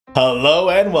Hello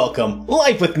and welcome,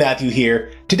 Life with Matthew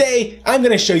here. Today, I'm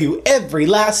going to show you every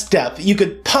last step you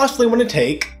could possibly want to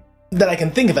take, that I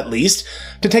can think of at least,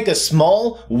 to take a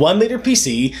small 1-liter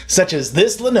PC such as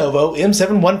this Lenovo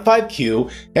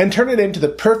M715Q and turn it into the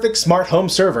perfect smart home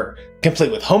server,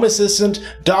 complete with Home Assistant,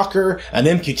 Docker, an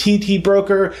MQTT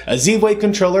broker, a Z-Wave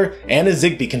controller, and a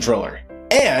Zigbee controller.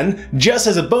 And, just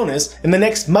as a bonus, in the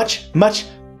next much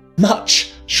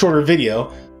shorter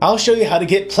video, I'll show you how to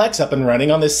get Plex up and running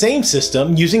on the same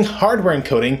system using hardware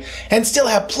encoding and still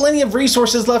have plenty of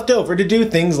resources left over to do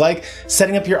things like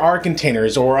setting up your R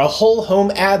containers or a whole home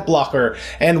ad blocker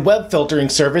and web filtering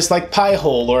service like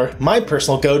Pi-hole or my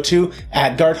personal go-to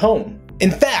AdGuard Home. In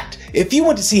fact, if you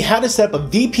want to see how to set up a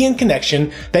VPN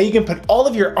connection that you can put all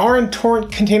of your R and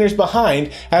torrent containers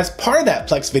behind as part of that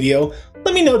Plex video,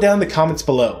 let me know down in the comments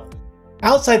below.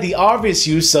 Outside the obvious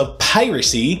use of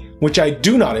piracy, which I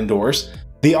do not endorse,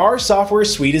 the R software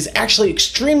suite is actually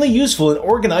extremely useful in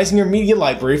organizing your media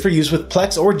library for use with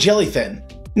Plex or Jellyfin.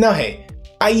 Now hey,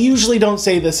 I usually don't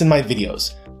say this in my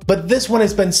videos, but this one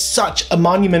has been such a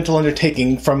monumental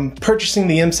undertaking, from purchasing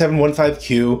the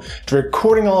M715Q to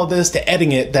recording all of this to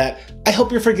editing it, that I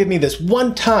hope you'll forgive me this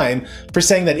one time for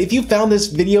saying that if you found this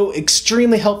video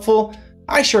extremely helpful,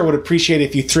 I sure would appreciate it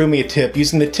if you threw me a tip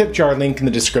using the tip jar link in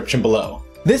the description below.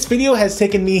 This video has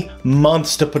taken me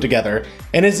months to put together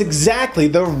and is exactly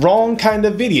the wrong kind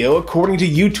of video according to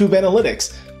YouTube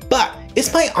analytics, but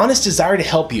it's my honest desire to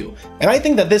help you, and I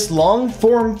think that this long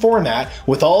form format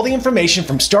with all the information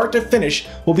from start to finish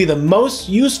will be the most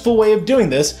useful way of doing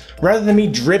this rather than me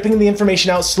dripping the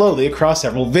information out slowly across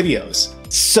several videos.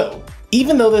 So,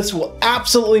 even though this will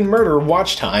absolutely murder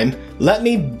watch time, let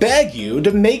me beg you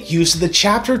to make use of the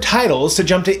chapter titles to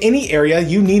jump to any area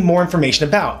you need more information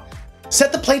about.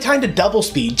 Set the playtime to double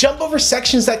speed, jump over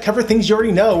sections that cover things you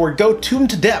already know, or go too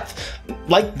into depth,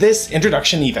 like this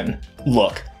introduction even.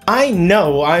 Look, I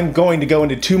know I'm going to go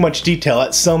into too much detail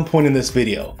at some point in this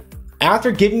video. After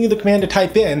giving you the command to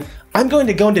type in, I'm going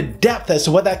to go into depth as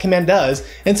to what that command does,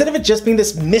 instead of it just being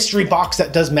this mystery box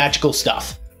that does magical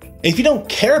stuff. If you don't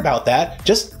care about that,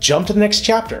 just jump to the next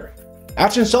chapter.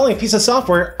 After installing a piece of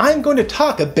software, I'm going to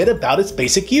talk a bit about its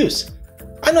basic use.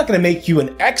 I'm not going to make you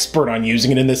an expert on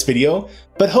using it in this video,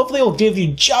 but hopefully it will give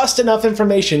you just enough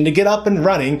information to get up and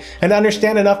running and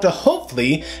understand enough to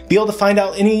hopefully be able to find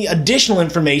out any additional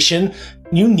information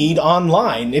you need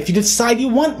online if you decide you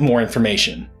want more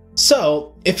information.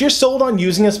 So, if you're sold on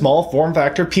using a small form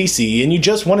factor PC and you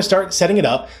just want to start setting it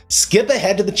up, skip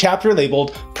ahead to the chapter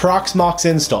labeled Proxmox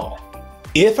Install.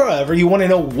 If, however, you want to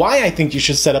know why I think you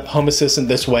should set up Home Assistant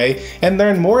this way and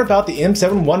learn more about the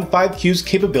M715Q's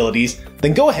capabilities,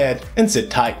 then go ahead and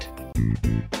sit tight.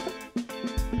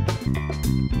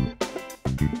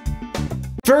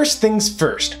 First things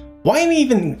first, why am I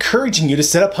even encouraging you to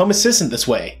set up Home Assistant this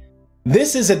way?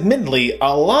 This is admittedly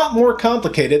a lot more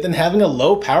complicated than having a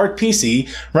low-powered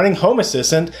PC running Home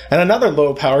Assistant and another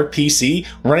low-powered PC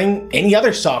running any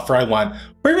other software I want,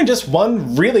 or even just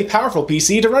one really powerful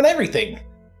PC to run everything.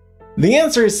 The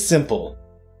answer is simple.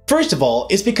 First of all,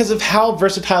 it's because of how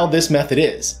versatile this method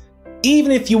is.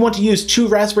 Even if you want to use 2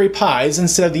 Raspberry Pis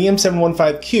instead of the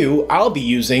M715Q I'll be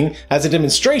using as a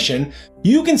demonstration,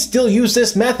 you can still use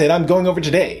this method I'm going over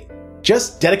today.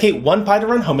 Just dedicate one Pi to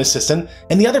run Home Assistant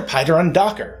and the other Pi to run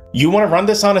Docker. You want to run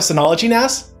this on a Synology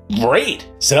NAS? Great!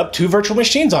 Set up 2 virtual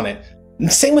machines on it.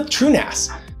 Same with TrueNAS.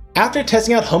 After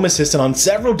testing out Home Assistant on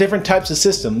several different types of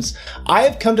systems, I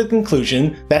have come to the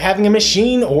conclusion that having a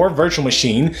machine or virtual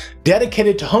machine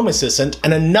dedicated to Home Assistant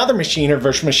and another machine or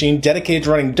virtual machine dedicated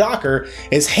to running Docker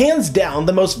is hands down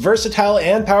the most versatile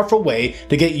and powerful way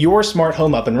to get your smart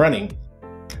home up and running.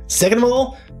 Second of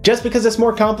all, just because it's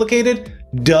more complicated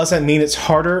doesn't mean it's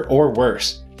harder or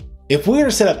worse. If we were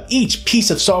to set up each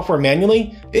piece of software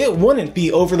manually, it wouldn't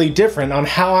be overly different on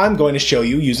how I'm going to show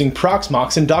you using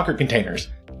Proxmox and Docker containers.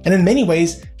 And in many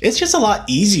ways, it's just a lot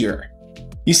easier.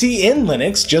 You see, in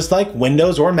Linux, just like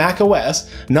Windows or Mac OS,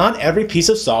 not every piece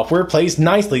of software plays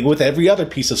nicely with every other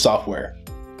piece of software.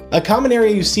 A common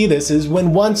area you see this is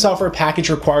when one software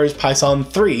package requires Python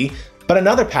 3, but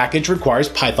another package requires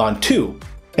Python 2.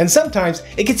 And sometimes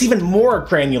it gets even more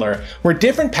granular, where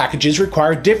different packages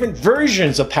require different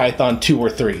versions of Python 2 or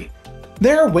 3.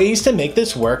 There are ways to make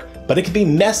this work, but it can be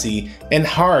messy and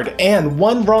hard, and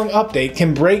one wrong update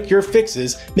can break your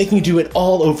fixes, making you do it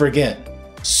all over again.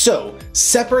 So,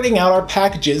 separating out our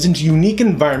packages into unique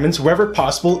environments wherever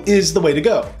possible is the way to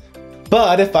go.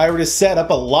 But if I were to set up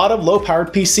a lot of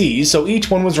low-powered PCs so each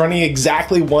one was running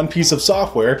exactly one piece of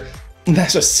software,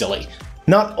 that's just silly.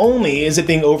 Not only is it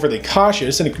being overly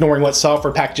cautious and ignoring what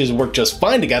software packages work just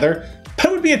fine together, but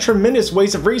it would be a tremendous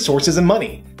waste of resources and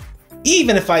money.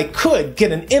 Even if I could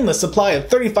get an endless supply of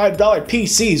 $35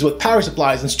 PCs with power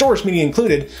supplies and storage media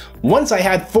included, once I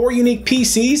had 4 unique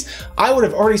PCs, I would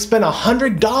have already spent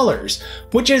 $100,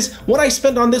 which is what I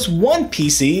spent on this one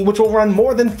PC, which will run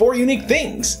more than 4 unique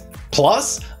things.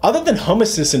 Plus, other than Home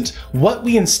Assistant, what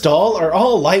we install are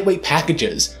all lightweight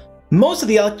packages. Most of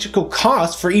the electrical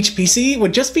costs for each PC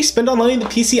would just be spent on letting the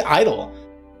PC idle.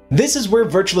 This is where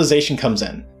virtualization comes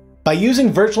in. By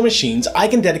using virtual machines, I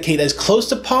can dedicate as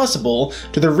close as possible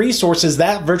to the resources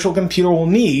that virtual computer will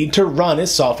need to run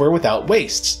its software without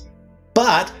wastes.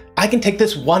 But I can take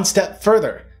this one step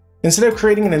further. Instead of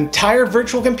creating an entire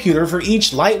virtual computer for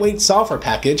each lightweight software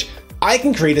package, I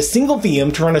can create a single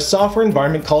VM to run a software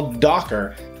environment called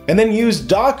Docker, and then use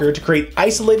Docker to create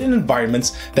isolated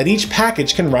environments that each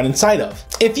package can run inside of.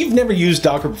 If you've never used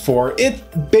Docker before, it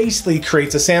basically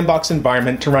creates a sandbox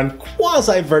environment to run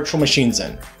quasi-virtual machines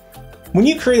in. When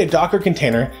you create a Docker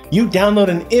container, you download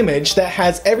an image that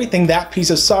has everything that piece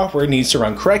of software needs to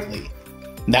run correctly.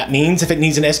 That means if it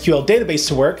needs an SQL database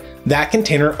to work, that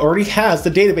container already has the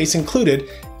database included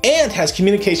and has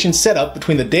communication set up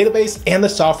between the database and the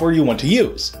software you want to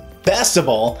use. Best of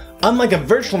all, unlike a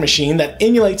virtual machine that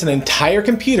emulates an entire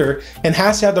computer and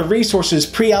has to have the resources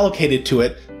pre-allocated to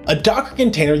it, a Docker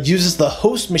container uses the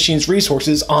host machine's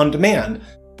resources on demand,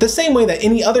 the same way that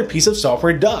any other piece of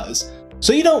software does.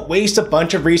 So you don't waste a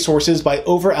bunch of resources by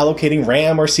over-allocating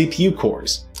RAM or CPU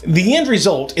cores. The end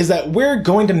result is that we're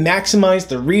going to maximize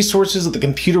the resources of the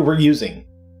computer we're using.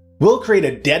 We'll create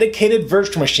a dedicated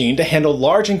virtual machine to handle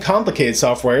large and complicated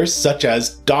softwares such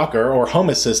as Docker or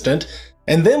Home Assistant,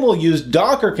 and then we'll use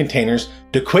Docker containers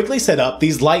to quickly set up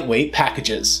these lightweight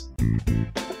packages.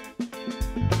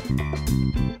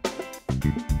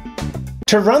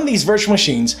 To run these virtual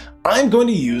machines, I'm going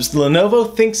to use the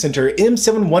Lenovo ThinkCentre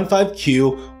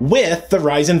M715Q with the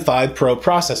Ryzen 5 Pro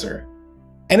processor.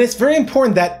 And it's very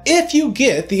important that if you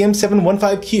get the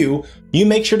M715Q, you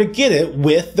make sure to get it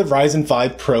with the Ryzen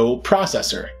 5 Pro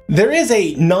processor. There is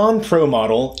a non-Pro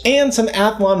model and some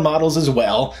Athlon models as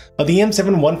well of the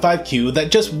M715Q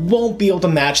that just won't be able to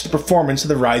match the performance of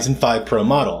the Ryzen 5 Pro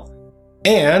model.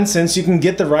 And since you can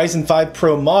get the Ryzen 5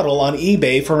 Pro model on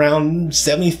eBay for around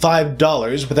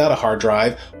 $75 without a hard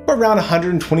drive, or around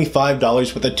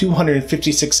 $125 with a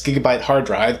 256GB hard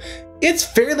drive, it's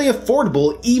fairly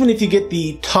affordable even if you get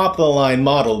the top-of-the-line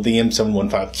model of the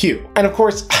M715Q. And of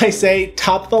course, I say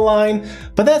top-of-the-line,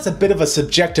 but that's a bit of a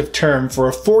subjective term for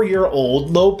a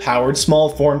 4-year-old, low-powered, small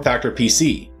form-factor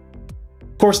PC.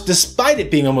 Of course, despite it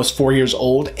being almost 4 years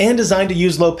old and designed to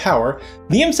use low power,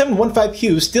 the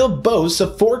M715Q still boasts a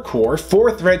 4-core,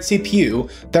 4-thread CPU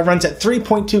that runs at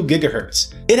 3.2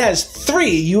 GHz. It has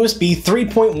 3 USB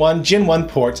 3.1 Gen 1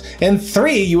 ports and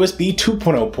 3 USB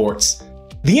 2.0 ports.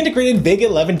 The integrated Vega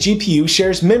 11 GPU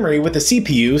shares memory with the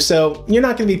CPU, so you're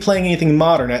not going to be playing anything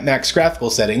modern at max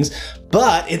graphical settings,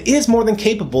 but it is more than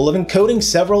capable of encoding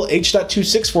several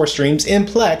H.264 streams in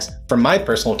Plex from my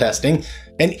personal testing,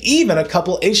 and even a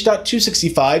couple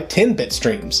H.265 10-bit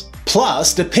streams.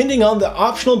 Plus, depending on the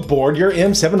optional board your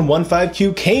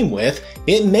M715Q came with,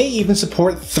 it may even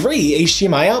support 3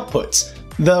 HDMI outputs,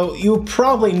 though you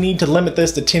probably need to limit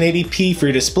this to 1080p for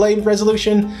your display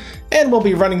resolution, and we'll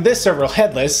be running this server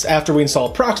headless after we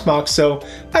install Proxmox, so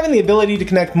having the ability to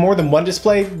connect more than one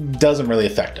display doesn't really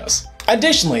affect us.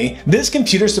 Additionally, this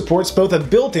computer supports both a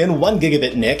built-in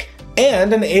 1GB NIC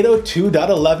and an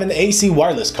 802.11 AC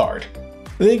wireless card.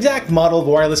 The exact model of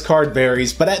wireless card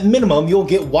varies, but at minimum you'll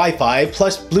get Wi-Fi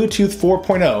plus Bluetooth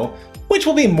 4.0, which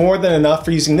will be more than enough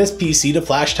for using this PC to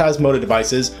flash Tasmota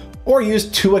devices or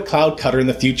use to a cloud cutter in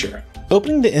the future.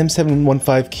 Opening the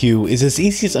M715Q is as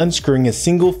easy as unscrewing a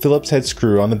single Phillips head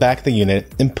screw on the back of the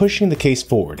unit and pushing the case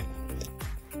forward.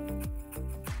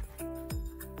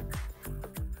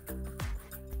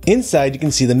 Inside, you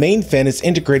can see the main fan is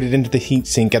integrated into the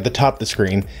heatsink at the top of the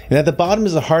screen, and at the bottom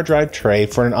is a hard drive tray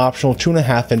for an optional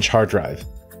 2.5-inch hard drive.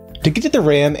 To get to the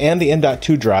RAM and the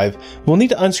M.2 drive, we'll need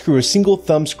to unscrew a single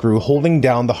thumb screw holding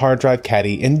down the hard drive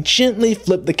caddy and gently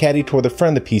flip the caddy toward the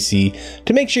front of the PC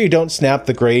to make sure you don't snap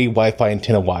the gray Wi-Fi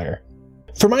antenna wire.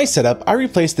 For my setup, I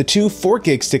replaced the two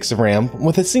 4GB sticks of RAM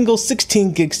with a single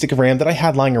 16GB stick of RAM that I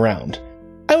had lying around.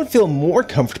 I would feel more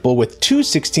comfortable with two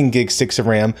 16GB sticks of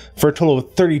RAM for a total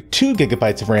of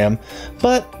 32GB of RAM,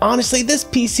 but honestly this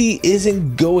PC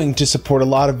isn't going to support a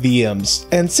lot of VMs,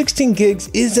 and 16GB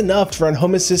is enough to run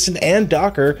Home Assistant and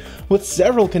Docker with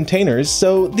several containers,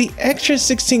 so the extra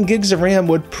 16GB of RAM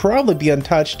would probably be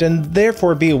untouched and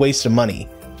therefore be a waste of money.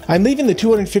 I'm leaving the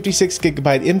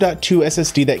 256GB M.2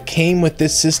 SSD that came with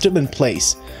this system in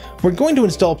place. we're going to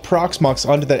install Proxmox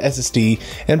onto that SSD,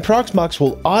 and Proxmox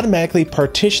will automatically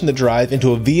partition the drive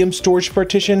into a VM storage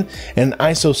partition and an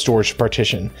ISO storage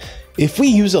partition. If we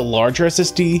use a larger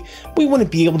SSD, we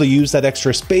wouldn't be able to use that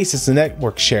extra space as a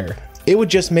network share. It would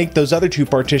just make those other two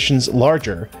partitions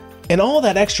larger. And all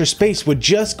that extra space would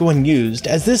just go unused,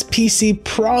 as this PC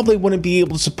probably wouldn't be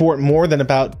able to support more than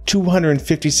about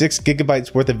 256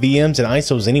 gigabytes worth of VMs and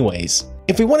ISOs anyways.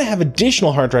 If we want to have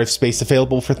additional hard drive space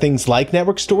available for things like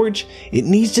network storage, it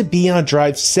needs to be on a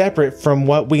drive separate from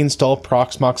what we install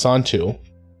Proxmox onto.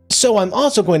 So I'm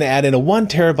also going to add in a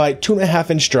 1TB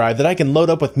 2.5-inch drive that I can load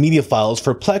up with media files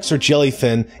for Plex or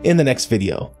Jellyfin in the next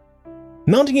video.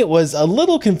 Mounting it was a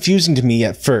little confusing to me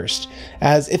at first,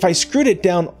 as if I screwed it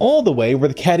down all the way where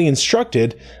the caddy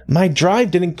instructed, my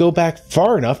drive didn't go back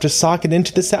far enough to socket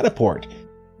into the SATA port.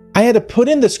 I had to put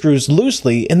in the screws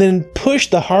loosely and then push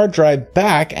the hard drive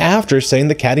back after setting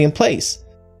the caddy in place.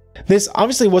 This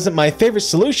obviously wasn't my favorite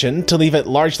solution, to leave it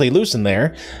largely loose in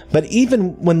there, but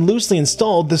even when loosely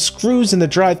installed, the screws in the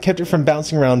drive kept it from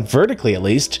bouncing around vertically at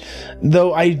least,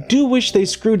 though I do wish they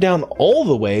screwed down all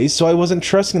the way so I wasn't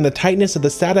trusting the tightness of the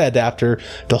SATA adapter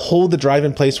to hold the drive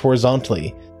in place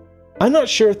horizontally. I'm not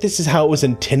sure if this is how it was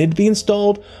intended to be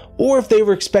installed, or if they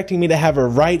were expecting me to have a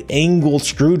right angle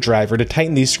screwdriver to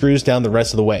tighten these screws down the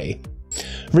rest of the way.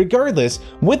 Regardless,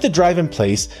 with the drive in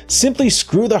place, simply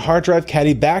screw the hard drive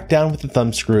caddy back down with the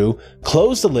thumb screw,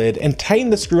 close the lid, and tighten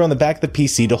the screw on the back of the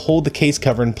PC to hold the case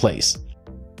cover in place.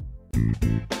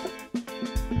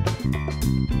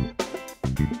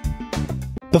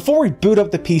 Before we boot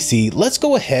up the PC, let's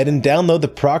go ahead and download the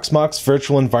Proxmox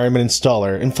Virtual Environment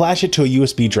Installer and flash it to a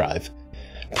USB drive.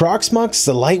 Proxmox is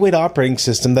a lightweight operating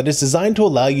system that is designed to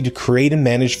allow you to create and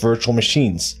manage virtual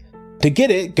machines. To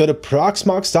get it, go to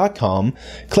proxmox.com,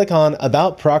 click on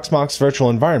About Proxmox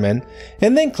Virtual Environment,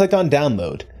 and then click on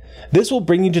Download. This will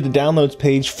bring you to the downloads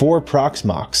page for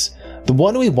Proxmox. The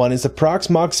one we want is the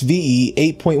Proxmox VE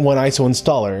 8.1 ISO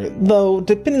installer, though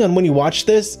depending on when you watch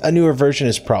this, a newer version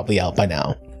is probably out by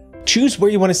now. Choose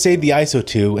where you want to save the ISO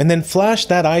to, and then flash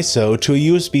that ISO to a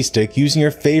USB stick using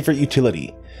your favorite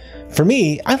utility. For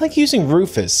me, I like using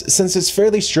Rufus since it's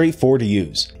fairly straightforward to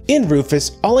use. In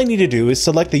Rufus, all I need to do is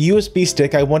select the USB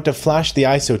stick I want to flash the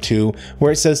ISO to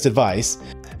where it says device,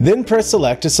 then press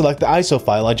select to select the ISO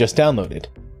file I just downloaded.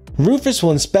 Rufus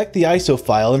will inspect the ISO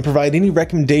file and provide any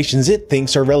recommendations it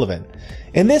thinks are relevant.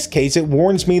 In this case, it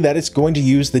warns me that it's going to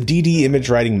use the DD image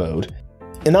writing mode.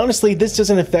 And honestly, this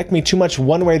doesn't affect me too much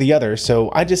one way or the other,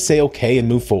 so I just say OK and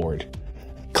move forward.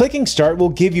 Clicking Start will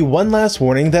give you one last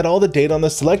warning that all the data on the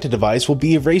selected device will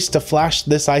be erased to flash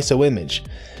this ISO image.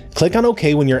 Click on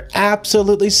OK when you're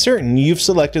absolutely certain you've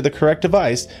selected the correct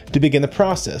device to begin the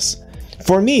process.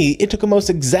 For me, it took almost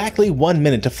exactly 1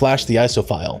 minute to flash the ISO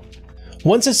file.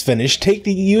 Once it's finished, take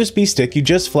the USB stick you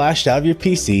just flashed out of your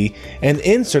PC and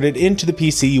insert it into the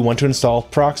PC you want to install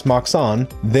Proxmox on,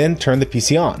 then turn the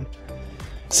PC on.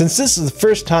 Since this is the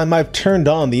first time I've turned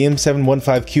on the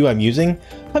M715Q I'm using,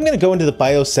 I'm going to go into the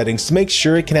BIOS settings to make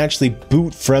sure it can actually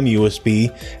boot from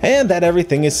USB and that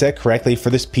everything is set correctly for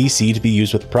this PC to be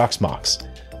used with Proxmox.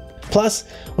 Plus,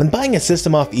 when buying a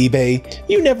system off eBay,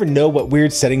 you never know what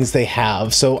weird settings they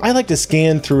have, so I like to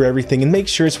scan through everything and make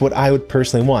sure it's what I would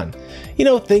personally want. You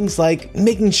know, things like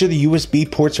making sure the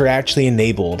USB ports are actually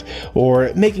enabled,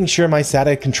 or making sure my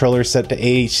SATA controller is set to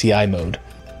AHCI mode.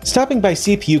 Stopping by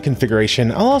CPU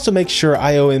configuration, I'll also make sure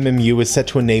IOMMU is set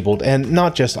to enabled and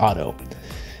not just auto.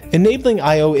 Enabling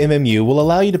IOMMU will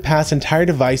allow you to pass entire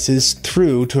devices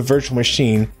through to a virtual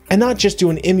machine and not just do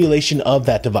an emulation of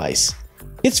that device.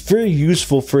 It's very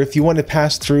useful for if you want to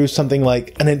pass through something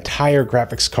like an entire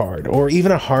graphics card or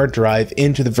even a hard drive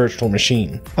into the virtual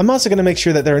machine. I'm also going to make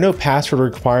sure that there are no password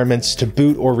requirements to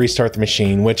boot or restart the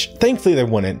machine, which thankfully there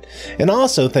wouldn't. And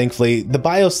also thankfully, the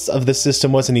BIOS of the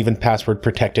system wasn't even password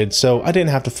protected, so I didn't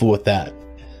have to fool with that.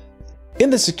 In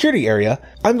the security area,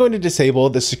 I'm going to disable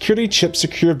the security chip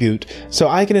secure boot so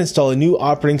I can install a new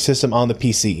operating system on the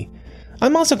PC.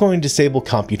 I'm also going to disable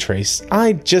CompuTrace.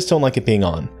 I just don't like it being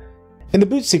on. In the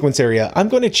boot sequence area, I'm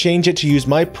going to change it to use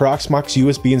my Proxmox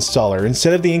USB installer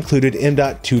instead of the included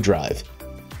M.2 drive.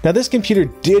 Now this computer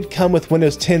did come with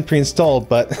Windows 10 pre-installed,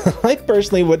 but I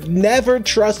personally would never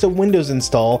trust a Windows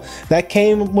install that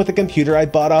came with a computer I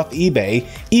bought off eBay,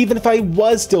 even if I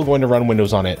was still going to run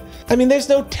Windows on it. I mean, there's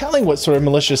no telling what sort of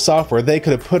malicious software they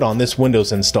could have put on this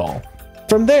Windows install.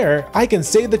 From there, I can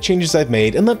save the changes I've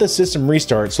made and let the system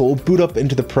restart so it will boot up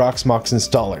into the Proxmox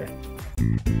installer.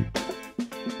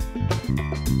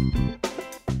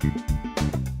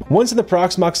 Once in the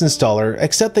Proxmox installer,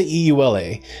 accept the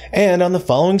EULA, and on the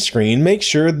following screen, make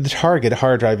sure the target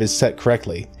hard drive is set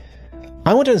correctly.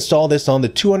 I want to install this on the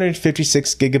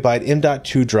 256GB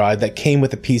M.2 drive that came with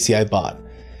the PC I bought.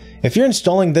 If you're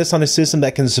installing this on a system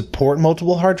that can support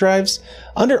multiple hard drives,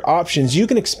 under Options you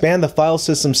can expand the file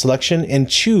system selection and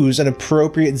choose an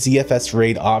appropriate ZFS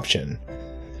RAID option.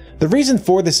 The reason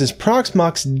for this is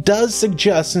Proxmox does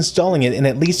suggest installing it in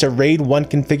at least a RAID 1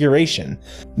 configuration.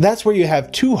 That's where you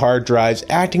have two hard drives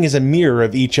acting as a mirror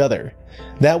of each other.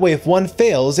 That way if one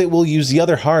fails, it will use the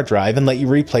other hard drive and let you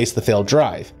replace the failed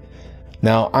drive.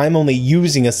 Now, I'm only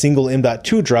using a single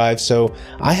M.2 drive, so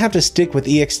I have to stick with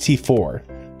ext4.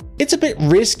 It's a bit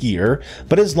riskier,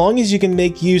 but as long as you can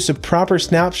make use of proper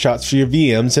snapshots for your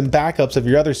VMs and backups of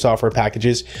your other software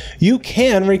packages, you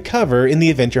can recover in the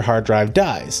event your hard drive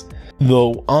dies.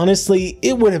 Though honestly,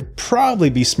 it would have probably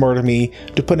be smarter of me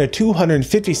to put a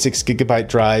 256GB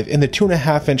drive in the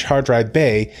 2.5-inch hard drive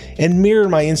bay and mirror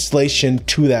my installation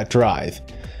to that drive.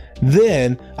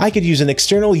 Then, I could use an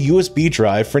external USB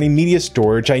drive for any media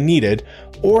storage I needed,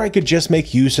 or I could just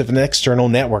make use of an external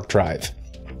network drive.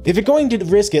 If you're going to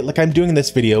risk it like I'm doing in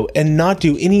this video and not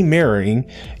do any mirroring,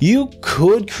 you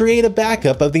could create a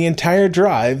backup of the entire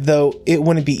drive, though it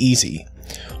wouldn't be easy.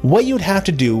 What you'd have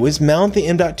to do is mount the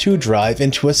M.2 drive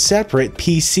into a separate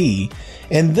PC,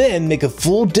 and then make a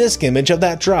full disk image of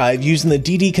that drive using the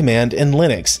dd command in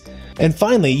Linux. And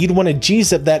finally, you'd want to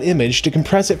gzip that image to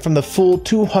compress it from the full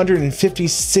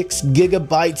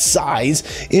 256GB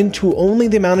size into only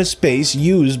the amount of space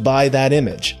used by that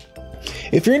image.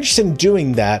 If you're interested in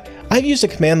doing that, I've used a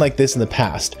command like this in the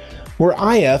past, where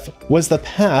if was the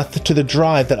path to the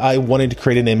drive that I wanted to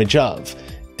create an image of.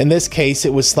 In this case,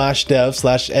 it was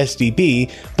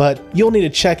 /dev/sdb, but you'll need to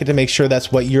check it to make sure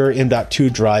that's what your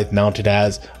M.2 drive mounted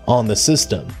as on the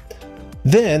system.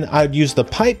 Then I'd use the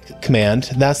pipe command,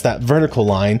 that's that vertical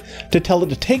line, to tell it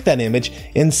to take that image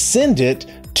and send it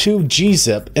to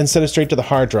gzip instead of straight to the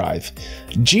hard drive.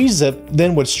 Gzip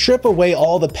then would strip away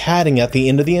all the padding at the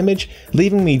end of the image,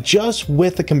 leaving me just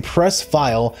with the compressed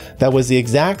file that was the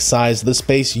exact size of the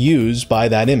space used by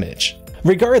that image.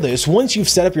 Regardless, once you've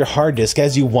set up your hard disk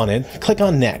as you want it, click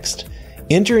on Next.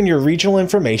 Enter in your regional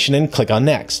information and click on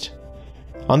Next.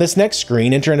 On this next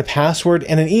screen, enter in a password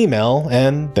and an email,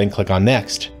 and then click on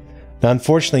Next. Now,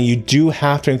 unfortunately, you do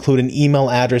have to include an email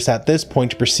address at this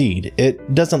point to proceed.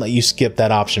 It doesn't let you skip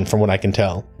that option from what I can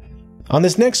tell. On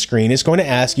this next screen, it's going to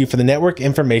ask you for the network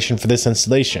information for this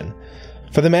installation.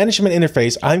 For the management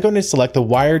interface, I'm going to select the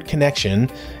wired connection,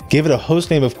 give it a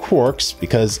hostname of Quarks,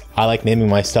 because I like naming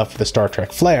my stuff with a Star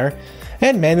Trek flair,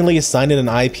 and manually assign it an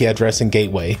IP address and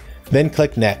gateway, then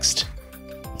click Next.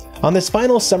 On this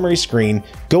final summary screen,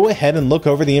 go ahead and look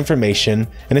over the information,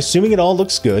 and assuming it all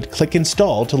looks good, click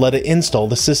Install to let it install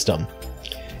the system.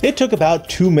 It took about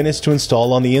 2 minutes to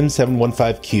install on the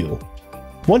M715Q.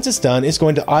 Once it's done, it's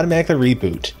going to automatically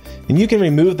reboot, and you can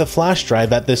remove the flash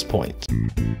drive at this point.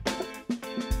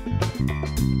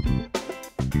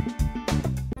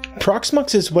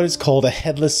 Proxmox is what is called a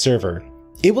headless server.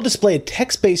 It will display a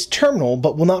text-based terminal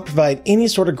but will not provide any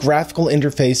sort of graphical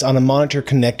interface on a monitor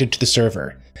connected to the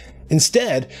server.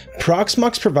 Instead,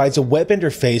 Proxmox provides a web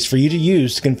interface for you to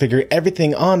use to configure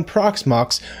everything on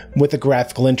Proxmox with a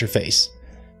graphical interface.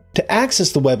 To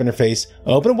access the web interface,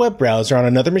 open a web browser on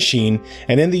another machine,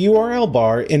 and in the URL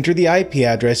bar, enter the IP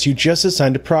address you just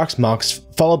assigned to Proxmox,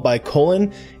 followed by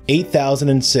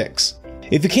 :8006.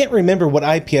 If you can't remember what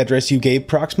IP address you gave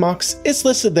Proxmox, it's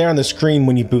listed there on the screen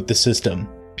when you boot the system.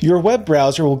 Your web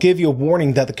browser will give you a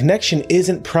warning that the connection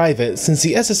isn't private since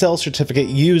the SSL certificate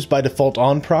used by default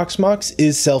on Proxmox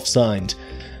is self-signed.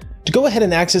 To go ahead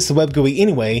and access the web GUI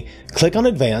anyway, click on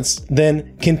Advanced,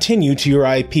 then Continue to your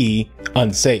IP,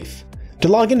 Unsafe. To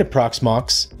log into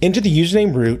Proxmox, enter the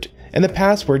username root and the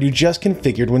password you just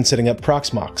configured when setting up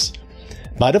Proxmox.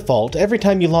 By default, every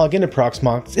time you log into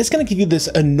Proxmox, it's going to give you this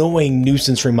annoying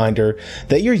nuisance reminder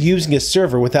that you're using a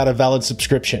server without a valid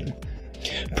subscription.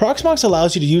 Proxmox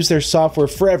allows you to use their software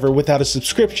forever without a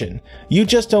subscription. You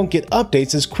just don't get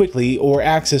updates as quickly or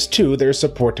access to their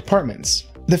support departments.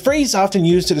 The phrase often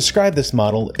used to describe this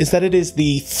model is that it is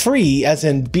the free as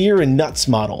in beer and nuts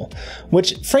model,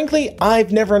 which frankly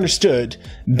I've never understood.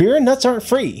 Beer and nuts aren't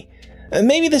free.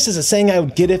 Maybe this is a saying I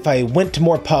would get if I went to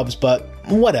more pubs, but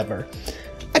whatever.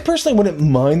 I personally wouldn't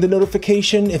mind the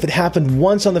notification if it happened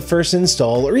once on the first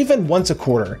install or even once a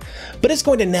quarter, but it's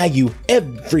going to nag you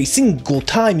every single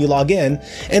time you log in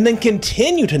and then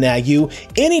continue to nag you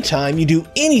anytime you do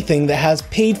anything that has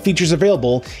paid features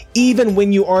available, even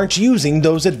when you aren't using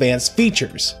those advanced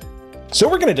features. So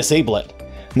we're going to disable it.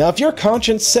 Now, if your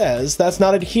conscience says that's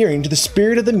not adhering to the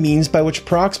spirit of the means by which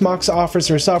Proxmox offers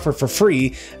their software for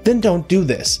free, then don't do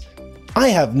this. I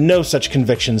have no such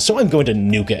convictions, so I'm going to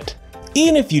nuke it.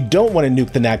 Even if you don't want to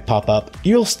nuke the NAG pop-up,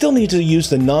 you'll still need to use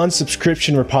the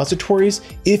non-subscription repositories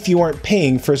if you aren't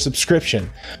paying for a subscription,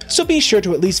 so be sure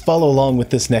to at least follow along with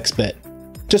this next bit.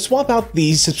 To swap out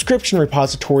the subscription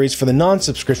repositories for the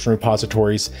non-subscription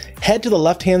repositories, head to the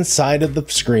left-hand side of the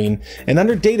screen and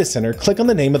under Data Center, click on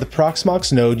the name of the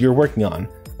Proxmox node you're working on.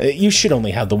 You should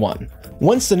only have the one.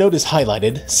 Once the node is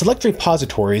highlighted, select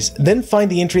Repositories, then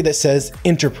find the entry that says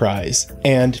Enterprise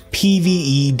and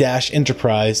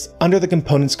PVE-Enterprise under the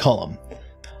Components column.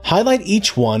 Highlight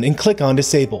each one and click on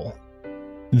Disable.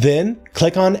 Then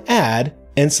click on Add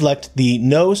and select the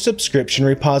No Subscription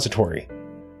repository.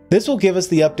 This will give us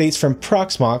the updates from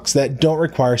Proxmox that don't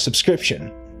require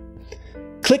subscription.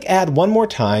 Click Add one more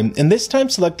time, and this time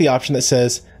select the option that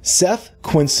says Ceph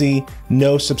Quincy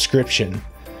No Subscription.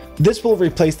 This will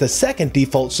replace the second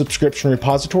default subscription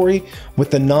repository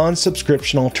with the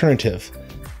non-subscription alternative.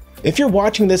 If you're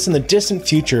watching this in the distant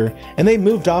future and they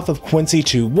moved off of Quincy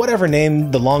to whatever name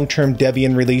the long-term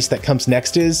Debian release that comes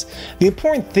next is, the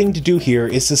important thing to do here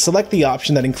is to select the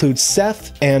option that includes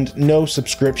Ceph and No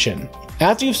Subscription.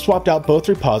 After you've swapped out both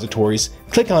repositories,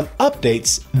 click on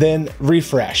Updates, then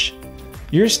Refresh.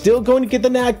 You're still going to get the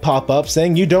NAG pop-up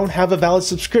saying you don't have a valid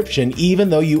subscription even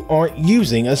though you aren't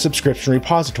using a subscription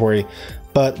repository,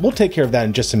 but we'll take care of that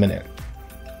in just a minute.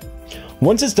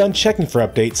 Once it's done checking for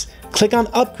updates, click on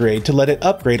Upgrade to let it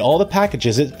upgrade all the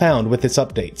packages it found with its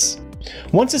updates.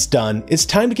 Once it's done, it's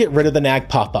time to get rid of the NAG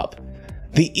pop-up.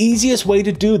 The easiest way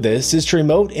to do this is to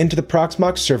remote into the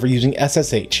Proxmox server using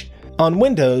SSH. On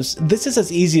Windows, this is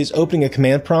as easy as opening a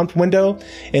command prompt window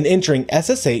and entering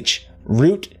SSH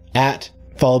root @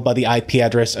 followed by the IP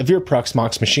address of your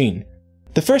Proxmox machine.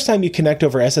 The first time you connect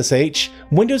over SSH,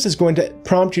 Windows is going to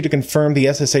prompt you to confirm the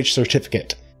SSH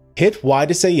certificate. Hit Y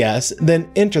to say yes,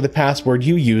 then enter the password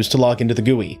you use to log into the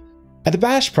GUI. At the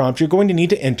bash prompt, you're going to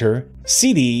need to enter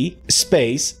cd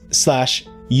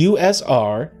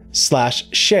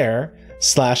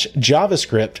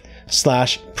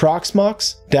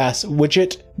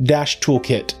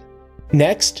 /usr/share/javascript/proxmox-widget-toolkit.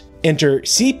 Next, enter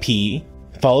cp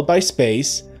followed by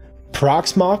space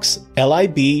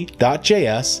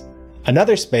proxmox-lib.js,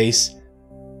 another space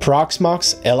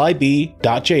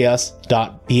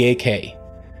proxmox-lib.js.bak.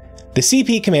 The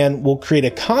cp command will create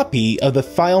a copy of the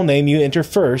file name you enter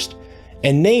first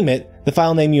and name it the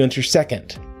file name you enter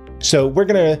second. So we're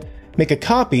going to make a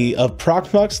copy of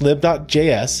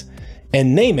proxmox-lib.js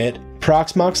and name it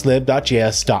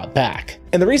proxmox-lib.js.back.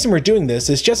 And the reason we're doing this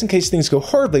is just in case things go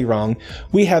horribly wrong,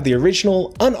 we have the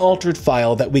original unaltered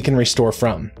file that we can restore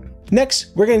from. Next,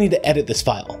 we're going to need to edit this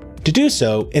file. To do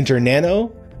so, enter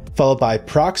nano followed by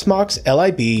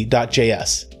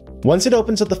proxmox-lib.js. Once it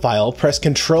opens up the file, press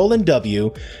Ctrl and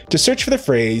W to search for the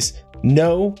phrase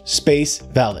no space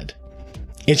valid.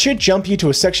 It should jump you to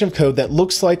a section of code that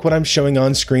looks like what I'm showing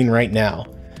on screen right now.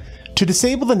 To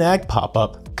disable the NAG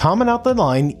pop-up, comment out the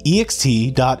line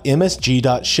ext.msg.show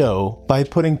by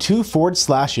putting 2 forward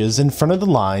slashes in front of the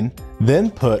line,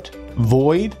 then put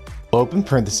void, open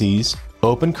parentheses,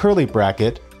 open curly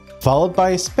bracket, followed by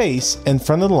a space in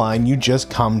front of the line you just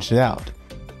commented out.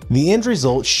 The end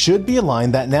result should be a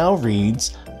line that now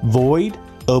reads void,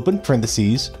 open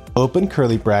parentheses, open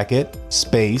curly bracket,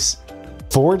 space,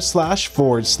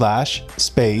 //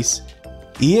 space,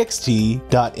 ext.msg.show,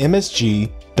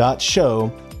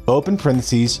 open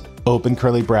parentheses, open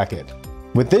curly bracket.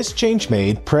 With this change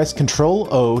made, press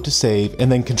Ctrl-O to save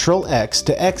and then Ctrl-X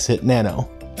to exit nano.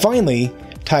 Finally,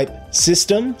 type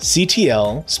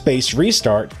systemctl space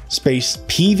restart space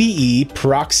pve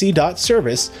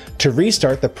proxy.service to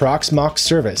restart the Proxmox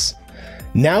service.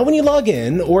 Now when you log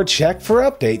in or check for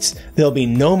updates, there'll be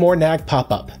no more NAG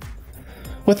pop-up.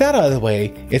 With that out of the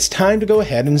way, it's time to go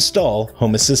ahead and install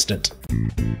Home Assistant.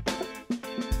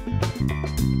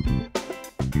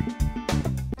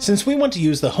 Since we want to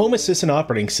use the Home Assistant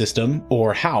operating system,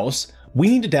 or HAOS, we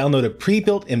need to download a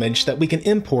pre-built image that we can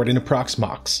import into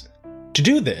Proxmox. To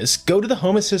do this, go to the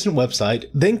Home Assistant website,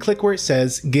 then click where it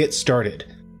says Get Started.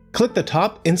 Click the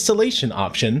top installation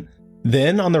option,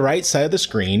 then on the right side of the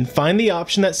screen, find the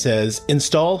option that says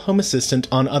Install Home Assistant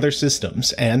on other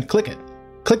systems and click it.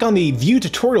 Click on the View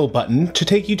Tutorial button to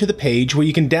take you to the page where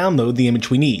you can download the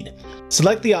image we need.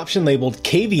 Select the option labeled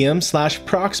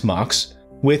kvm/proxmox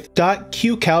with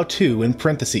 .qcow2 in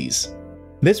parentheses.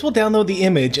 This will download the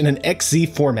image in an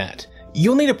XZ format.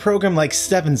 You'll need a program like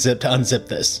 7-zip to unzip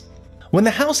this. When the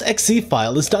HAOS XZ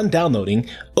file is done downloading,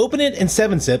 open it in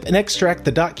 7-zip and extract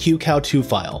the .qcow2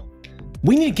 file.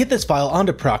 We need to get this file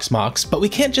onto Proxmox, but we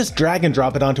can't just drag and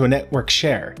drop it onto a network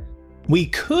share. We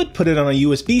could put it on a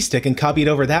USB stick and copy it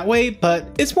over that way,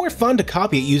 but it's more fun to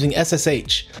copy it using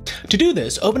SSH. To do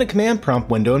this, open a command prompt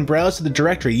window and browse to the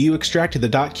directory you extracted the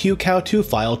 .qcow2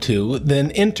 file to,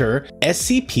 then enter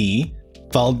scp,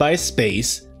 followed by a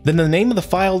space, then the name of the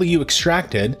file that you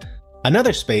extracted,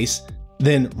 another space,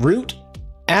 then root,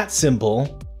 @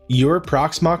 your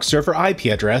Proxmox server IP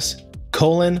address, :/,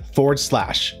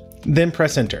 then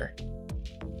press enter.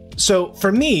 So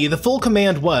for me, the full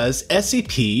command was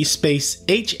scp space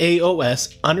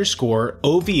HAOS underscore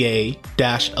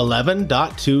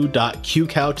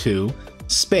OVA-11.2.qcow2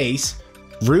 space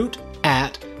root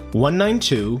at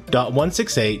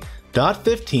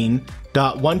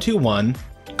 192.168.15.121 :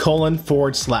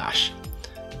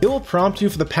 It will prompt you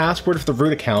for the password for the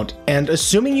root account, and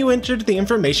assuming you entered the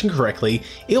information correctly,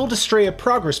 it will display a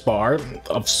progress bar,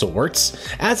 of sorts,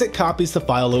 as it copies the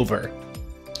file over.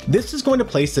 This is going to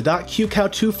place the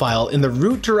 .qcow2 file in the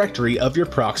root directory of your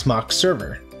Proxmox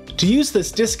server. To use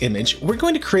this disk image, we're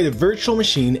going to create a virtual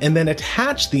machine and then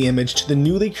attach the image to the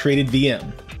newly created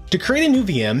VM. To create a new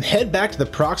VM, head back to the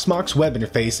Proxmox web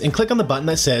interface and click on the button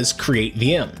that says Create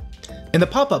VM. In the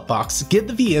pop-up box, give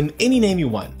the VM any name you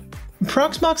want.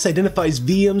 Proxmox identifies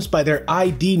VMs by their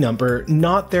ID number,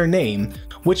 not their name,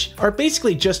 which are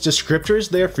basically just descriptors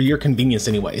there for your convenience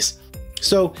anyways.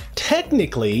 So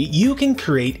technically, you can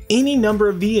create any number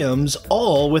of VMs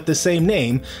all with the same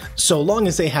name, so long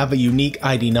as they have a unique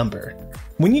ID number.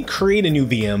 When you create a new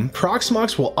VM,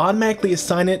 Proxmox will automatically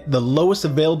assign it the lowest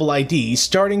available ID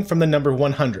starting from the number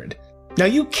 100. Now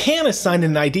you can assign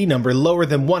an ID number lower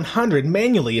than 100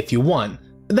 manually if you want.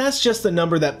 That's just the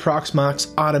number that Proxmox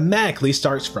automatically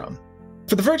starts from.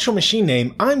 For the virtual machine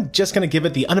name, I'm just going to give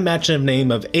it the unimaginative name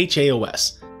of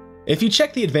HAOS. If you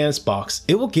check the advanced box,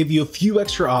 it will give you a few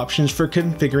extra options for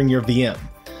configuring your VM.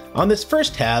 On this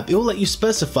first tab, it will let you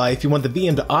specify if you want the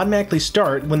VM to automatically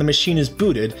start when the machine is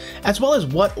booted, as well as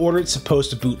what order it's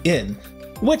supposed to boot in,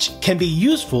 which can be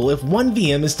useful if one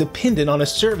VM is dependent on a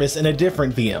service in a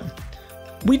different VM.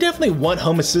 We definitely want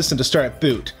Home Assistant to start at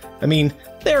boot. I mean,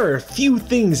 there are a few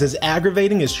things as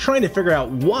aggravating as trying to figure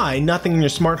out why nothing in your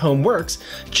smart home works,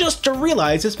 just to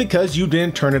realize it's because you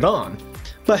didn't turn it on.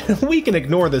 But we can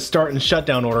ignore the start and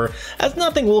shutdown order, as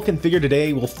nothing we'll configure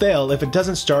today will fail if it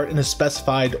doesn't start in a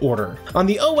specified order. On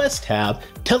the OS tab,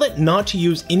 tell it not to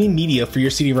use any media for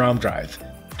your CD-ROM drive.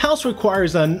 HAOS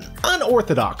requires an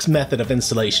unorthodox method of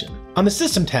installation. On the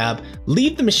System tab,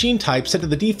 leave the machine type set to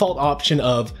the default option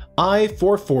of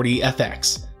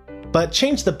i440FX, but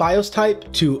change the BIOS type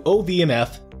to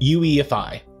OVMF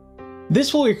UEFI.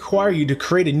 This will require you to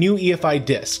create a new EFI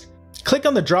disk. Click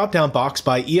on the drop-down box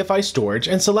by EFI storage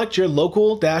and select your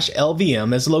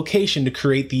local-LVM as a location to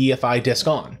create the EFI disk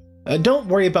on. Don't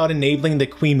worry about enabling the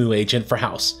QEMU agent for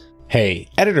HAOS. Hey,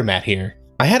 Editor Matt here.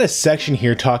 I had a section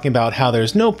here talking about how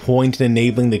there's no point in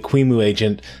enabling the QEMU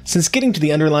agent since getting to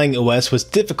the underlying OS was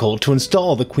difficult to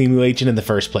install the QEMU agent in the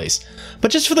first place. But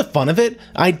just for the fun of it,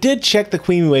 I did check the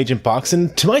QEMU agent box,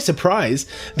 and to my surprise,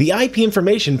 the IP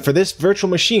information for this virtual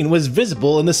machine was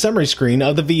visible in the summary screen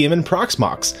of the VM in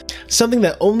Proxmox, something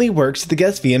that only works if the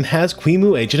guest VM has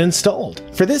QEMU agent installed.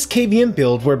 For this KVM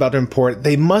build we're about to import,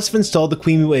 they must have installed the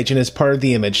QEMU agent as part of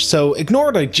the image, so ignore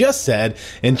what I just said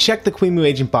and check the QEMU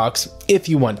agent box if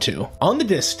you want to. On the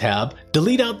Disk tab,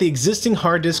 delete out the existing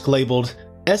hard disk labeled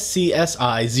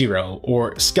SCSI0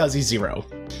 or SCSI0.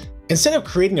 Instead of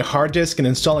creating a hard disk and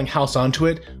installing HAOS onto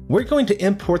it, we're going to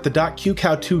import the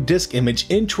 .qcow2 disk image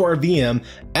into our VM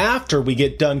after we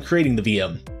get done creating the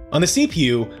VM. On the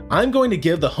CPU, I'm going to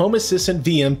give the Home Assistant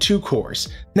VM 2 cores.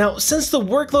 Now, since the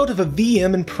workload of a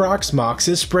VM in Proxmox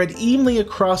is spread evenly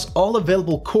across all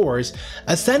available cores,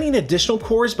 assigning additional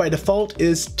cores by default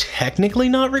is technically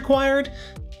not required.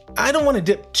 I don't want to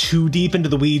dip too deep into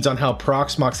the weeds on how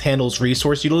Proxmox handles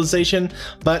resource utilization,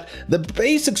 but the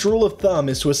basics rule of thumb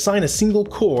is to assign a single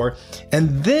core,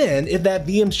 and then if that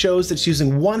VM shows it's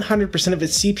using 100% of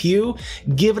its CPU,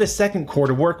 give it a second core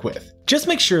to work with. Just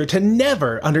make sure to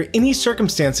never, under any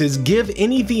circumstances, give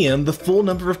any VM the full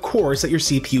number of cores that your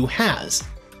CPU has.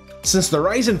 Since the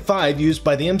Ryzen 5 used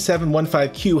by the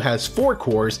M715Q has 4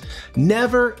 cores,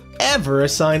 never ever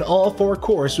assign all 4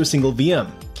 cores to a single VM.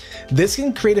 This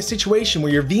can create a situation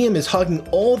where your VM is hogging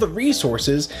all the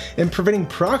resources and preventing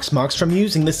Proxmox from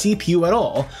using the CPU at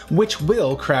all, which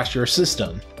will crash your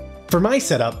system. For my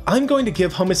setup, I'm going to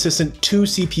give Home Assistant 2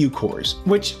 CPU cores,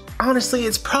 which honestly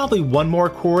it's probably one more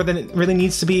core than it really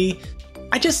needs to be.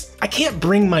 I can't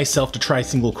bring myself to try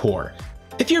single core.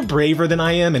 If you're braver than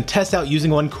I am and test out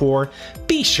using one core,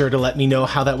 be sure to let me know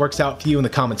how that works out for you in the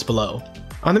comments below.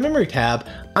 On the Memory tab,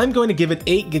 I'm going to give it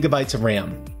 8 GB of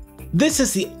RAM. This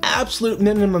is the absolute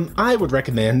minimum I would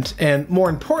recommend, and more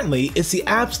importantly, it's the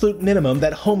absolute minimum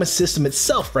that Home Assistant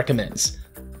itself recommends.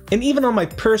 And even on my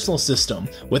personal system,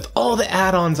 with all the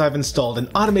add-ons I've installed and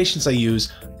automations I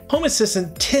use, Home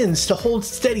Assistant tends to hold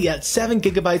steady at 7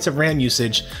 GB of RAM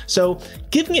usage, so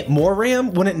giving it more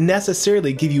RAM wouldn't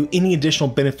necessarily give you any additional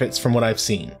benefits from what I've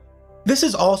seen. This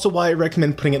is also why I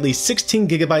recommend putting at least 16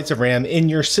 GB of RAM in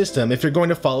your system if you're going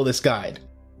to follow this guide.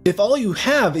 If all you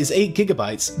have is 8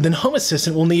 GB, then Home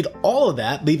Assistant will need all of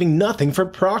that, leaving nothing for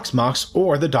Proxmox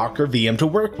or the Docker VM to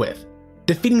work with,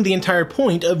 defeating the entire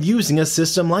point of using a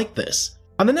system like this.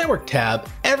 On the Network tab,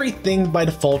 everything by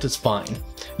default is fine.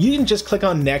 You can just click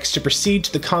on Next to proceed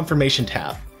to the Confirmation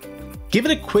tab. Give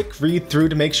it a quick read through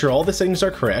to make sure all the settings are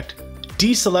correct,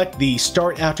 deselect the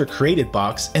Start After Created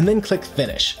box, and then click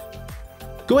Finish.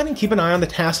 Go ahead and keep an eye on the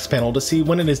Tasks panel to see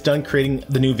when it is done creating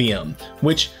the new VM,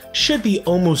 which should be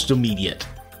almost immediate.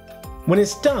 When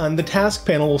it's done, the Task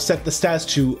panel will set the status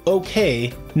to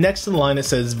OK next to the line that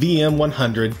says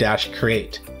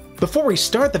VM100-create. Before we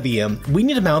start the VM, we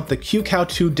need to mount the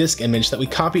QCOW2 disk image that we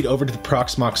copied over to the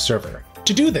Proxmox server.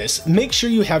 To do this, make sure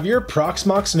you have your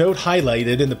Proxmox node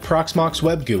highlighted in the Proxmox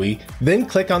web GUI, then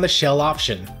click on the shell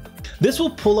option. This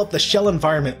will pull up the shell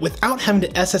environment without having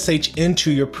to SSH into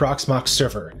your Proxmox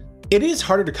server. It is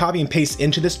harder to copy and paste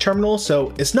into this terminal,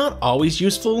 so it's not always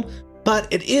useful,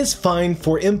 but it is fine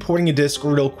for importing a disk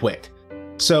real quick.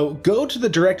 So go to the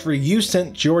directory you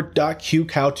sent your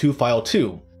 .qcow2 file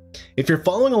to. If you're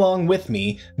following along with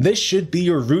me, this should be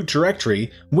your root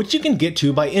directory, which you can get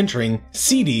to by entering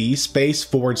cd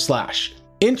 //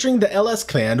 Entering the ls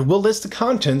command will list the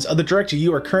contents of the directory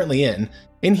you are currently in,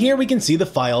 and here we can see the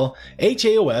file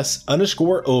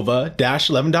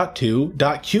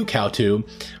HAOS_OVA-11.2.qcow2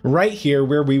 right here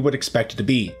where we would expect it to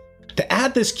be. To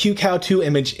add this QCOW2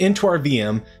 image into our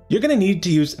VM, you're going to need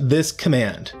to use this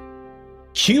command: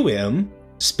 qm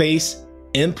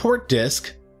import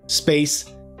disk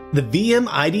the VM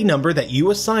ID number that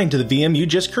you assigned to the VM you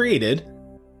just created,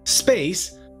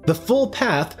 the full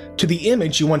path to the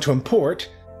image you want to import,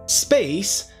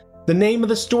 the name of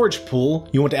the storage pool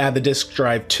you want to add the disk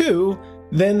drive to,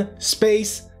 then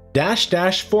 --format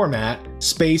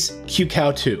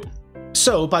QCOW2.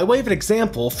 So by way of an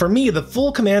example, for me the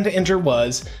full command to enter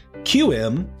was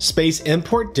qm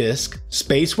import disk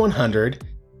 100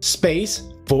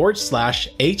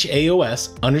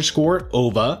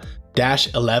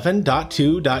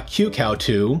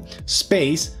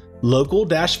 /HAOS_OVA-11.2.qcow2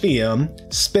 local-vm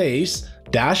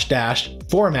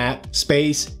 --format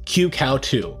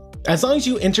QCOW2. As long as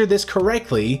you enter this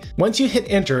correctly, once you hit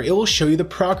enter, it will show you the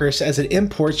progress as it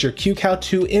imports your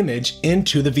QCOW2 image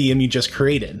into the VM you just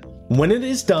created. When it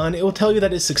is done, it will tell you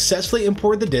that it successfully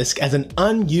imported the disk as an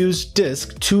unused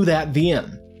disk to that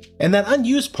VM. And that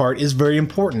unused part is very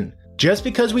important. Just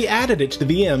because we added it to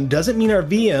the VM doesn't mean our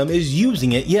VM is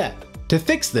using it yet. To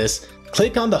fix this,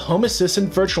 click on the Home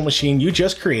Assistant virtual machine you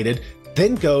just created,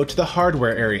 then go to the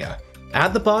hardware area.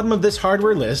 At the bottom of this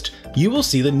hardware list, you will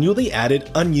see the newly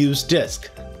added unused disk.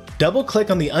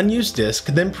 Double-click on the unused disk,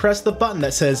 then press the button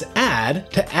that says Add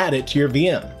to add it to your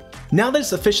VM. Now that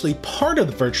it's officially part of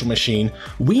the virtual machine,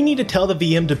 we need to tell the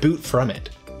VM to boot from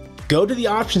it. Go to the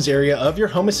options area of your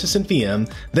Home Assistant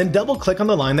VM, then double-click on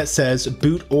the line that says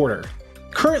Boot Order.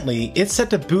 Currently, it's set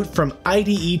to boot from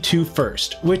IDE 2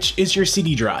 first, which is your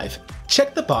CD drive.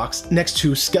 Check the box next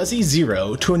to SCSI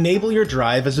 0 to enable your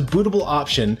drive as a bootable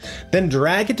option, then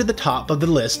drag it to the top of the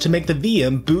list to make the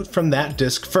VM boot from that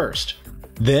disk first.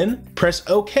 Then press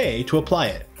OK to apply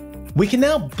it. We can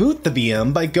now boot the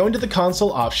VM by going to the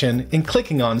console option and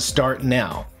clicking on Start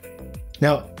Now.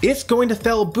 Now, it's going to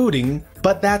fail booting,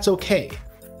 but that's okay.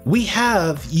 We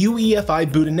have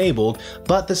UEFI boot enabled,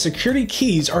 but the security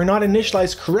keys are not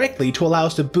initialized correctly to allow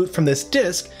us to boot from this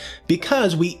disk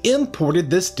because we imported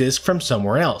this disk from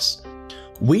somewhere else.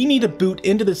 We need to boot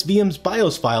into this VM's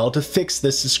BIOS file to fix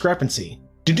this discrepancy.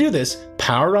 To do this,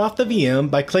 power off the VM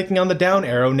by clicking on the down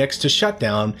arrow next to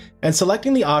Shutdown and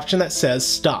selecting the option that says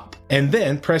Stop, and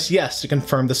then press Yes to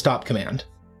confirm the stop command.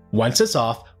 Once it's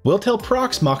off, we'll tell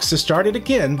Proxmox to start it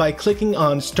again by clicking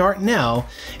on Start Now,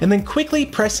 and then quickly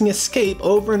pressing Escape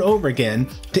over and over again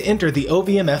to enter the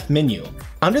OVMF menu.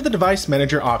 Under the Device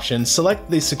Manager option, select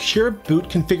the Secure Boot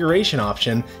Configuration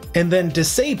option, and then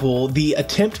disable the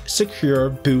Attempt Secure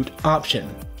Boot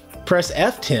option. Press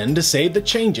F10 to save the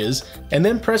changes, and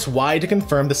then press Y to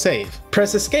confirm the save.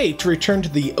 Press Escape to return to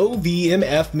the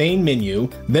OVMF main menu,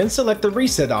 then select the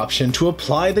Reset option to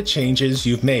apply the changes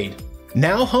you've made.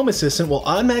 Now Home Assistant will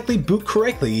automatically boot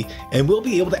correctly, and we'll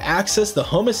be able to access the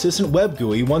Home Assistant web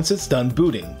GUI once it's done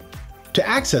booting. To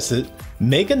access it,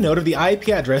 Make a note of the IP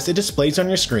address it displays on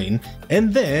your screen,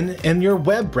 and then in your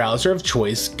web browser of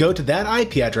choice, go to that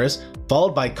IP address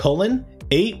followed by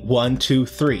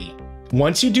 :8123.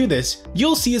 Once you do this,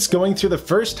 you'll see it's going through the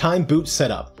first time boot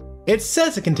setup. It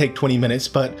says it can take 20 minutes,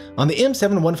 but on the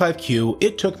M715Q,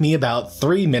 it took me about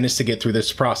 3 minutes to get through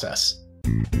this process.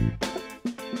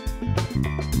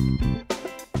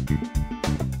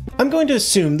 I'm going to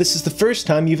assume this is the first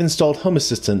time you've installed Home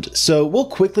Assistant, so we'll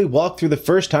quickly walk through the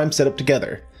first time setup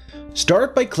together.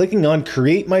 Start by clicking on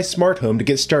Create My Smart Home to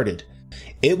get started.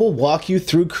 It will walk you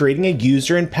through creating a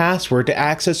user and password to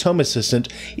access Home Assistant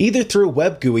either through a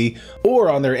web GUI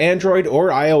or on their Android or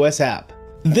iOS app.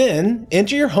 Then,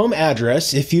 enter your home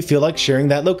address if you feel like sharing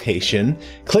that location,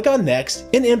 click on Next,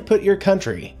 and input your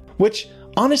country, which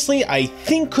honestly I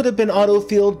think could have been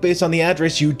auto-filled based on the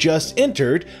address you just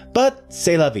entered, but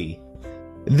c'est la vie.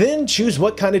 Then choose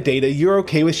what kind of data you're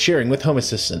okay with sharing with Home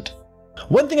Assistant.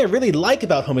 One thing I really like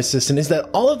about Home Assistant is that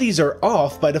all of these are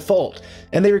off by default,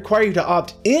 and they require you to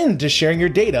opt in to sharing your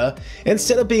data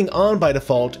instead of being on by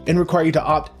default and require you to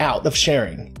opt out of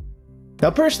sharing. Now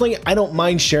personally, I don't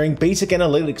mind sharing basic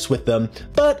analytics with them,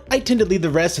 but I tend to leave the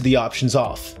rest of the options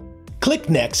off. Click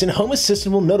Next and Home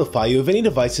Assistant will notify you of any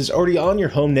devices already on your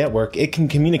home network it can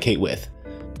communicate with.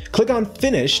 Click on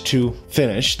Finish to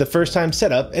finish the first time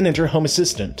setup and enter Home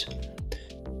Assistant.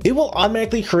 It will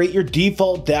automatically create your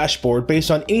default dashboard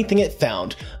based on anything it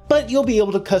found, but you'll be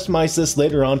able to customize this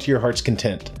later on to your heart's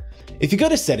content. If you go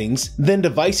to Settings, then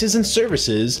Devices and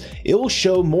Services, it will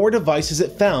show more devices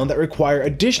it found that require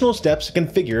additional steps to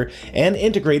configure and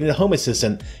integrate into Home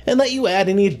Assistant, and let you add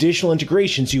any additional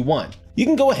integrations you want. You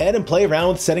can go ahead and play around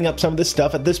with setting up some of this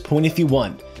stuff at this point if you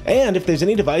want. And if there's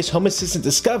any device Home Assistant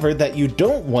discovered that you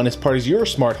don't want as part of your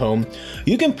smart home,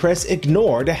 you can press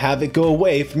Ignore to have it go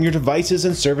away from your Devices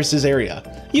and Services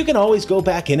area. You can always go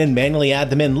back in and manually add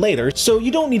them in later, so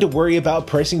you don't need to worry about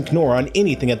pressing Ignore on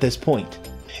anything at this point.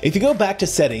 If you go back to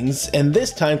Settings and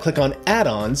this time click on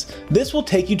Add-ons, this will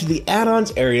take you to the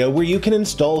Add-ons area where you can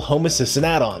install Home Assistant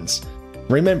add-ons.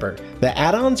 Remember, the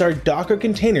add-ons are Docker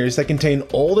containers that contain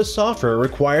all the software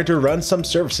required to run some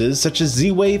services such as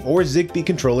Z-Wave or Zigbee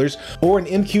controllers or an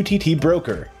MQTT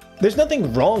broker. There's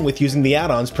nothing wrong with using the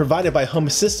add-ons provided by Home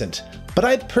Assistant, but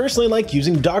I personally like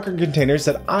using Docker containers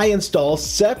that I install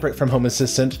separate from Home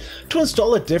Assistant to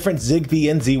install a different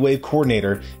Zigbee and Z-Wave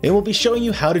coordinator, and we'll be showing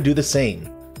you how to do the same.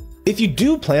 If you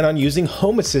do plan on using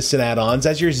Home Assistant add-ons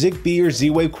as your Zigbee or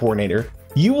Z-Wave coordinator,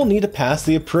 you will need to pass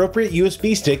the appropriate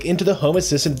USB stick into the Home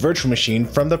Assistant virtual machine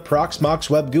from the Proxmox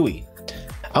web GUI.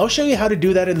 I'll show you how to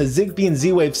do that in the Zigbee and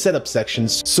Z-Wave setup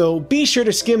sections, so be sure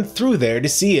to skim through there to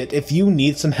see it if you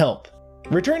need some help.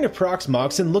 Returning to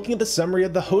Proxmox and looking at the summary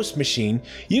of the host machine,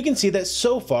 you can see that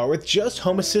so far with just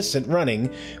Home Assistant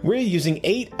running, we're using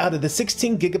 8 out of the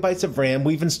 16 GB of RAM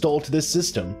we've installed to this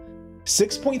system,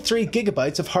 6.3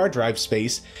 GB of hard drive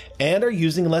space, and are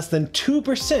using less than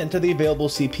 2% of the available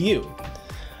CPU.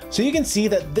 So you can see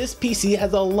that this PC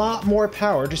has a lot more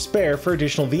power to spare for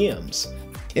additional VMs.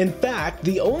 In fact,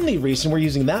 the only reason we're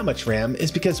using that much RAM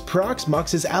is because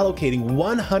Proxmox is allocating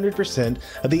 100%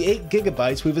 of the 8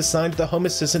 GB we've assigned to the Home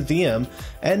Assistant VM,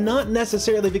 and not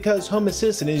necessarily because Home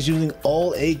Assistant is using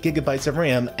all 8 GB of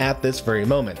RAM at this very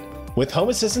moment. With Home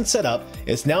Assistant set up,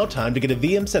 it's now time to get a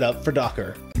VM set up for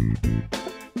Docker.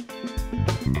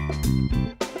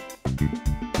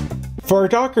 For our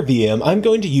Docker VM, I'm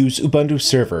going to use Ubuntu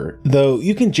Server, though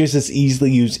you can just as easily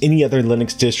use any other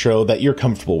Linux distro that you're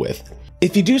comfortable with.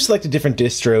 If you do select a different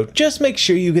distro, just make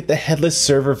sure you get the headless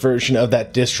server version of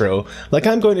that distro, like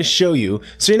I'm going to show you,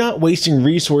 so you're not wasting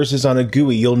resources on a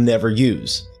GUI you'll never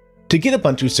use. To get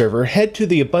Ubuntu Server, head to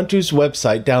the Ubuntu's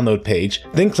website download page,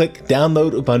 then click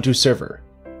Download Ubuntu Server.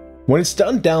 When it's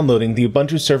done downloading the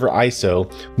Ubuntu Server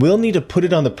ISO, we'll need to put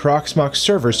it on the Proxmox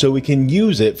server so we can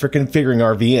use it for configuring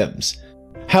our VMs.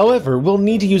 However, we'll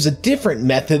need to use a different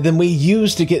method than we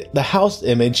used to get the HAOS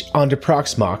image onto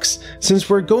Proxmox, since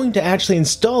we're going to actually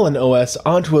install an OS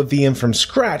onto a VM from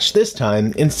scratch this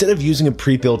time instead of using a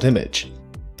pre-built image.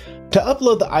 To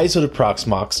upload the ISO to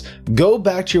Proxmox, go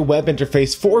back to your web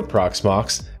interface for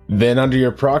Proxmox, then under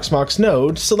your Proxmox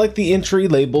node, select the entry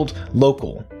labeled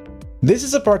Local. This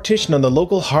is a partition on the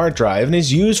local hard drive and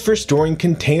is used for storing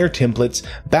container templates,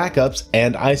 backups,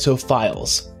 and ISO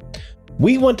files.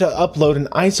 We want to upload an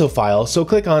ISO file, so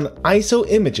click on ISO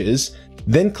Images,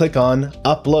 then click on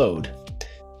Upload.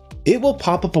 It will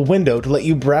pop up a window to let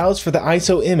you browse for the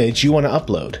ISO image you want to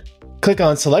upload. Click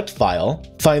on Select File,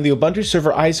 find the Ubuntu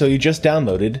Server ISO you just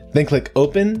downloaded, then click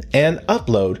Open and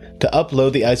Upload to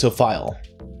upload the ISO file.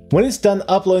 When it's done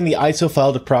uploading the ISO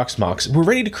file to Proxmox, we're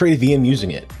ready to create a VM using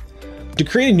it. To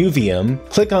create a new VM,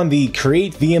 click on the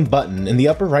Create VM button in the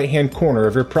upper right-hand corner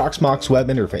of your Proxmox web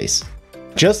interface.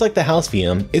 Just like the HAOS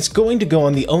VM, it's going to go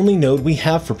on the only node we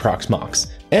have for Proxmox,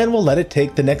 and we'll let it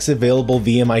take the next available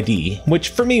VM ID, which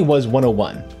for me was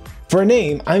 101. For a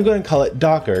name, I'm going to call it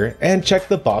Docker and check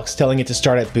the box telling it to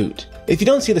start at boot. If you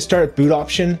don't see the Start at Boot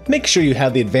option, make sure you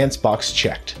have the Advanced box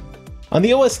checked. On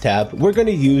the OS tab, we're going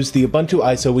to use the Ubuntu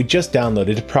ISO we just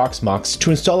downloaded to Proxmox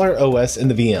to install our OS in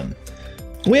the VM.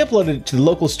 We uploaded it to the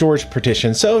local storage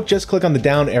partition, so just click on the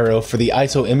down arrow for the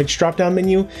ISO image drop-down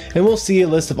menu, and we'll see a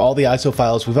list of all the ISO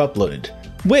files we've uploaded,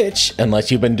 which, unless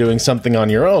you've been doing something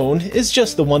on your own, is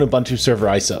just the one Ubuntu server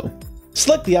ISO.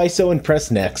 Select the ISO and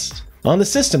press Next. On the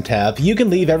System tab, you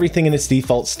can leave everything in its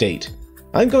default state.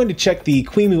 I'm going to check the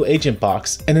QEMU agent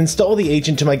box and install the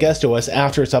agent to my guest OS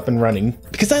after it's up and running,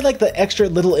 because I like the extra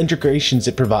little integrations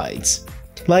it provides,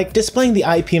 like displaying the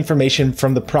IP information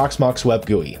from the Proxmox web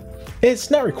GUI.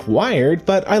 It's not required,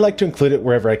 but I like to include it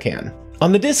wherever I can.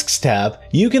 On the Disks tab,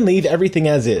 you can leave everything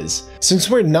as is. Since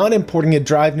we're not importing a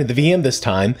drive into the VM this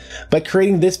time, but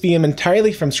creating this VM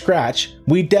entirely from scratch,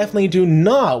 we definitely do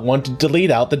not want to delete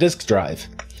out the disk drive.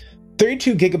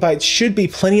 32 gigabytes should be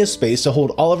plenty of space to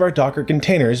hold all of our Docker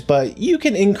containers, but you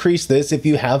can increase this if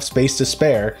you have space to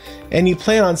spare, and you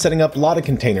plan on setting up a lot of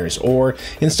containers, or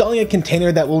installing a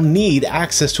container that will need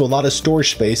access to a lot of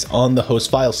storage space on the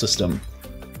host file system.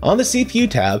 On the CPU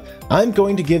tab, I'm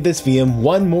going to give this VM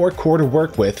one more core to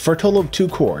work with for a total of 2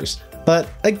 cores, but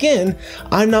again,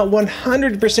 I'm not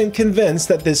 100% convinced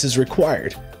that this is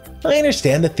required. I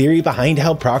understand the theory behind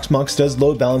how Proxmox does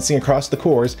load balancing across the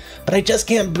cores, but I just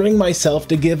can't bring myself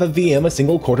to give a VM a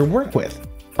single core to work with.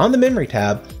 On the memory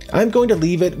tab, I'm going to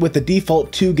leave it with the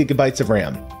default 2 gigabytes of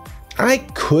RAM. I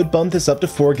could bump this up to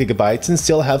 4 gigabytes and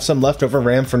still have some leftover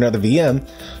RAM for another VM,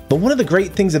 but one of the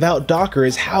great things about Docker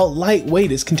is how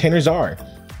lightweight its containers are.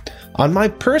 On my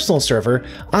personal server,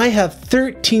 I have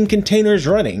 13 containers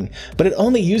running, but it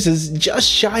only uses just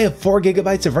shy of 4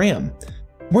 gigabytes of RAM.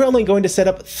 We're only going to set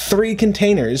up 3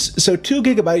 containers, so 2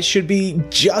 gigabytes should be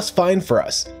just fine for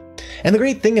us. And the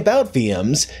great thing about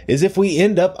VMs is if we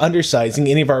end up undersizing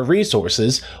any of our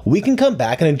resources, we can come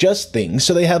back and adjust things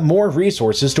so they have more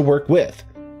resources to work with.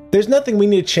 There's nothing we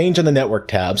need to change on the Network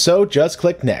tab, so just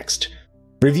click Next.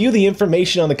 Review the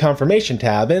information on the Confirmation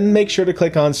tab and make sure to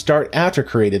click on Start After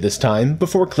Created this time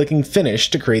before clicking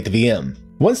Finish to create the VM.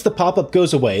 Once the pop-up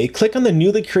goes away, click on the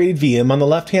newly created VM on the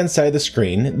left-hand side of the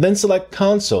screen, then select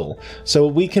Console so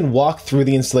we can walk through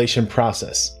the installation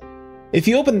process. If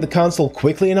you open the console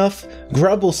quickly enough,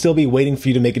 Grub will still be waiting for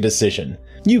you to make a decision.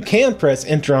 You can press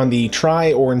Enter on the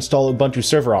Try or Install Ubuntu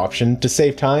Server option to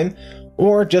save time,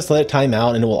 or just let it time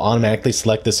out and it will automatically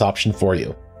select this option for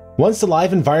you. Once the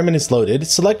live environment is loaded,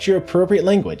 select your appropriate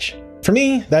language. For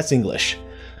me, that's English.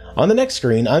 On the next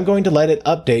screen, I'm going to let it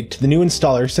update to the new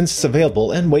installer since it's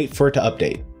available and wait for it to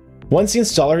update. Once the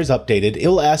installer is updated, it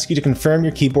will ask you to confirm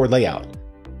your keyboard layout.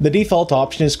 The default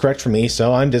option is correct for me,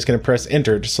 so I'm just going to press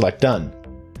Enter to select Done.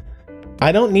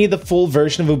 I don't need the full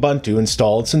version of Ubuntu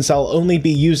installed since I'll only be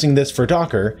using this for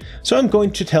Docker, so I'm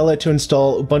going to tell it to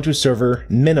install Ubuntu Server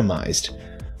Minimized.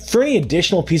 For any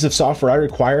additional piece of software I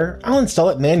require, I'll install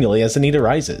it manually as the need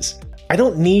arises. I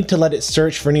don't need to let it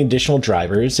search for any additional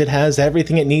drivers, it has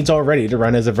everything it needs already to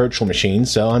run as a virtual machine,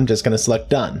 so I'm just going to select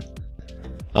Done.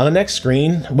 On the next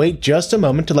screen, wait just a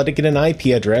moment to let it get an IP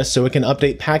address so it can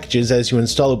update packages as you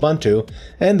install Ubuntu,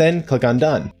 and then click on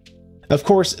Done. Of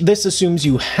course, this assumes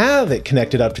you have it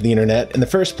connected up to the internet in the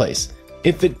first place.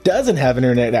 If it doesn't have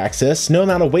internet access, no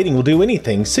amount of waiting will do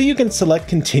anything, so you can select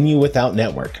Continue without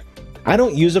network. I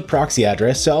don't use a proxy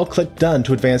address, so I'll click Done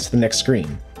to advance to the next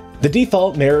screen. The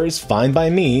default mirror is fine by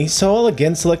me, so I'll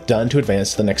again select Done to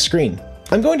advance to the next screen.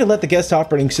 I'm going to let the guest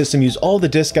operating system use all the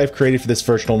disk I've created for this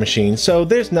virtual machine, so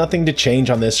there's nothing to change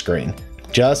on this screen.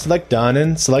 Just select Done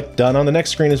and select Done on the next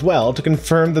screen as well to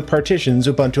confirm the partitions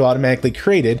Ubuntu automatically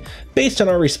created based on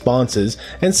our responses,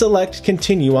 and select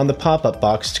Continue on the pop-up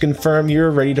box to confirm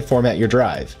you're ready to format your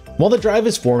drive. While the drive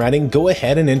is formatting, go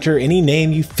ahead and enter any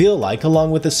name you feel like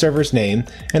along with the server's name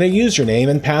and a username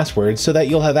and password so that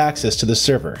you'll have access to the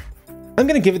server. I'm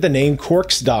going to give it the name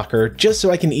Quarks Docker just so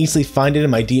I can easily find it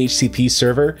in my DHCP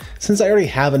server, since I already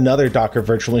have another Docker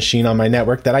virtual machine on my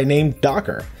network that I named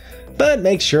Docker. But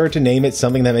make sure to name it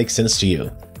something that makes sense to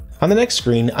you. On the next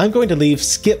screen, I'm going to leave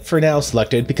Skip for now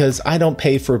selected because I don't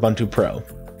pay for Ubuntu Pro.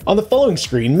 On the following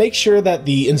screen, make sure that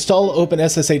the Install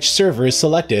OpenSSH server is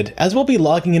selected, as we'll be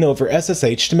logging in over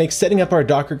SSH to make setting up our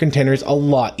Docker containers a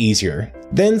lot easier.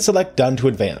 Then select Done to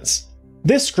advance.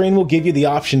 This screen will give you the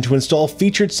option to install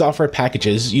featured software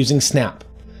packages using Snap.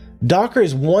 Docker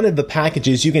is one of the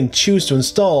packages you can choose to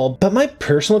install, but my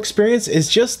personal experience is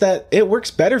just that it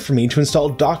works better for me to install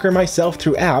Docker myself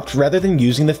through apt rather than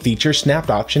using the feature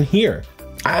snapped option here.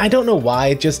 I don't know why,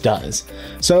 it just does.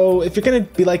 So if you're going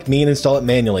to be like me and install it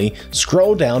manually,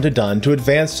 scroll down to Done to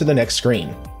advance to the next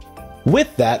screen.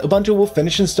 With that, Ubuntu will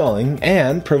finish installing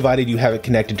and, provided you have it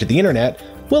connected to the internet,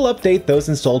 will update those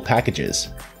installed packages.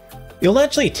 It'll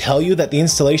actually tell you that the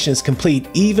installation is complete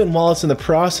even while it's in the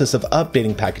process of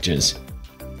updating packages.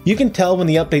 You can tell when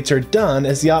the updates are done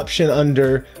as the option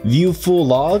under View Full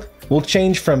Log will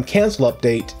change from Cancel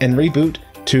Update and Reboot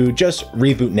to just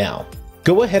Reboot Now.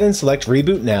 Go ahead and select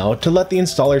Reboot Now to let the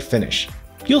installer finish.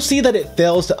 You'll see that it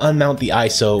fails to unmount the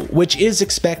ISO, which is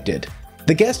expected.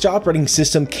 The guest operating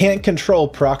system can't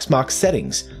control Proxmox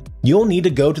settings. You'll need to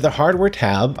go to the Hardware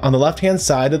tab on the left-hand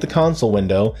side of the console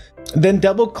window, then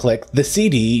double-click the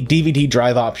CD/DVD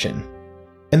drive option.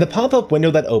 In the pop-up window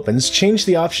that opens, change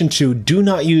the option to Do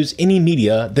Not Use Any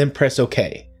Media, then press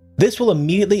OK. This will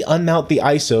immediately unmount the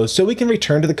ISO so we can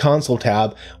return to the console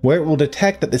tab, where it will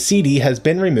detect that the CD has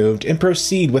been removed and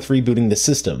proceed with rebooting the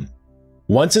system.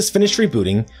 Once it's finished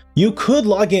rebooting, you could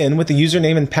log in with the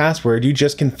username and password you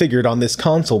just configured on this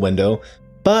console window,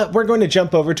 but we're going to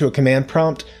jump over to a command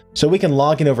prompt so we can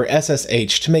log in over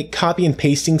SSH to make copy and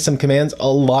pasting some commands a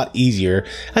lot easier,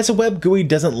 as a web GUI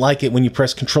doesn't like it when you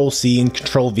press Ctrl+C and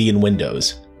Ctrl+V in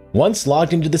Windows. Once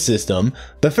logged into the system,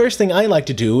 the first thing I like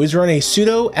to do is run a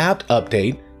sudo apt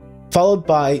update, followed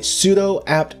by sudo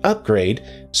apt upgrade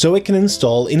so it can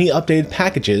install any updated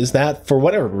packages that, for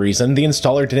whatever reason, the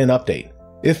installer didn't update.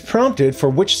 If prompted for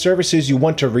which services you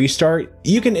want to restart,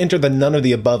 you can enter the None of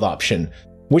the Above option,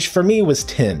 which for me was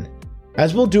 10,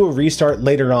 as we'll do a restart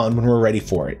later on when we're ready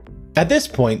for it. At this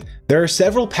point, there are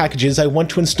several packages I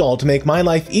want to install to make my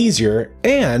life easier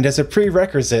and as a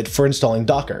prerequisite for installing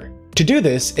Docker. To do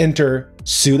this, enter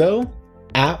sudo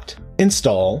apt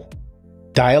install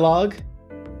dialog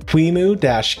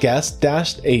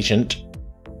qimu-guest-agent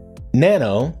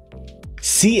nano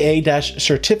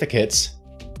ca-certificates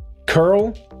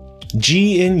curl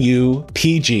gnu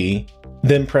pg,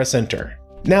 then press enter.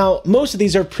 Now, most of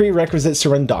these are prerequisites to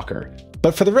run Docker,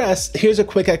 but for the rest, here's a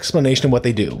quick explanation of what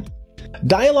they do.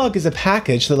 Dialog is a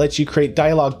package that lets you create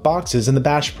dialog boxes in the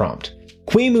bash prompt.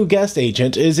 Qimu Guest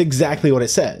Agent is exactly what it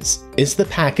says. It's the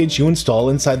package you install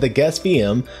inside the guest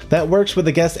VM that works with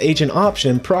the guest agent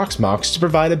option in Proxmox to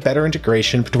provide a better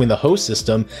integration between the host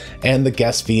system and the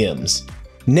guest VMs.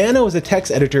 Nano is a text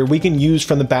editor we can use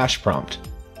from the bash prompt.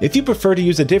 If you prefer to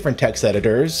use a different text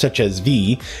editor, such as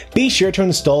V, be sure to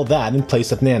install that in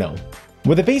place of Nano.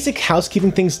 With the basic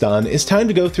housekeeping things done, it's time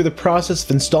to go through the process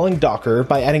of installing Docker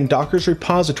by adding Docker's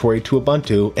repository to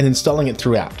Ubuntu and installing it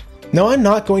through apt. Now, I'm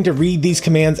not going to read these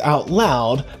commands out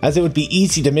loud, as it would be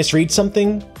easy to misread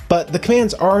something, but the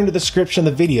commands are in the description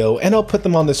of the video and I'll put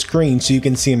them on the screen so you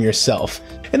can see them yourself.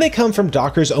 And they come from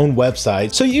Docker's own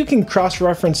website, so you can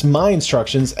cross-reference my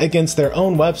instructions against their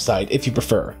own website if you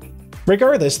prefer.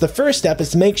 Regardless, the first step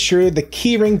is to make sure the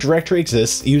keyring directory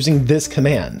exists using this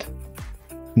command.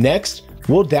 Next,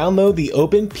 we'll download the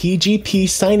OpenPGP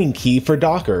signing key for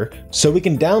Docker so we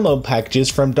can download packages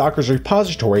from Docker's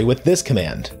repository with this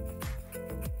command.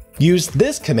 Use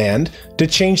this command to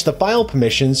change the file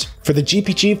permissions for the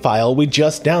GPG file we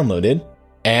just downloaded.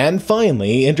 And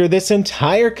finally, enter this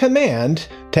entire command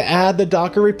to add the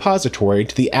Docker repository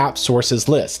to the apt sources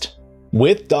list.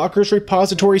 With Docker's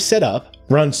repository set up,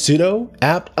 run sudo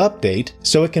apt update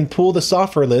so it can pull the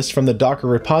software list from the Docker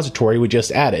repository we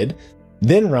just added,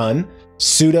 then run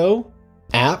sudo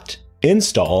apt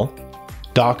install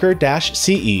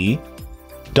docker-ce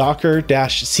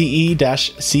docker-ce-cli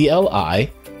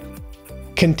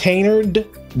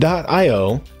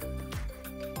container.io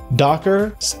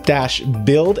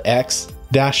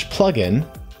docker-buildx-plugin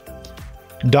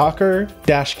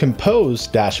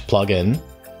docker-compose-plugin,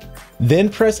 then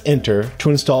press enter to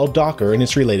install Docker and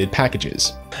its related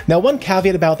packages. Now, one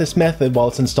caveat about this method while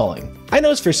it's installing. I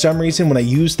noticed for some reason when I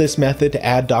used this method to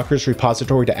add Docker's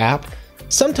repository to apt,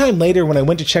 sometime later when I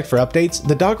went to check for updates,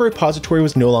 the Docker repository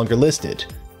was no longer listed.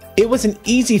 It was an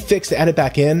easy fix to add it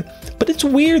back in, but it's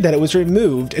weird that it was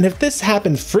removed, and if this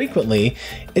happened frequently,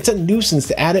 it's a nuisance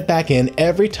to add it back in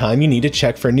every time you need to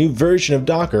check for a new version of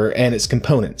Docker and its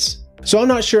components. So I'm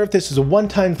not sure if this is a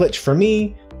one-time glitch for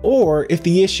me, or if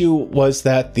the issue was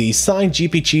that the signed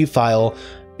GPG file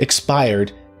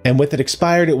expired, and with it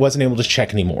expired, it wasn't able to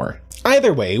check anymore.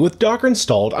 Either way, with Docker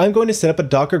installed, I'm going to set up a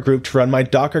Docker group to run my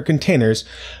Docker containers,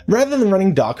 rather than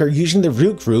running Docker using the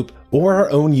root group or our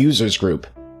own users group.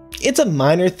 It's a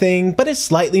minor thing, but it's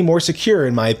slightly more secure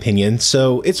in my opinion,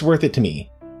 so it's worth it to me.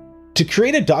 To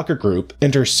create a Docker group,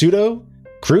 enter sudo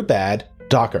group add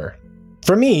Docker.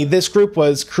 For me, this group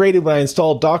was created when I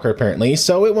installed Docker apparently,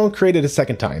 so it won't create it a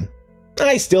second time.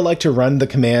 I still like to run the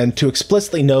command to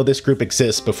explicitly know this group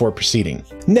exists before proceeding.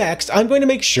 Next, I'm going to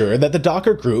make sure that the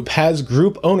Docker group has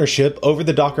group ownership over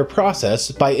the Docker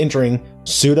process by entering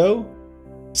sudo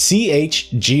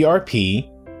chgrp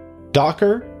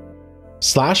docker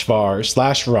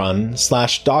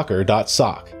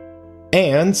 /var/run/docker.sock.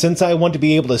 And since I want to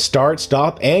be able to start,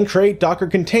 stop, and create Docker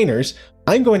containers,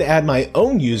 I'm going to add my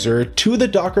own user to the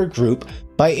Docker group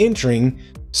by entering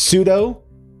sudo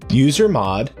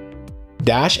usermod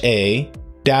 -a-G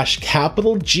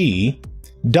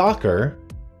docker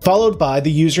followed by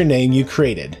the username you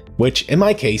created, which in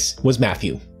my case was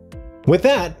Matthew. With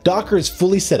that, Docker is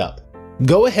fully set up.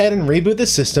 Go ahead and reboot the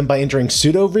system by entering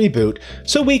sudo reboot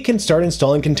so we can start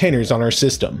installing containers on our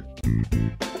system.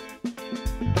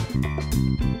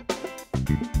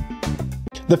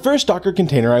 The first Docker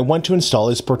container I want to install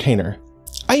is Portainer.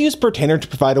 I use Portainer to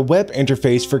provide a web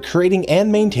interface for creating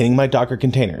and maintaining my Docker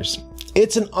containers.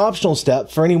 It's an optional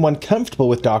step for anyone comfortable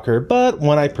with Docker, but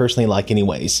one I personally like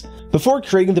anyways. Before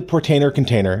creating the Portainer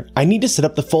container, I need to set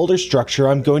up the folder structure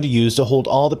I'm going to use to hold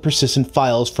all the persistent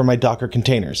files for my Docker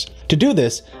containers. To do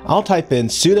this, I'll type in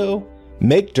sudo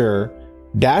make-dir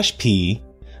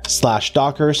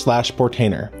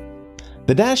 -p/docker/portainer.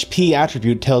 The -p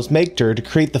attribute tells make-dir to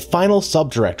create the final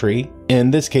subdirectory,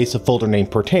 in this case a folder named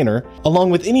Portainer, along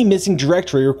with any missing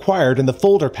directory required in the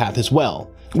folder path as well,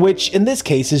 which in this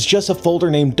case is just a folder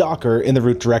named Docker in the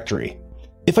root directory.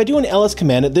 If I do an ls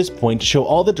command at this point to show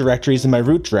all the directories in my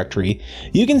root directory,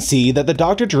 you can see that the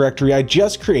Docker directory I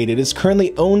just created is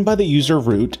currently owned by the user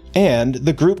root and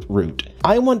the group root.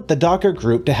 I want the Docker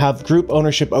group to have group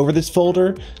ownership over this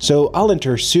folder, so I'll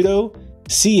enter sudo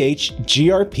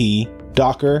chgrp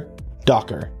docker.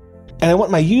 And I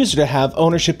want my user to have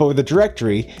ownership over the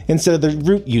directory instead of the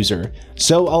root user,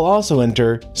 so I'll also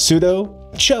enter sudo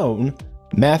chown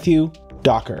Matthew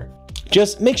Docker.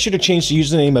 Just make sure to change the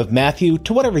username of Matthew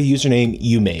to whatever username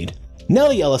you made. Now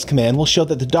the ls command will show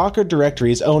that the Docker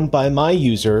directory is owned by my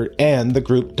user and the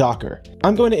group Docker.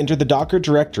 I'm going to enter the Docker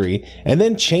directory and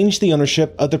then change the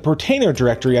ownership of the Portainer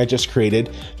directory I just created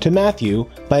to Matthew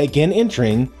by again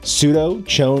entering sudo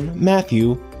chown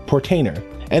Matthew Portainer,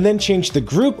 and then change the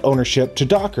group ownership to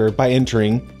Docker by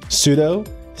entering sudo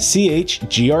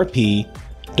chgrp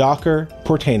docker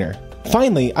portainer.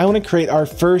 Finally, I want to create our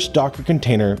first Docker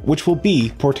container, which will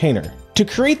be Portainer. To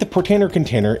create the Portainer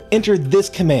container, enter this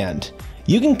command.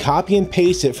 You can copy and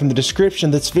paste it from the description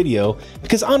of this video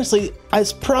because honestly,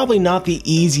 it's probably not the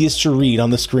easiest to read on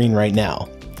the screen right now.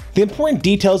 The important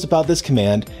details about this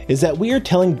command is that we are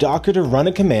telling Docker to run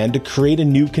a command to create a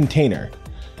new container.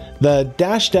 The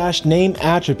 --name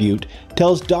attribute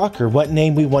tells Docker what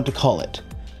name we want to call it.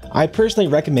 I personally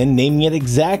recommend naming it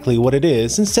exactly what it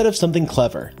is instead of something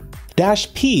clever.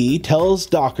 -p tells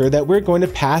Docker that we're going to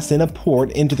pass in a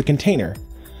port into the container.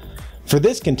 For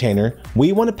this container,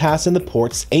 we want to pass in the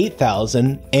ports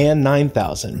 8000 and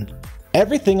 9000.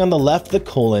 Everything on the left of the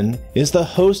colon is the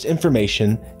host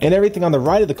information, and everything on the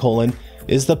right of the colon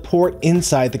is the port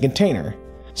inside the container.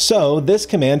 So this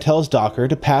command tells Docker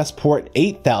to pass port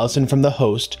 8000 from the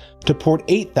host to port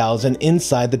 8000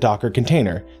 inside the Docker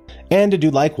container, and to do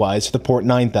likewise for the port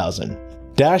 9000.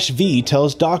 -v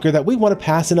tells Docker that we want to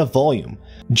pass in a volume.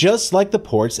 Just like the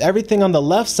ports, everything on the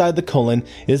left side of the colon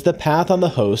is the path on the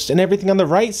host, and everything on the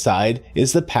right side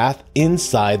is the path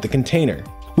inside the container.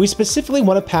 We specifically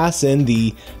want to pass in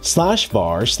the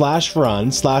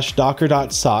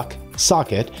 /var/run/docker.sock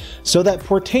socket so that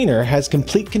Portainer has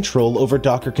complete control over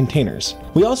Docker containers.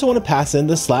 We also want to pass in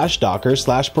the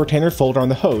 /docker/Portainer folder on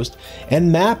the host and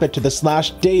map it to the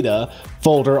 /data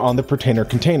folder on the Portainer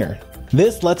container.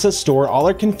 This lets us store all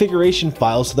our configuration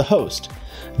files to the host.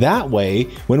 That way,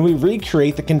 when we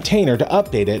recreate the container to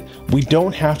update it, we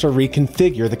don't have to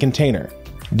reconfigure the container.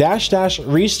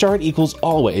 --restart equals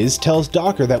always tells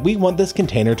Docker that we want this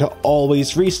container to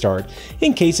always restart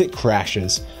in case it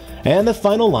crashes. And the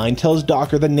final line tells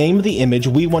Docker the name of the image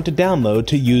we want to download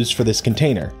to use for this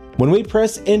container. When we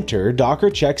press enter, Docker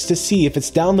checks to see if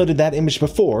it's downloaded that image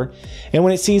before, and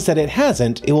when it sees that it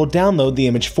hasn't, it will download the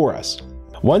image for us.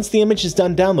 Once the image is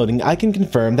done downloading, I can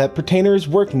confirm that Portainer is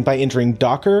working by entering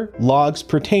docker logs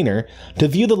Portainer to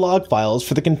view the log files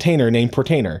for the container named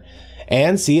Portainer,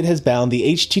 and see it has bound the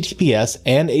HTTPS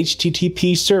and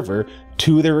HTTP server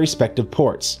to their respective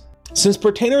ports. Since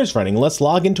Portainer is running, let's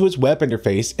log into its web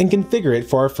interface and configure it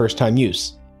for our first time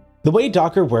use. The way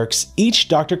Docker works, each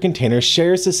Docker container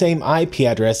shares the same IP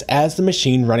address as the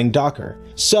machine running Docker.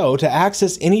 So to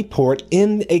access any port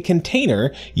in a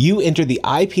container, you enter the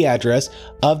IP address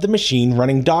of the machine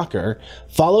running Docker,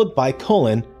 followed by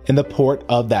colon and the port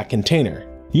of that container.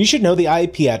 You should know the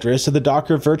IP address of the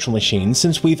Docker virtual machine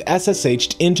since we've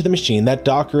SSH'd into the machine that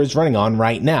Docker is running on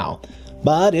right now.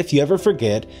 But if you ever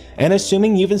forget, and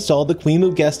assuming you've installed the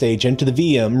QEMU guest agent to the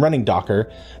VM running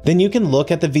Docker, then you can look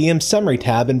at the VM summary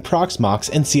tab in Proxmox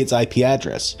and see its IP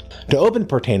address. To open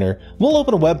Portainer, we'll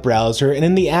open a web browser and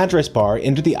in the address bar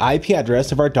enter the IP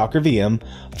address of our Docker VM,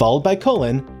 followed by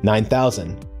colon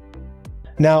 9000.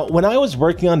 Now, when I was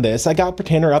working on this, I got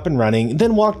Portainer up and running,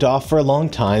 then walked off for a long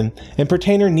time, and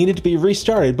Portainer needed to be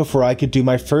restarted before I could do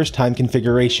my first time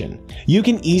configuration. You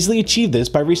can easily achieve this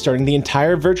by restarting the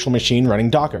entire virtual machine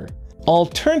running Docker.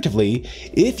 Alternatively,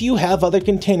 if you have other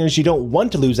containers you don't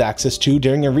want to lose access to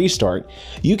during a restart,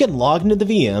 you can log into the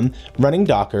VM running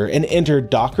Docker and enter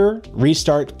docker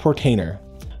restart Portainer.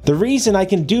 The reason I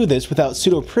can do this without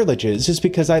sudo privileges is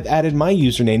because I've added my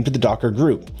username to the Docker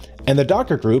group, and the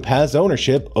Docker group has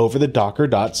ownership over the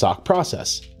docker.sock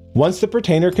process. Once the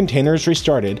Portainer container is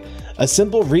restarted, a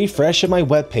simple refresh of my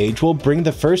web page will bring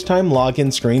the first time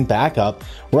login screen back up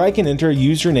where I can enter a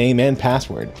username and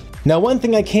password. Now, one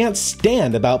thing I can't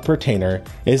stand about Portainer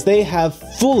is they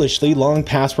have foolishly long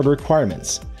password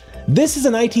requirements. This is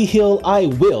an IT hill I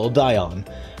will die on.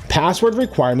 Password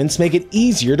requirements make it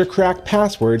easier to crack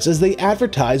passwords as they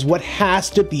advertise what has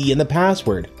to be in the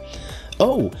password.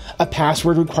 Oh, a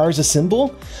password requires a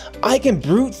symbol? I can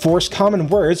brute force common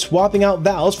words swapping out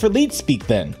vowels for leet speak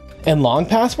then. And long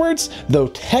passwords, though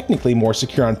technically more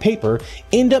secure on paper,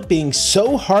 end up being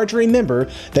so hard to remember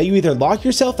that you either lock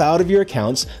yourself out of your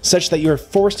accounts such that you're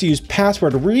forced to use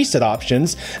password reset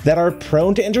options that are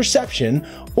prone to interception,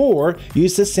 or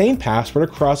use the same password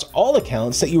across all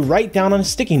accounts that you write down on a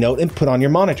sticky note and put on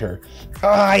your monitor.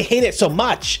 I hate it so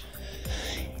much!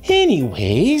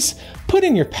 Anyways, put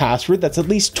in your password that's at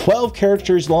least 12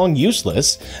 characters long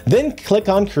useless, then click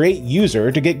on Create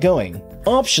User to get going.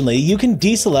 Optionally, you can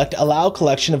deselect Allow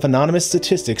Collection of Anonymous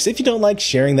Statistics if you don't like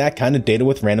sharing that kind of data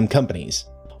with random companies.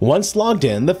 Once logged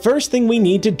in, the first thing we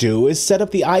need to do is set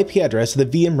up the IP address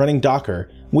of the VM running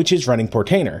Docker, which is running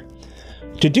Portainer.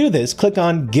 To do this, click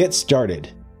on Get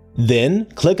Started. Then,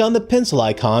 click on the pencil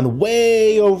icon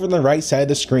way over on the right side of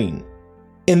the screen.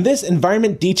 In this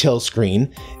environment details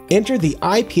screen, enter the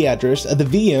IP address of the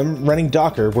VM running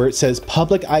Docker where it says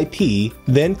public IP,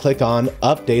 then click on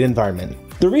Update Environment.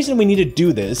 The reason we need to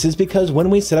do this is because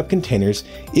when we set up containers,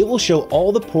 it will show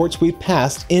all the ports we've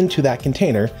passed into that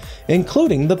container,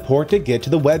 including the port to get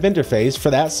to the web interface for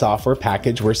that software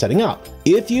package we're setting up.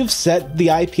 If you've set the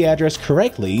IP address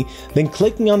correctly, then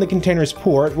clicking on the container's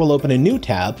port will open a new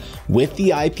tab with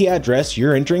the IP address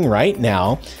you're entering right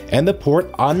now, and the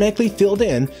port automatically filled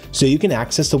in so you can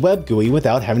access the web GUI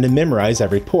without having to memorize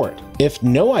every port. If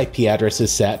no IP address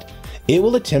is set, it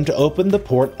will attempt to open the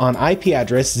port on IP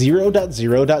address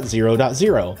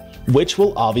 0.0.0.0, which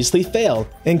will obviously fail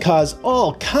and cause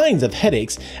all kinds of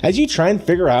headaches as you try and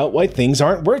figure out why things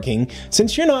aren't working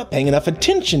since you're not paying enough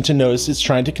attention to notice it's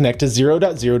trying to connect to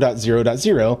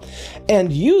 0.0.0.0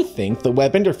 and you think the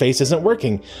web interface isn't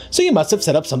working, so you must have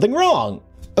set up something wrong.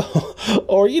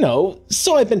 Or,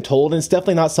 so I've been told, and it's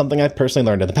definitely not something I've personally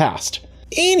learned in the past.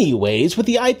 Anyways, with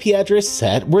the IP address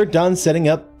set, we're done setting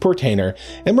up Portainer,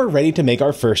 and we're ready to make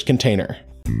our first container.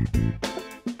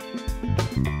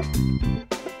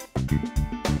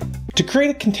 To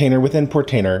create a container within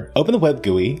Portainer, open the web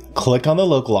GUI, click on the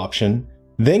local option,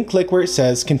 then click where it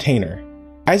says Container.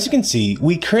 As you can see,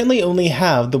 we currently only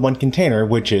have the one container,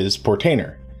 which is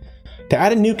Portainer. To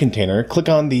add a new container, click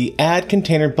on the Add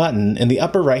Container button in the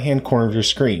upper right-hand corner of your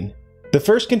screen. The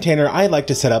first container I like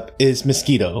to set up is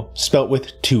Mosquito, spelt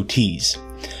with 2 T's.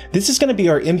 This is going to be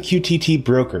our MQTT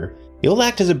broker. It will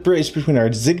act as a bridge between our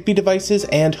Zigbee devices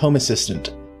and Home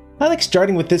Assistant. I like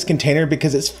starting with this container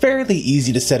because it's fairly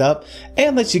easy to set up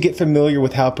and lets you get familiar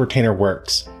with how Portainer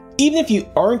works. Even if you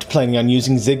aren't planning on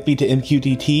using Zigbee to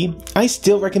MQTT, I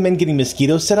still recommend getting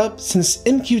Mosquito set up since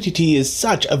MQTT is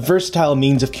such a versatile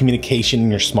means of communication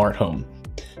in your smart home.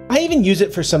 I even use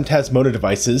it for some Tasmota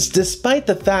devices, despite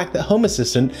the fact that Home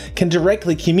Assistant can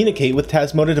directly communicate with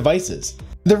Tasmota devices.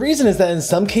 The reason is that in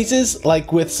some cases,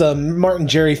 like with some Martin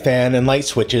Jerry fan and light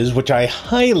switches, which I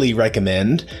highly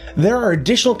recommend, there are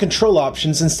additional control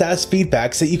options and status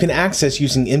feedbacks that you can access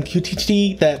using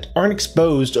MQTT that aren't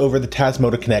exposed over the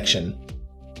Tasmota connection.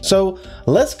 So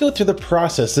let's go through the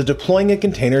process of deploying a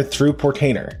container through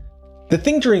Portainer. The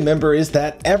thing to remember is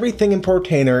that everything in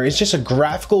Portainer is just a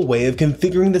graphical way of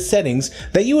configuring the settings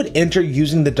that you would enter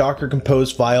using the Docker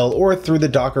Compose file or through the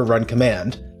Docker run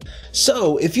command.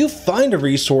 So if you find a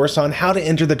resource on how to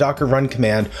enter the Docker run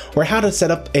command or how to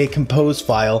set up a compose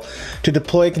file to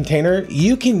deploy a container,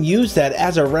 you can use that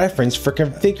as a reference for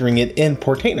configuring it in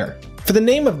Portainer. For the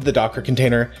name of the Docker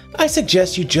container, I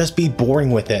suggest you just be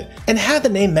boring with it and have the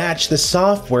name match the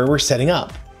software we're setting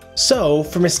up. So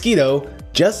for Mosquito,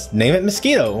 just name it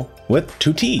Mosquito with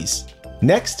 2 T's.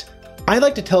 Next, I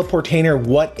like to tell Portainer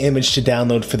what image to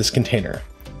download for this container.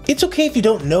 It's okay if you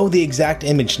don't know the exact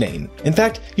image name. In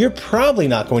fact, you're probably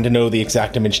not going to know the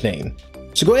exact image name.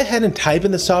 So go ahead and type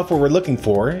in the software we're looking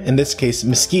for, in this case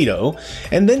Mosquito,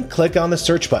 and then click on the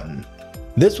search button.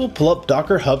 This will pull up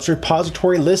Docker Hub's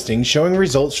repository listing showing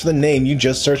results for the name you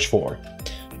just searched for.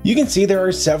 You can see there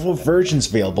are several versions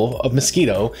available of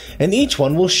Mosquito, and each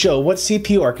one will show what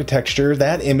CPU architecture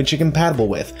that image is compatible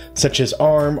with, such as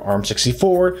ARM,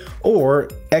 ARM64, or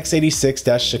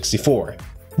x86-64.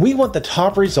 We want the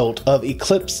top result of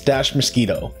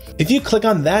Eclipse-Mosquito. If you click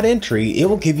on that entry, it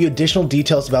will give you additional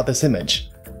details about this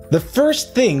image. The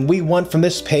first thing we want from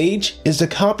this page is to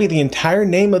copy the entire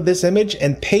name of this image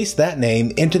and paste that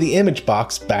name into the image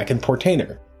box back in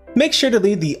Portainer. Make sure to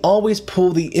leave the Always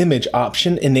Pull the Image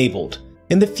option enabled.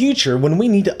 In the future, when we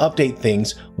need to update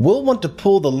things, we'll want to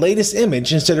pull the latest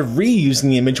image instead of reusing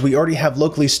the image we already have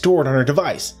locally stored on our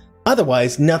device.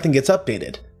 Otherwise, nothing gets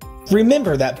updated.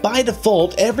 Remember that by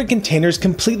default, every container is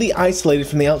completely isolated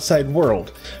from the outside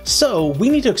world, so we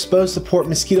need to expose the port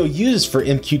Mosquito uses for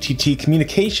MQTT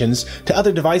communications to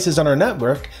other devices on our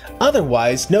network,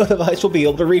 otherwise no device will be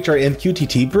able to reach our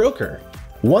MQTT broker.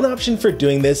 One option for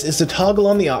doing this is to toggle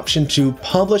on the option to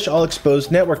publish all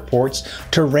exposed network ports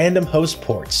to random host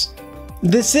ports.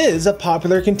 This is a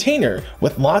popular container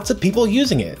with lots of people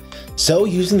using it, so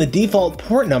using the default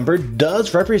port number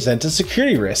does represent a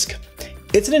security risk.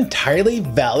 It's an entirely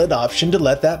valid option to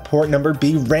let that port number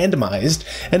be randomized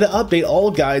and to update all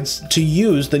guides to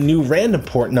use the new random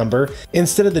port number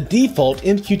instead of the default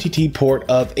MQTT port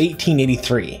of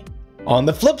 1883. On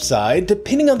the flip side,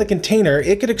 depending on the container,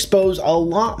 it could expose a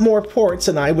lot more ports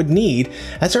than I would need,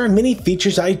 as there are many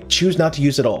features I choose not to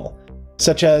use at all,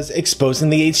 such as exposing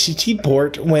the HTTP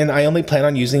port when I only plan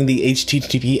on using the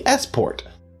HTTPS port.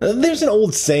 There's an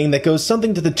old saying that goes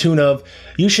something to the tune of,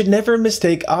 you should never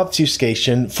mistake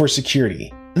obfuscation for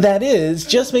security. That is,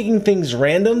 just making things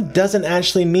random doesn't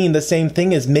actually mean the same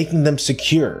thing as making them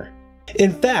secure.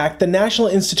 In fact, the National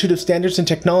Institute of Standards and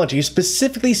Technology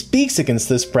specifically speaks against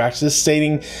this practice,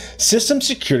 stating, system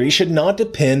security should not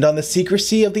depend on the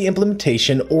secrecy of the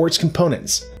implementation or its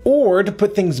components. Or, to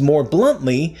put things more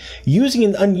bluntly, using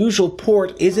an unusual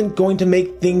port isn't going to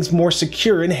make things more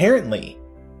secure inherently.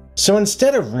 So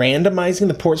instead of randomizing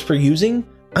the ports we're using,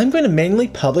 I'm going to manually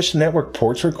publish the network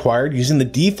ports required using the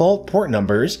default port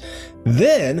numbers.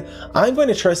 Then, I'm going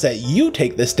to trust that you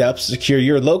take the steps to secure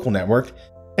your local network,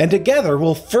 and together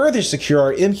we'll further secure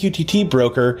our MQTT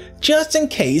broker just in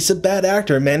case a bad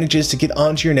actor manages to get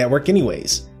onto your network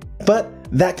anyways. But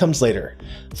that comes later.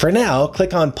 For now,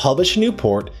 click on Publish a New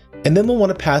Port, and then we'll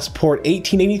want to pass port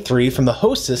 1883 from the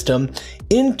host system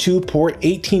into port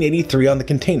 1883 on the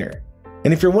container.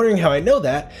 And if you're wondering how I know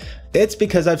that, it's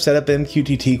because I've set up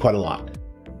MQTT quite a lot.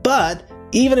 But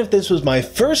even if this was my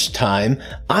first time,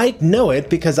 I'd know it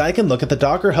because I can look at the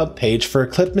Docker Hub page for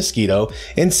Eclipse Mosquito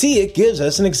and see it gives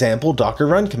us an example Docker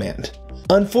run command.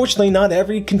 Unfortunately, not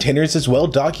every container is as well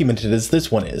documented as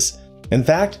this one is. In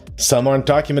fact, some aren't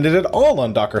documented at all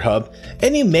on Docker Hub,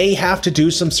 and you may have to do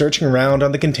some searching around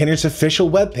on the container's official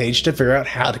webpage to figure out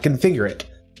how to configure it.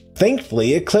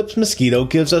 Thankfully, Eclipse Mosquito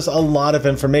gives us a lot of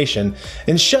information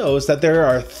and shows that there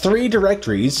are 3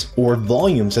 directories, or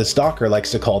volumes as Docker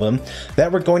likes to call them,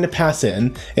 that we're going to pass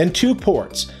in, and 2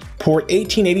 ports, port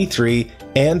 1883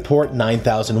 and port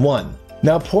 9001.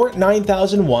 Now, port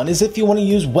 9001 is if you want to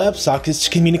use WebSockets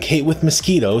to communicate with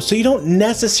Mosquito, so you don't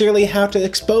necessarily have to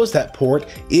expose that port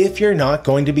if you're not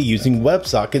going to be using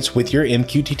WebSockets with your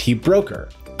MQTT broker.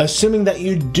 Assuming that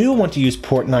you do want to use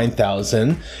port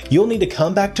 9000, you'll need to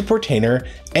come back to Portainer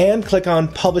and click on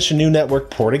Publish a New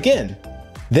Network Port again.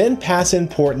 Then pass in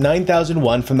port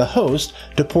 9001 from the host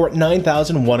to port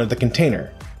 9001 of the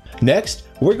container. Next,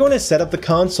 we're going to set up the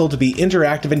console to be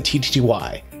interactive in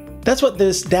TTY. That's what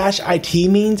this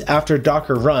 -it means after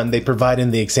Docker run they provide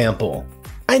in the example.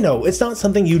 I know, it's not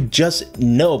something you just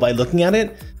know by looking at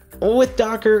it. With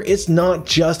Docker, it's not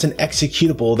just an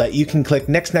executable that you can click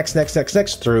next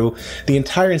through the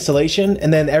entire installation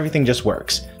and then everything just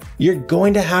works. You're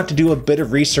going to have to do a bit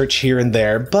of research here and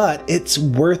there, but it's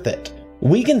worth it.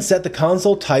 We can set the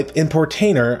console type in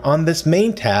Portainer on this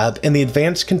main tab in the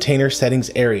Advanced Container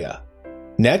Settings area.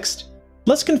 Next,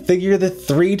 let's configure the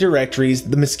 3 directories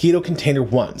the Mosquito container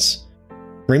wants.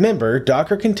 Remember,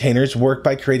 Docker containers work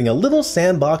by creating a little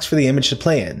sandbox for the image to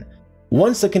play in.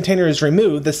 Once the container is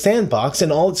removed, the sandbox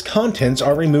and all its contents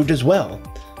are removed as well.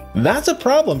 That's a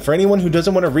problem for anyone who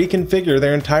doesn't want to reconfigure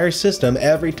their entire system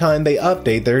every time they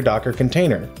update their Docker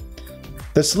container.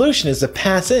 The solution is to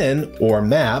pass in, or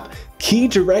map, key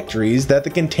directories that the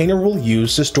container will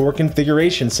use to store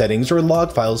configuration settings or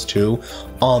log files to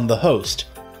on the host.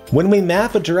 When we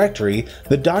map a directory,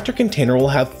 the Docker container will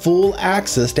have full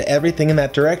access to everything in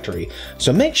that directory,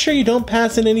 so make sure you don't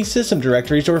pass in any system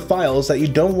directories or files that you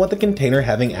don't want the container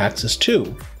having access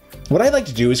to. What I like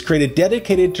to do is create a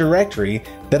dedicated directory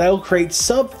that I will create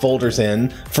subfolders in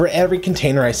for every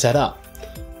container I set up.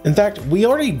 In fact, we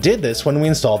already did this when we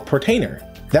installed Portainer.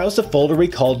 That was the folder we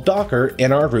called Docker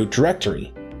in our root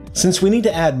directory. Since we need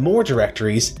to add more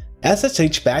directories,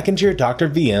 SSH back into your Docker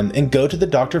VM and go to the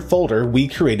Docker folder we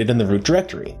created in the root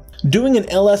directory. Doing an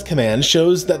ls command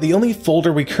shows that the only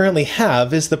folder we currently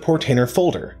have is the Portainer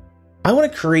folder. I want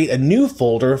to create a new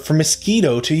folder for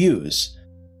Mosquito to use.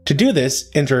 To do this,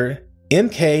 enter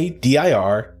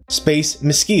mkdir space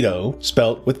mosquito,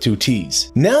 spelt with 2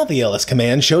 T's. Now the ls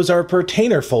command shows our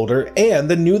Portainer folder and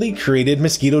the newly created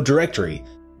Mosquito directory,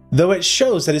 though it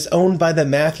shows that it's owned by the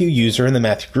Matthew user in the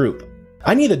Matthew group.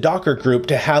 I need the Docker group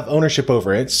to have ownership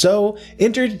over it, so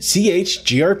enter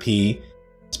chgrp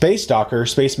space docker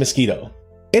space mosquito.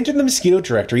 Enter the Mosquito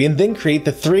directory and then create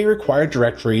the 3 required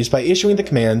directories by issuing the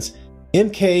commands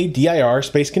mkdir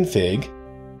space config,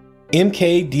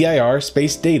 mkdir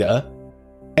space data,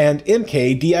 and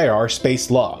mkdir space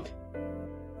log.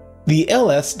 The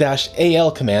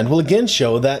ls-al command will again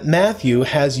show that Matthew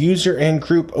has user and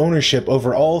group ownership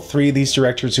over all 3 of these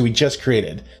directories we just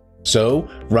created. So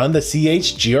run the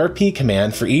chgrp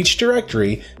command for each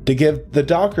directory to give the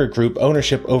Docker group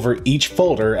ownership over each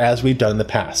folder as we've done in the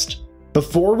past.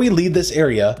 Before we leave this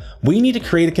area, we need to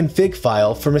create a config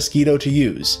file for Mosquito to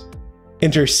use.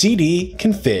 Enter cd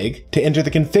config to enter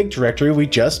the config directory we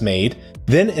just made,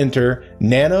 then enter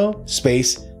nano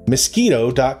space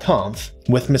mosquito.conf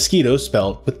with mosquito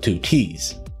spelled with 2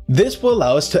 T's. This will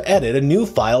allow us to edit a new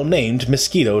file named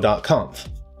mosquito.conf.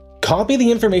 Copy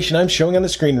the information I'm showing on the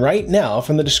screen right now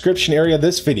from the description area of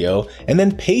this video and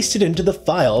then paste it into the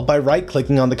file by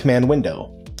right-clicking on the command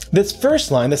window. This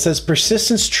first line that says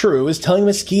persistence true is telling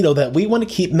Mosquito that we want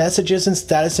to keep messages and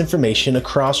status information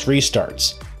across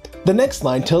restarts. The next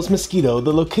line tells Mosquito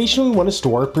the location we want to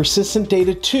store persistent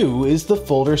data to is the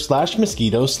folder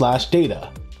 /mosquito/data.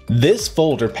 This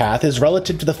folder path is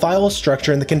relative to the file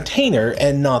structure in the container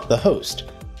and not the host.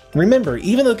 Remember,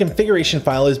 even though the configuration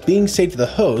file is being saved to the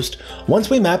host, once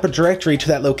we map a directory to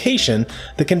that location,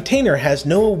 the container has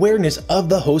no awareness of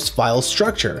the host file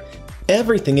structure.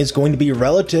 Everything is going to be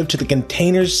relative to the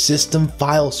container's system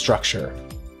file structure.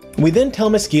 We then tell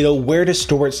Mosquito where to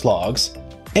store its logs,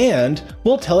 and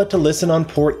we'll tell it to listen on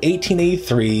port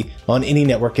 1883 on any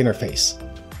network interface.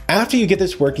 After you get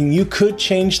this working, you could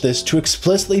change this to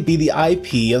explicitly be the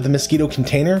IP of the Mosquito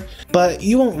container, but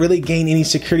you won't really gain any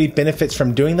security benefits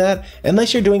from doing that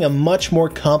unless you're doing a much more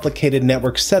complicated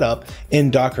network setup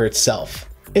in Docker itself.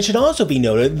 It should also be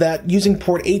noted that using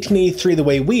port 1883 the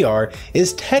way we are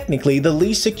is technically the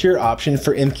least secure option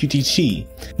for MQTT.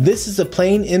 This is a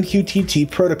plain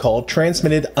MQTT protocol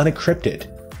transmitted unencrypted.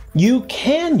 You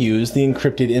can use the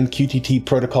encrypted MQTT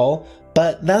protocol,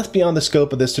 but that's beyond the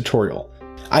scope of this tutorial.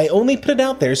 I only put it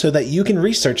out there so that you can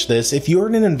research this if you're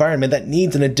in an environment that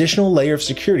needs an additional layer of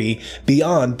security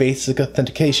beyond basic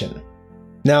authentication.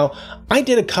 Now, I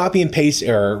did a copy and paste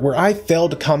error where I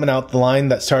failed to comment out the line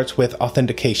that starts with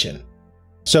authentication.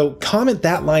 So comment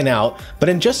that line out, but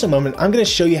in just a moment I'm going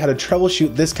to show you how to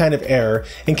troubleshoot this kind of error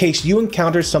in case you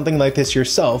encounter something like this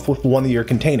yourself with one of your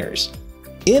containers.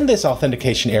 In this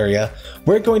authentication area,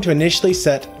 we're going to initially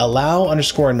set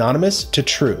allow_anonymous to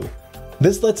true.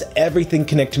 This lets everything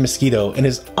connect to Mosquito and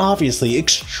is obviously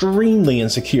extremely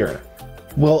insecure.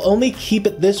 We'll only keep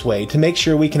it this way to make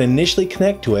sure we can initially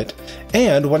connect to it,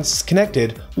 and once it's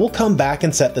connected, we'll come back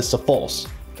and set this to false.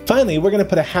 Finally, we're going to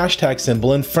put a hashtag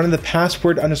symbol in front of the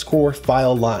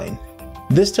password_file line.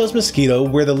 This tells Mosquito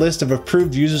where the list of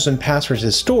approved users and passwords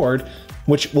is stored,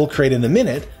 which we'll create in a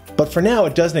minute, but for now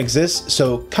it doesn't exist,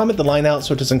 so comment the line out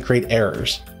so it doesn't create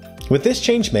errors. With this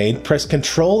change made, press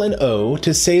Ctrl and O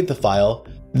to save the file,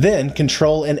 then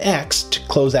Ctrl and X to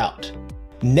close out.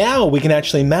 Now we can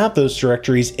actually map those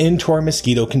directories into our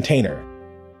Mosquito container.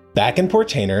 Back in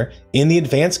Portainer, in the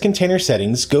Advanced Container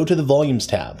Settings, go to the Volumes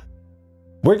tab.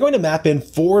 We're going to map in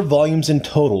 4 volumes in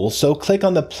total, so click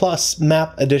on the plus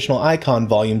map additional icon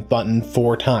volume button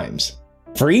 4 times.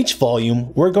 For each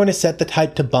volume, we're going to set the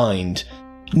type to bind.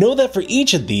 Know that for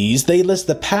each of these, they list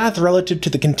the path relative to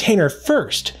the container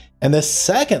first, and the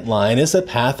second line is the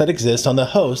path that exists on the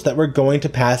host that we're going to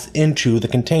pass into the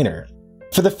container.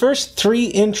 For the first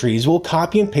 3 entries, we'll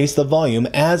copy and paste the volume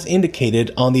as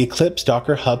indicated on the Eclipse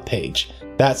Docker Hub page.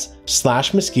 That's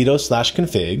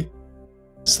 /mosquito/config,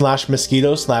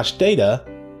 /mosquito/data,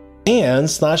 and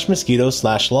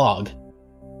 /mosquito/log.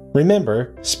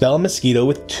 Remember, spell mosquito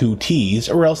with 2 T's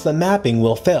or else the mapping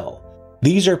will fail.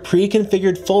 These are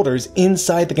pre-configured folders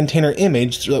inside the container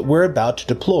image that we're about to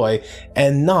deploy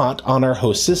and not on our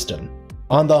host system.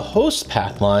 On the host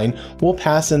path line, we'll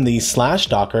pass in the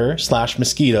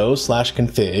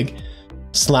 /docker/mosquito/config,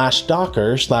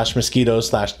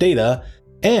 /docker/mosquito/data,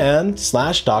 and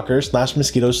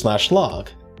 /docker/mosquito/log.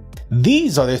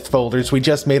 These are the folders we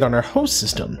just made on our host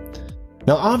system.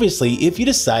 Now obviously, if you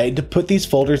decide to put these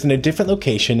folders in a different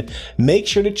location, make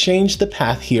sure to change the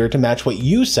path here to match what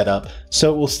you set up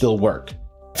so it will still work.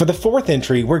 For the 4th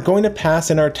entry, we're going to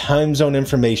pass in our time zone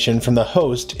information from the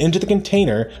host into the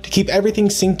container to keep everything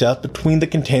synced up between the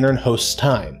container and host's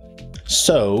time.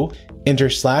 So enter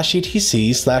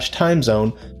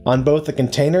 /etc/timezone on both the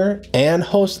container and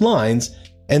host lines,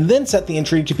 and then set the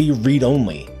entry to be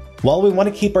read-only. While we want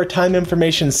to keep our time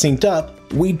information synced up,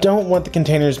 we don't want the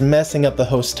containers messing up the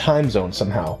host time zone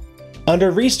somehow. Under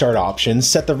Restart options,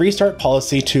 set the restart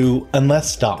policy to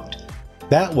unless stopped.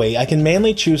 That way I can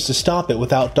manually choose to stop it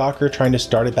without Docker trying to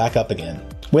start it back up again.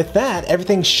 With that,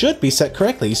 everything should be set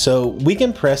correctly, so we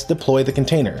can press deploy the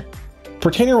container.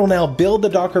 Portainer will now build the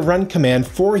Docker run command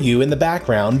for you in the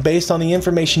background based on the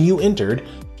information you entered,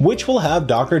 which will have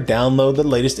Docker download the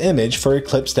latest image for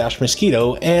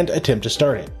Eclipse-Mosquito and attempt to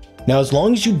start it. Now, as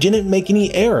long as you didn't make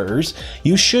any errors,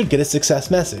 you should get a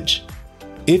success message.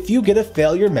 If you get a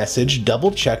failure message, double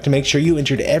check to make sure you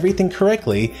entered everything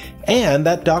correctly and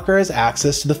that Docker has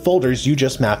access to the folders you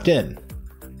just mapped in.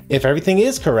 If everything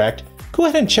is correct, go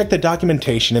ahead and check the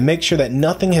documentation and make sure that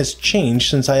nothing has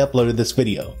changed since I uploaded this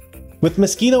video. With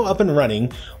Mosquito up and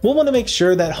running, we'll want to make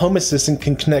sure that Home Assistant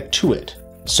can connect to it.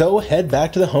 So head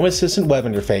back to the Home Assistant web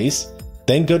interface,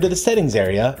 then go to the settings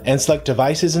area and select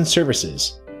Devices and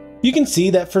Services. You can see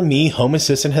that for me, Home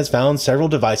Assistant has found several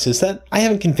devices that I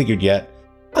haven't configured yet.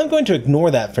 I'm going to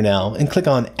ignore that for now and click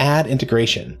on Add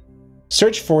Integration.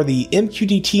 Search for the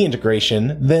MQTT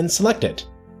integration, then select it.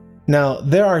 Now,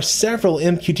 there are several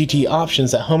MQTT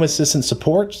options that Home Assistant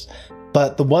supports,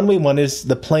 but the one we want is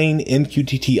the plain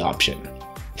MQTT option.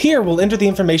 Here, we'll enter the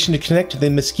information to connect to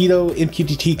the Mosquito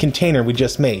MQTT container we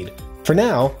just made. For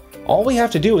now, all we have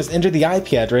to do is enter the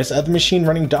IP address of the machine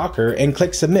running Docker and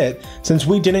click Submit, since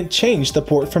we didn't change the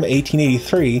port from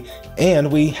 1883 and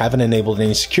we haven't enabled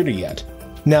any security yet.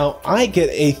 Now, I get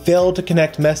a failed to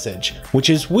connect message, which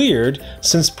is weird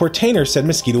since Portainer said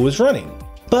Mosquito was running.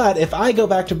 But if I go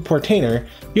back to Portainer,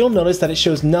 you'll notice that it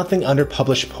shows nothing under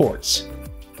published ports.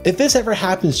 If this ever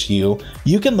happens to you,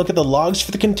 you can look at the logs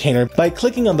for the container by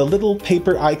clicking on the little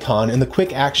paper icon in the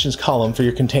Quick Actions column for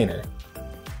your container.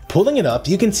 Pulling it up,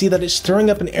 you can see that it's throwing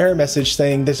up an error message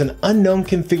saying there's an unknown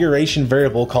configuration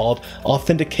variable called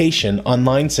authentication on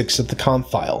line 6 of the conf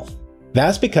file.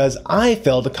 That's because I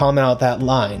failed to comment out that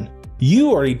line.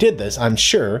 You already did this, I'm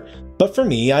sure, but for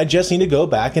me, I just need to go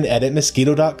back and edit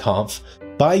mosquito.conf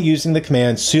by using the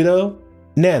command sudo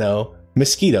nano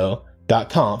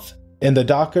mosquito.conf in the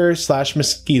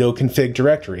docker/mosquito config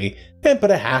directory and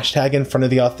put a hashtag in front of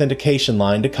the authentication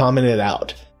line to comment it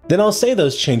out. Then I'll save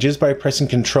those changes by pressing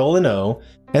Ctrl and O,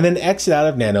 and then exit out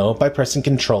of Nano by pressing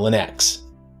Ctrl and X.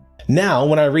 Now,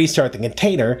 when I restart the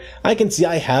container, I can see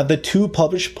I have the 2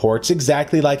 published ports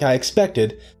exactly like I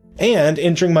expected, and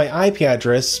entering my IP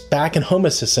address back in Home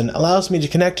Assistant allows me to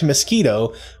connect to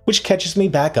Mosquito, which catches me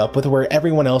back up with where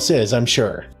everyone else is, I'm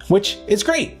sure. Which is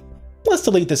great! Let's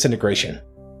delete this integration.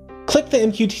 Click the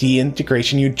MQTT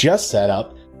integration you just set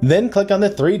up, then click on the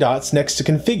 3 dots next to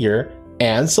Configure,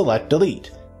 and select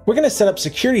Delete. We're going to set up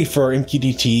security for our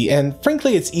MQTT, and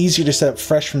frankly it's easier to set up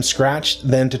fresh from scratch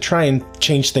than to try and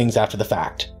change things after the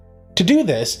fact. To do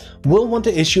this, we'll want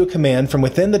to issue a command from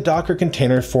within the Docker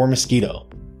container for Mosquito.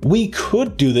 We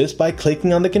could do this by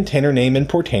clicking on the container name in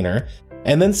Portainer,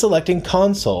 and then selecting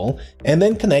console, and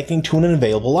then connecting to an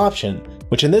available option,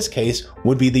 which in this case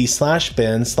would be the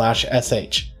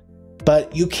 /bin/sh.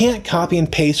 But you can't copy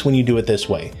and paste when you do it this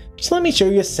way, so let me show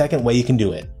you a second way you can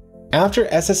do it. After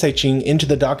SSHing into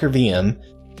the Docker VM,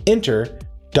 enter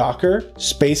docker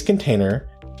space container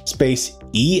space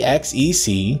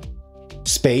exec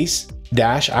space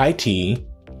 -it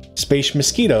space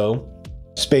mosquito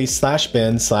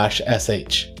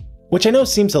 /bin/sh, which I know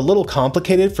seems a little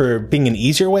complicated for being an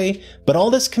easier way, but all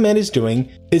this command is doing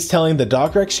is telling the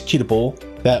Docker executable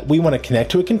that we want to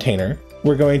connect to a container.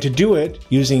 We're going to do it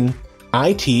using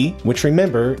IT, which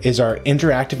remember is our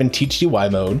interactive and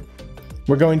TTY mode.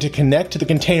 We're going to connect to the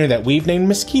container that we've named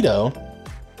Mosquito,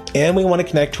 and we want to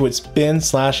connect to its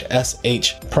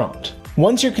bin/sh prompt.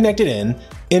 Once you're connected in,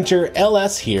 enter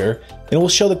ls here, and it will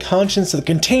show the contents of the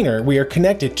container we are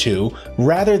connected to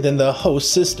rather than the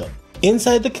host system.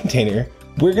 Inside the container,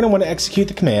 we're going to want to execute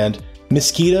the command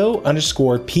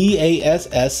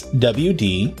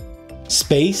mosquito_passwd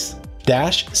space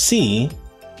 -c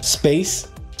space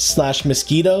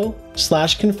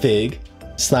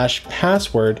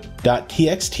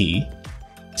 /mosquito/config/password.txt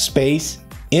space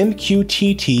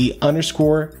mqtt_user.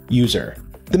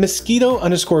 The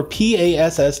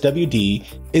mosquito_passwd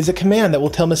is a command that will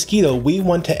tell Mosquito we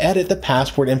want to edit the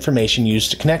password information used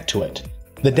to connect to it.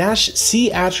 The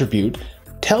 -c attribute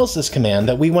tells this command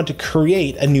that we want to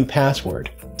create a new password.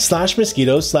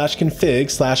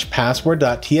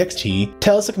 /mosquito/config/password.txt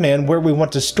tells the command where we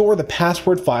want to store the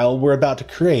password file we're about to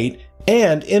create,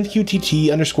 and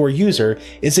mqtt_user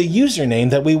is a username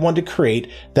that we want to create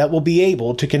that will be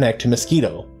able to connect to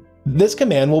Mosquito. This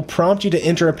command will prompt you to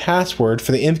enter a password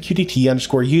for the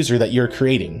mqtt_user that you're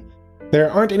creating.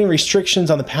 There aren't any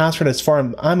restrictions on the password as far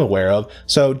as I'm aware of,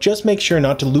 so just make sure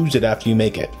not to lose it after you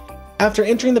make it. After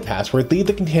entering the password, leave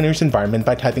the container's environment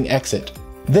by typing exit.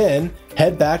 Then,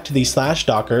 head back to the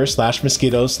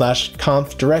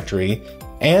 /docker/mosquito/conf directory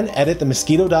and edit the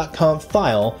mosquito.conf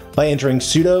file by entering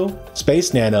sudo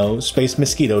 --nano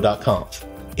 --mosquito.conf.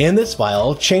 In this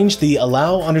file, change the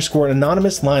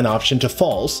allow_anonymous line option to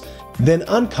false, then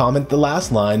uncomment the last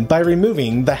line by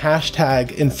removing the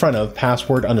hashtag in front of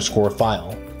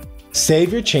password_file.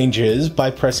 Save your changes by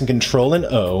pressing Ctrl and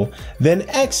O, then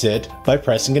exit by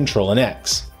pressing Ctrl and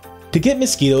X. To get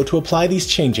Mosquito to apply these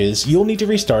changes, you'll need to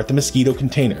restart the Mosquito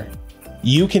container.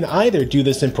 You can either do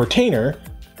this in Portainer,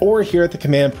 or here at the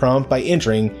command prompt by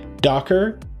entering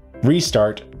docker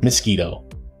restart mosquito.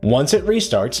 Once it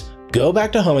restarts, go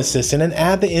back to Home Assistant and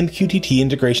add the MQTT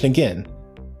integration again.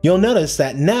 You'll notice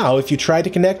that now if you try to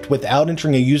connect without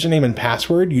entering a username and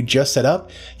password you just set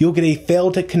up, you'll get a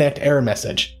failed to connect error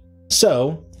message.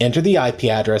 So, enter the IP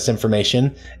address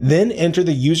information, then enter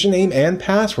the username and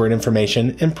password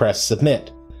information and press submit.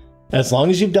 As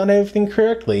long as you've done everything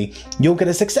correctly, you'll get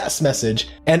a success message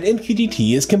and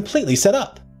MQTT is completely set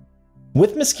up.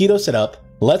 With Mosquito set up,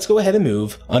 let's go ahead and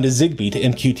move onto Zigbee to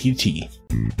MQTT.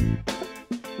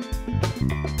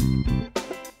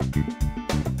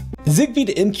 Zigbee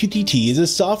to MQTT is a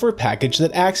software package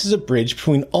that acts as a bridge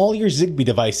between all your Zigbee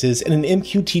devices and an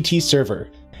MQTT server.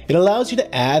 It allows you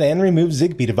to add and remove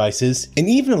Zigbee devices, and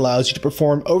even allows you to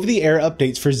perform over-the-air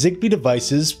updates for Zigbee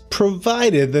devices,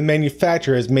 provided the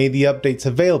manufacturer has made the updates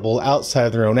available outside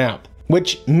of their own app,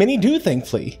 which many do,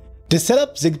 thankfully. To set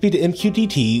up Zigbee to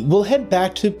MQTT, we'll head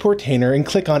back to Portainer and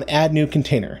click on Add New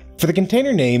Container. For the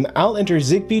container name, I'll enter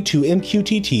Zigbee to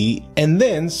MQTT and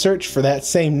then search for that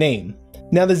same name.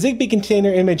 Now the Zigbee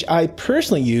container image I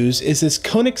personally use is this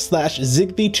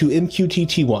Konix/Zigbee to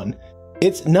MQTT one.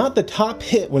 It's not the top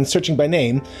hit when searching by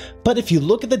name, but if you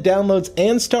look at the downloads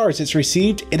and stars it's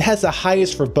received, it has the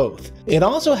highest for both. It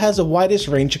also has the widest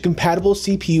range of compatible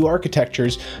CPU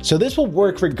architectures, so this will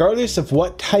work regardless of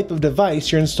what type of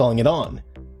device you're installing it on.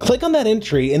 Click on that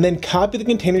entry and then copy the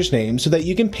container's name so that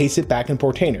you can paste it back in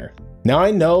Portainer. Now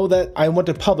I know that I want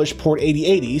to publish port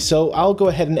 8080, so I'll go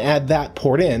ahead and add that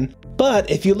port in, but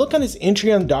if you look on this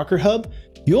entry on Docker Hub,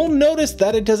 you'll notice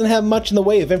that it doesn't have much in the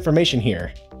way of information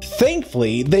here.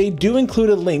 Thankfully, they do include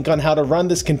a link on how to run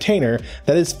this container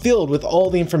that is filled with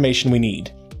all the information we need.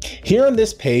 Here on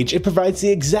this page, it provides the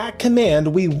exact command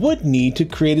we would need to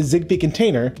create a Zigbee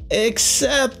container,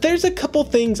 except there's a couple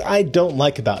things I don't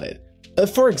like about it.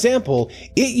 For example,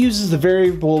 it uses the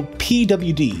variable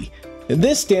pwd.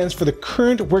 This stands for the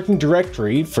current working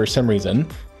directory for some reason,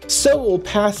 so it will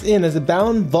pass in as a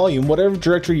bound volume whatever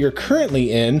directory you're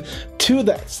currently in to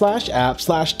the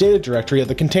 /app/data directory of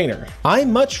the container. I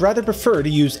much rather prefer to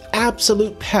use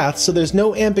absolute paths so there's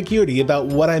no ambiguity about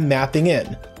what I'm mapping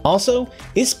in. Also,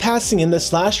 it's passing in the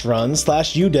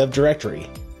 /run/udev directory.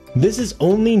 This is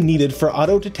only needed for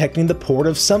auto-detecting the port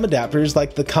of some adapters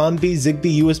like the Combi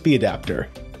Zigbee USB adapter.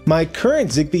 My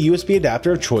current Zigbee USB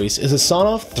adapter of choice is a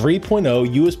Sonoff 3.0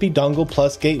 USB dongle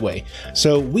plus gateway,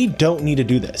 so we don't need to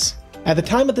do this. At the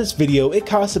time of this video, it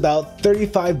costs about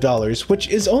 $35, which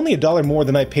is only $1 more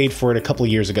than I paid for it a couple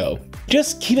years ago.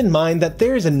 Just keep in mind that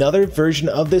there is another version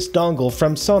of this dongle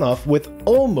from Sonoff with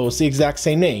almost the exact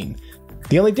same name.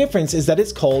 The only difference is that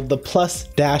it's called the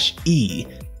Plus-E,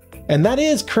 and that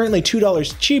is currently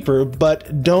 $2 cheaper,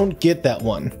 but don't get that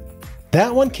one.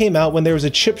 That one came out when there was a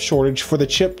chip shortage for the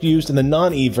chip used in the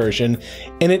non-E version,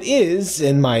 and it is,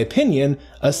 in my opinion,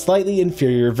 a slightly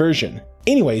inferior version.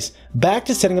 Anyways, back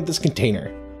to setting up this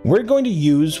container. We're going to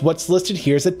use what's listed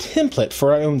here as a template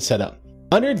for our own setup.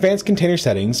 Under Advanced Container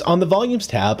Settings, on the Volumes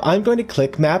tab, I'm going to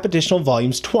click Map Additional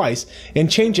Volumes twice and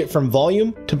change it from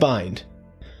Volume to Bind.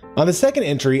 On the second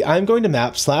entry, I'm going to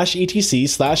map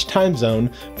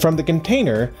 /etc/timezone from the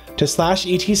container to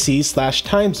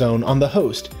 /etc/timezone on the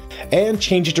host, and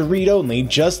change it to read-only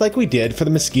just like we did for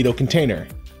the Mosquito container.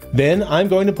 Then I'm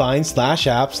going to bind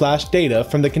 /app/data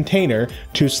from the container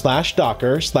to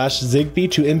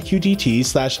 /docker/zigbee to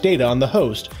mqtt/data on the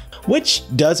host, which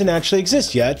doesn't actually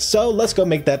exist yet, so let's go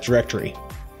make that directory.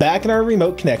 Back in our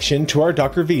remote connection to our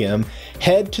Docker VM,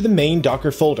 head to the main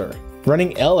Docker folder.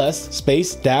 Running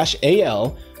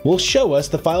ls-al will show us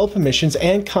the file permissions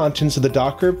and contents of the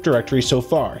Docker directory so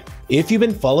far. If you've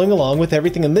been following along with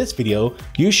everything in this video,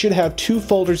 you should have two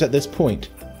folders at this point,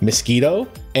 Mosquito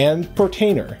and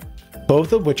Portainer,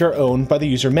 both of which are owned by the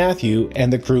user Matthew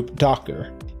and the group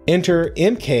Docker. Enter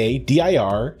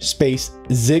mkdir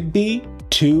zigbee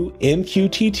to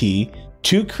mqtt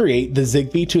to create the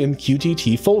zigbee to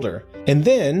mqtt folder, and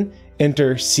then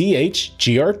enter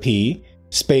chgrp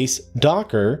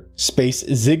docker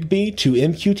zigbee to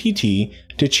mqtt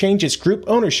to change its group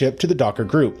ownership to the Docker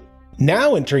group.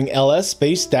 Now entering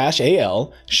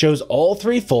ls-al shows all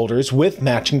three folders with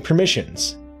matching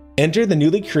permissions. Enter the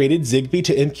newly created zigbee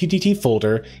to mqtt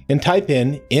folder and type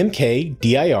in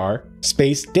mkdir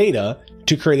data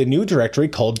to create a new directory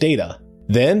called data.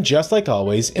 Then, just like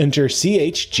always, enter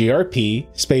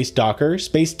chgrp docker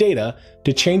data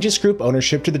to change its group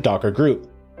ownership to the Docker group.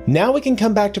 Now we can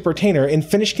come back to Portainer and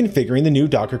finish configuring the new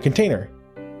Docker container.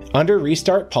 Under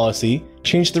Restart Policy,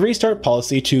 change the restart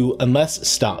policy to Unless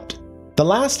Stopped. The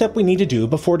last step we need to do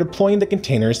before deploying the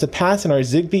container is to pass in our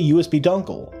Zigbee USB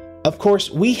dongle. Of course,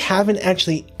 we haven't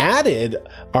actually added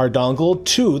our dongle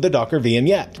to the Docker VM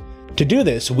yet. To do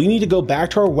this, we need to go back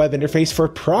to our web interface for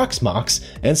Proxmox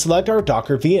and select our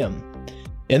Docker VM.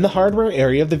 In the hardware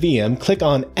area of the VM, click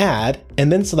on Add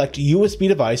and then select USB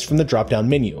device from the drop-down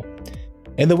menu.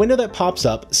 In the window that pops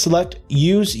up, select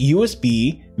Use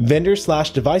USB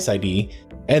vendor/device ID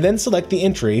and then select the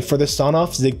entry for the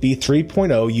Sonoff Zigbee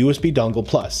 3.0 USB dongle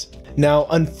plus. Now,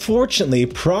 unfortunately,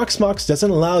 Proxmox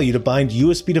doesn't allow you to bind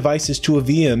USB devices to a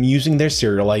VM using their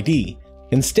serial ID.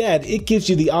 Instead, it gives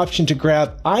you the option to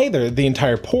grab either the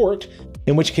entire port,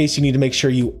 in which case you need to make sure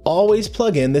you always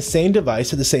plug in the same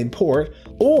device at the same port,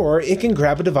 or it can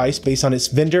grab a device based on its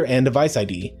vendor and device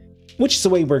ID, which is the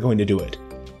way we're going to do it.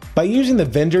 By using the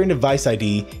vendor and device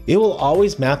ID, it will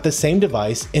always map the same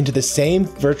device into the same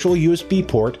virtual USB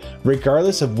port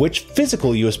regardless of which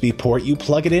physical USB port you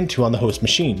plug it into on the host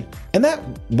machine. And that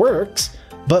works,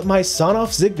 but my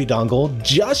Sonoff Zigbee dongle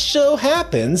just so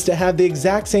happens to have the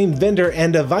exact same vendor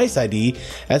and device ID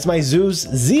as my Zeus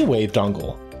Z-Wave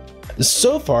dongle.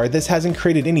 So far, this hasn't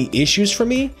created any issues for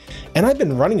me, and I've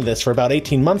been running this for about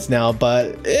 18 months now,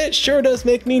 but it sure does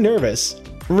make me nervous.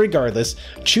 Regardless,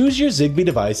 choose your Zigbee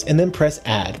device and then press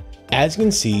Add. As you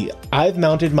can see, I've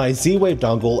mounted my Z-Wave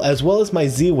dongle as well as my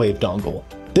Z-Wave dongle.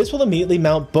 This will immediately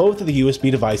mount both of the USB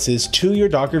devices to your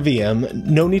Docker VM,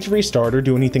 no need to restart or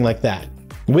do anything like that.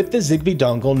 With the Zigbee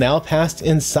dongle now passed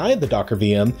inside the Docker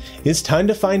VM, it's time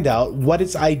to find out what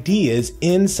its ID is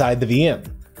inside the VM.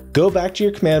 Go back to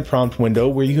your command prompt window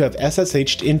where you have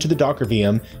SSH'd into the Docker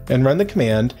VM and run the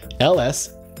command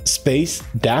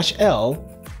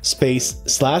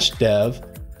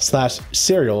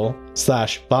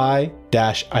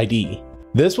ls-dev/serial/by-id.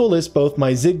 This will list both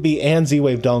my Zigbee and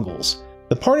Z-Wave dongles.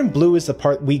 The part in blue is the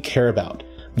part we care about.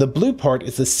 The blue part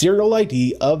is the serial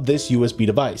ID of this USB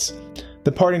device.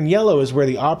 The part in yellow is where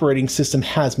the operating system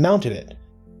has mounted it.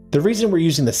 The reason we're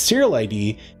using the serial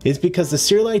ID is because the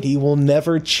serial ID will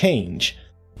never change,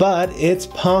 but it's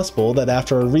possible that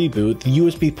after a reboot, the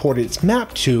USB port it's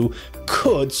mapped to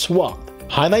could swap.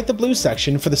 Highlight the blue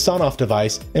section for the Sonoff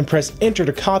device and press Enter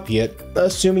to copy it,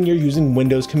 assuming you're using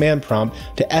Windows command prompt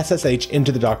to SSH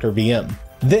into the Docker VM.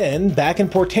 Then, back in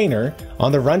Portainer,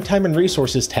 on the Runtime and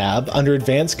Resources tab under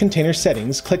Advanced Container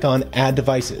Settings, click on Add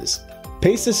Devices.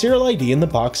 Paste the serial ID in the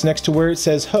box next to where it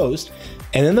says Host,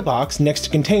 and in the box next to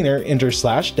Container, enter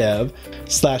 /dev/tty,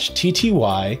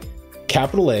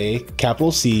 capital A,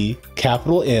 capital C,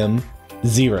 capital M,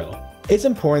 0. It's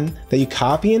important that you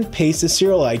copy and paste the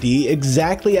serial ID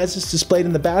exactly as it's displayed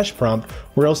in the bash prompt,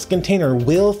 or else the container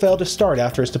will fail to start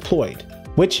after it's deployed,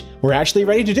 which we're actually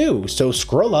ready to do, so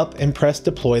scroll up and press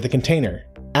Deploy the container.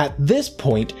 At this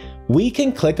point, we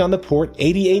can click on the port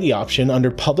 8080 option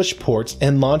under Publish Ports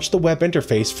and launch the web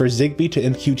interface for Zigbee to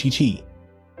MQTT.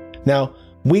 Now,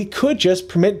 we could just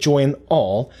permit join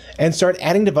all and start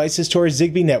adding devices to our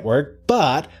Zigbee network,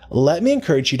 but let me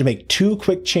encourage you to make two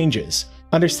quick changes.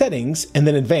 Under Settings and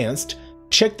then Advanced,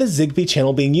 check the Zigbee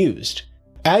channel being used.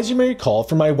 As you may recall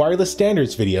from my wireless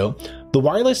standards video, the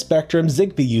wireless spectrum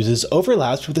Zigbee uses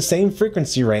overlaps with the same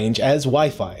frequency range as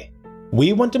Wi-Fi.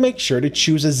 We want to make sure to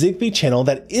choose a Zigbee channel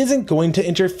that isn't going to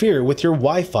interfere with your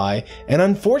Wi-Fi, and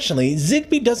unfortunately,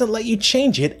 Zigbee doesn't let you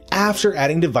change it after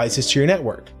adding devices to your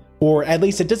network. Or at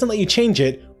least it doesn't let you change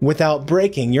it without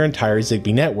breaking your entire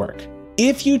Zigbee network.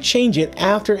 If you change it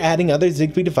after adding other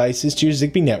Zigbee devices to your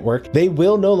Zigbee network, they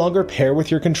will no longer pair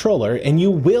with your controller and you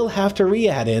will have to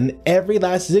re-add in every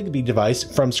last Zigbee device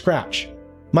from scratch.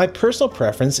 My personal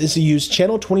preference is to use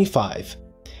channel 25.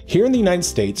 Here in the United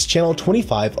States, channel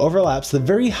 25 overlaps the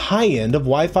very high end of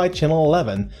Wi-Fi channel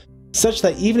 11, such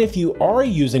that even if you are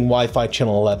using Wi-Fi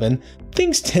channel 11,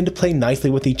 things tend to play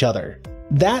nicely with each other.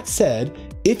 That said,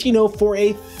 if you know for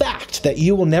a fact that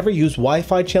you will never use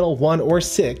Wi-Fi channel 1 or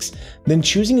 6, then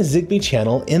choosing a Zigbee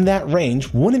channel in that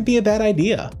range wouldn't be a bad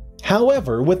idea.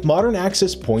 However, with modern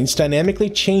access points dynamically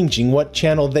changing what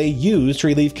channel they use to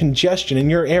relieve congestion in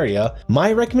your area,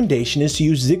 my recommendation is to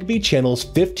use Zigbee channels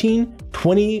 15,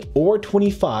 20, or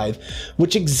 25,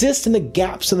 which exist in the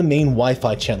gaps of the main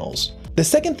Wi-Fi channels. The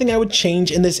second thing I would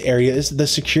change in this area is the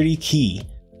security key.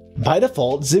 By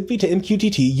default, Zigbee to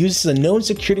MQTT uses a known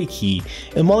security key,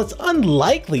 and while it's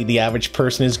unlikely the average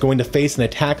person is going to face an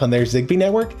attack on their Zigbee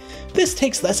network, this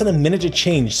takes less than a minute to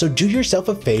change, so do yourself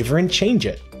a favor and change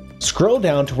it. Scroll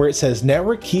down to where it says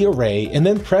Network Key Array and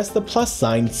then press the plus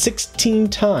sign 16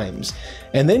 times,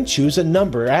 and then choose a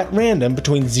number at random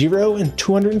between 0 and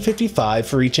 255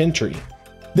 for each entry.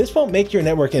 This won't make your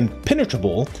network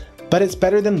impenetrable, but it's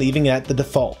better than leaving it at the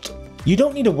default. You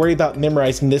don't need to worry about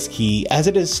memorizing this key as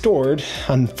it is stored,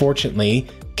 unfortunately,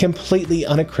 completely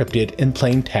unencrypted in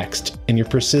plain text in your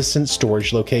persistent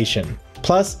storage location.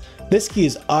 Plus, this key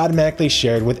is automatically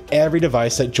shared with every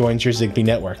device that joins your Zigbee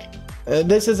network.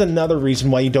 This is another reason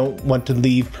why you don't want to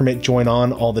leave permit join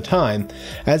on all the time,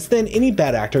 as then any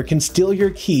bad actor can steal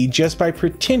your key just by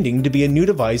pretending to be a new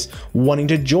device wanting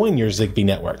to join your Zigbee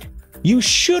network. You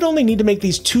should only need to make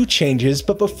these two changes,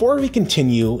 but before we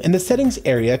continue, in the settings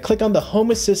area, click on the Home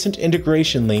Assistant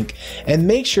integration link and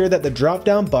make sure that the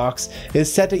drop-down box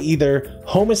is set to either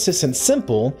Home Assistant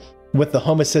Simple, with the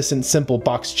Home Assistant Simple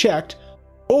box checked,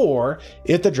 or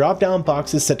if the drop-down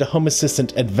box is set to Home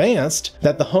Assistant Advanced,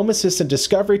 that the Home Assistant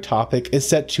Discovery topic is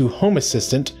set to Home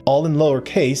Assistant, all in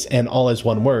lowercase and all as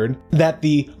one word, that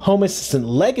the Home Assistant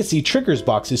Legacy Triggers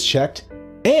box is checked,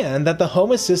 and that the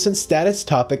Home Assistant Status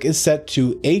topic is set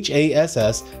to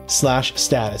HASS/status.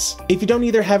 If you don't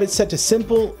either have it set to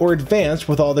Simple or Advanced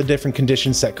with all the different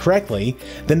conditions set correctly,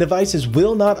 then devices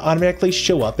will not automatically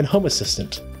show up in Home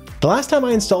Assistant. The last time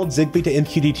I installed Zigbee to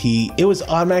MQTT, it was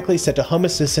automatically set to Home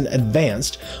Assistant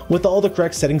Advanced with all the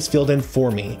correct settings filled in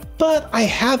for me. But I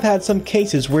have had some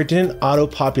cases where it didn't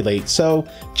auto-populate, so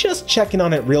just checking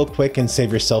on it real quick and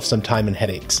save yourself some time and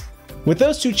headaches. With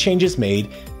those two changes made,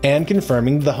 and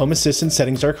confirming the Home Assistant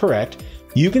settings are correct,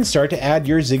 you can start to add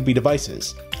your Zigbee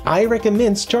devices. I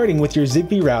recommend starting with your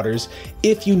Zigbee routers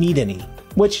if you need any,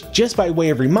 which, just by way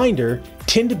of reminder,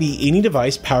 tend to be any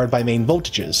device powered by main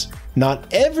voltages.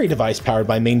 Not every device powered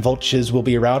by main voltages will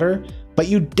be a router, but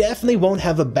you definitely won't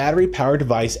have a battery-powered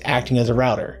device acting as a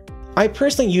router. I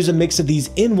personally use a mix of these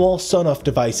in-wall Sonoff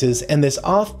devices and this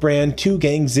off-brand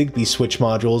 2-gang Zigbee switch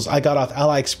modules I got off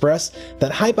AliExpress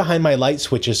that hide behind my light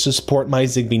switches to support my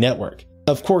Zigbee network.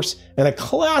 Of course, in a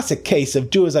classic case of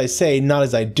do as I say, not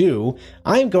as I do,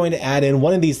 I'm going to add in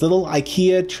one of these little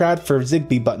IKEA Trad for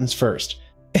Zigbee buttons first.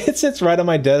 It sits right on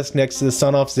my desk next to the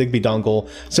Sonoff Zigbee dongle,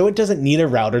 so it doesn't need a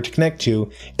router to connect to,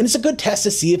 and it's a good test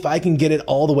to see if I can get it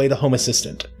all the way to Home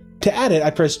Assistant. To add it, I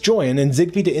press Join in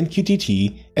Zigbee to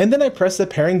MQTT, and then I press the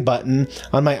pairing button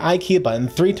on my IKEA button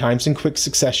 3 times in quick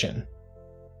succession.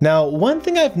 Now, one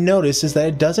thing I've noticed is that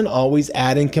it doesn't always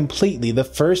add in completely the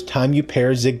first time you pair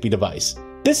a Zigbee device.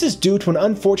 This is due to an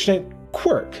unfortunate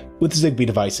quirk with Zigbee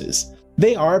devices.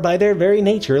 They are, by their very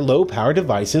nature, low-power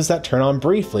devices that turn on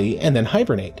briefly and then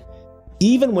hibernate.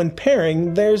 Even when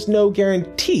pairing, there's no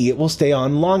guarantee it will stay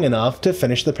on long enough to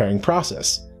finish the pairing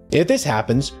process. If this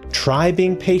happens, try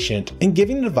being patient and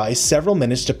giving the device several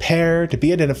minutes to pair, to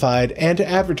be identified, and to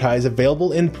advertise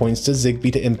available endpoints to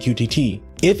Zigbee to MQTT.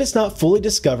 If it's not fully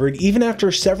discovered even after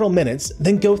several minutes,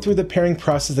 then go through the pairing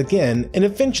process again and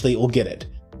eventually it will get it.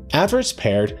 After it's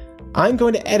paired, I'm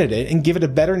going to edit it and give it a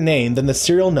better name than the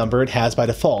serial number it has by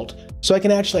default, so I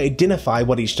can actually identify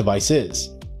what each device is.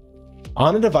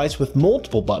 On a device with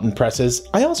multiple button presses,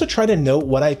 I also try to note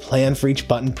what I plan for each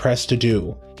button press to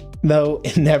do. Though,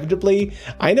 inevitably,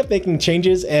 I end up making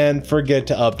changes and forget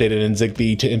to update it in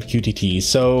Zigbee to MQTT,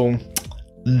 so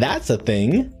that's a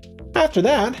thing. After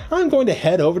that, I'm going to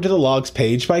head over to the logs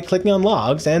page by clicking on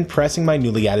logs and pressing my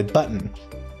newly added button.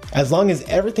 As long as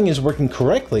everything is working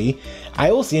correctly,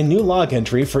 I will see a new log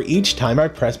entry for each time I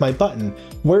press my button,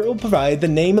 where it will provide the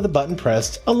name of the button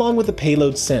pressed along with the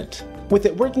payload sent. With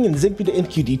it working in Zigbee to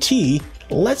MQTT,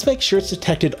 let's make sure it's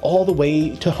detected all the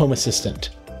way to Home Assistant.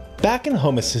 Back in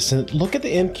Home Assistant, look at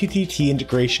the MQTT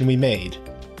integration we made.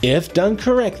 If done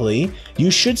correctly,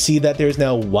 you should see that there's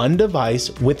now one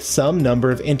device with some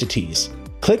number of entities.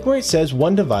 Click where it says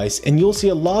one device and you'll see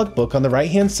a logbook on the right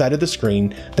hand side of the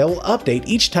screen that will update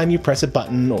each time you press a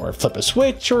button or flip a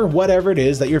switch or whatever it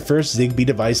is that your first Zigbee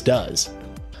device does.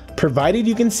 Provided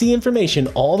you can see information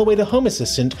all the way to Home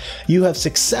Assistant, you have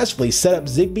successfully set up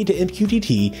Zigbee to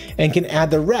MQTT and can add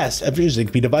the rest of your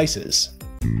Zigbee devices.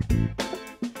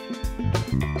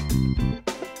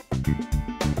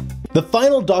 The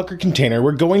final Docker container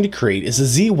we're going to create is a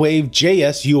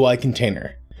Z-Wave.js UI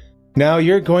container. Now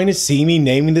you're going to see me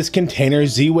naming this container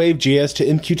Z-Wave.js to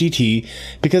MQTT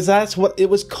because that's what it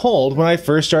was called when I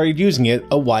first started using it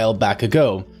a while back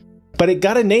ago. But it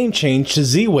got a name change to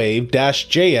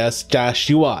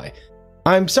Z-Wave-js-UI.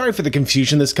 I'm sorry for the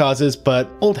confusion this causes,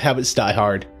 but old habits die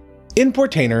hard. In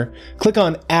Portainer, click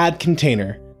on Add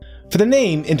Container. For the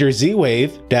name, enter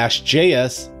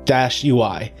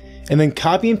Z-Wave-js-UI. And then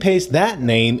copy and paste that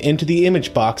name into the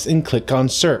image box and click on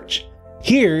Search.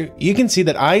 Here, you can see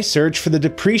that I search for the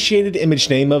depreciated image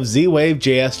name of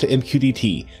Z-Wave.js to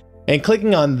MQTT, and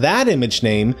clicking on that image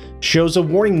name shows a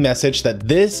warning message that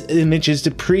this image is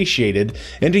depreciated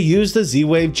and to use the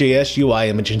Z-Wave.js UI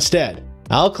image instead.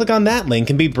 I'll click on that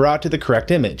link and be brought to the correct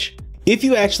image. If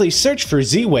you actually search for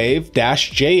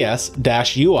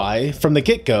Z-Wave-js-UI from the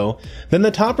get-go, then the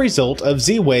top result of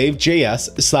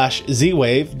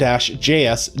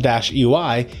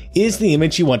Z-Wave-js/Z-Wave-js-UI is the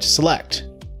image you want to select.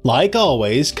 Like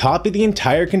always, copy the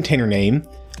entire container name,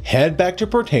 head back to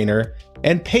Portainer,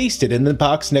 and paste it in the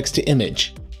box next to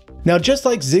image. Now just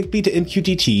like Zigbee to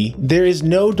MQTT, there is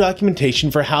no documentation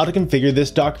for how to configure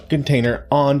this Docker container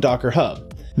on Docker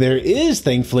Hub. There is,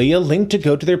 thankfully, a link to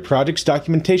go to their project's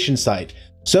documentation site,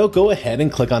 so go ahead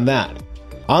and click on that.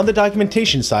 On the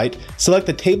documentation site, select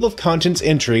the table of contents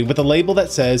entry with a label that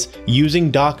says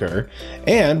Using Docker,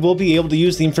 and we'll be able to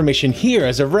use the information here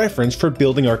as a reference for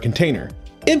building our container.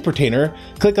 In Portainer,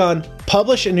 click on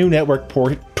Publish a new network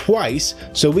port twice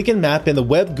so we can map in the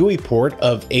Web GUI port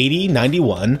of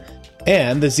 8091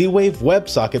 and the Z-Wave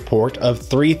WebSocket port of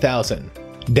 3000.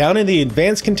 Down in the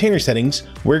Advanced Container Settings,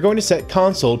 we're going to set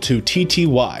console to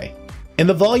TTY. In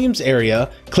the Volumes area,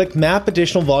 click Map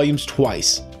Additional Volumes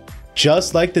twice.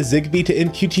 Just like the Zigbee to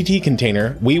MQTT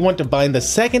container, we want to bind the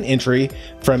second entry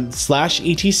from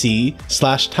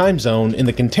 /etc/timezone in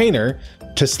the container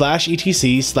to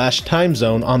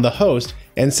 /etc/timezone on the host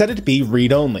and set it to be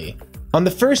read-only. On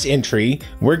the first entry,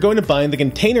 we're going to bind the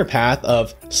container path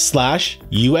of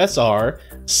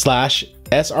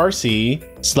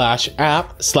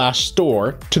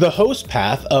 /usr/src/app/store to the host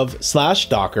path of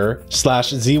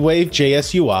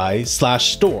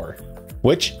 /docker/zwave.js/UI/store,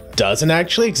 which doesn't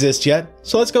actually exist yet,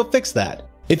 so let's go fix that.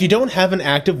 If you don't have an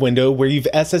active window where you've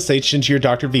SSH'd into your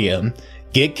Docker VM,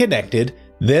 get connected,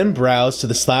 then browse to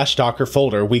the /docker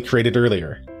folder we created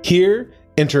earlier. Here,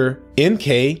 enter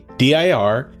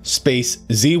mkdir space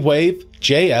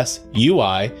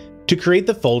zwave.js/UI to create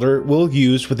the folder we'll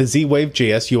use with the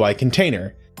Z-Wave.js/UI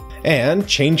container, and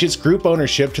change its group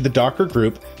ownership to the Docker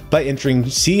group by entering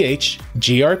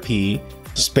chgrp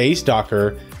space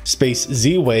docker space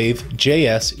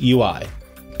Z-Wave.js/UI.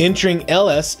 Entering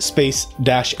ls space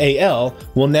 -al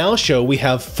will now show we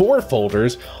have 4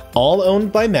 folders, all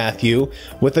owned by Matthew,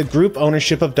 with a group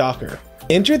ownership of Docker.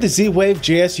 Enter the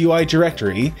Z-Wave.js/UI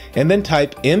directory and then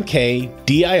type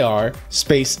mkdir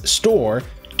space store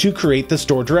to create the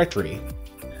store directory.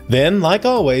 Then, like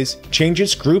always, change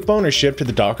its group ownership to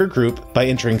the Docker group by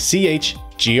entering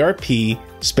chgrp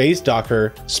space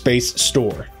docker space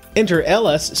store. Enter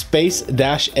ls space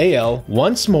 -al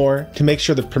once more to make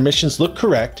sure the permissions look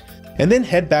correct, and then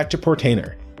head back to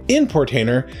Portainer. In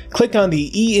Portainer, click on the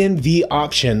env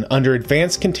option under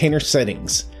Advanced Container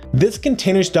Settings. This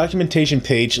container's documentation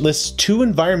page lists 2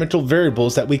 environmental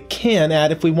variables that we can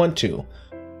add if we want to.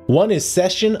 One is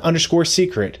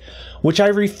session_secret, which I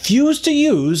refuse to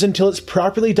use until it's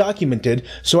properly documented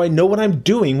so I know what I'm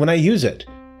doing when I use it.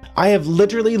 I have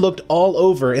literally looked all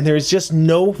over and there is just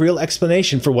no real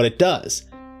explanation for what it does.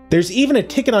 There's even a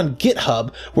ticket on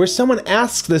GitHub where someone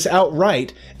asks this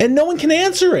outright and no one can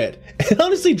answer it. It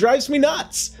honestly drives me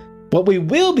nuts. What we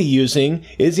will be using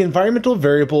is the environmental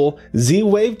variable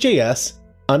zwave.js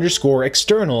underscore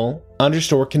external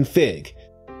underscore config.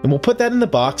 And we'll put that in the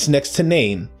box next to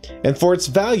name. And for its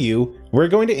value, we're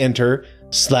going to enter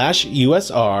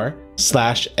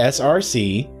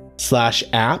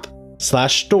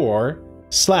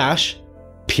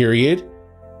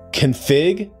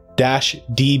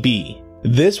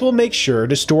This will make sure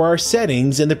to store our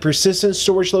settings in the persistent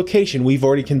storage location we've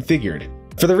already configured.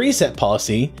 For the reset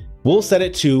policy, we'll set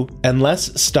it to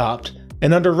unless stopped,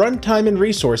 and under runtime and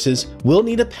resources, we'll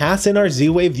need to pass in our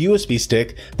Z-Wave USB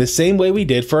stick the same way we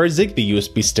did for our Zigbee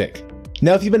USB stick.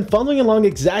 Now, if you've been following along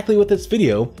exactly with this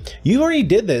video, you already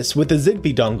did this with the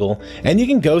Zigbee dongle, and you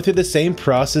can go through the same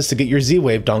process to get your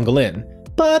Z-Wave dongle in.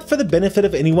 But for the benefit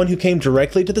of anyone who came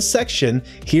directly to the section,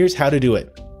 here's how to do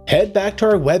it. Head back to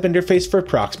our web interface for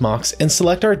Proxmox and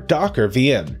select our Docker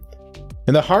VM.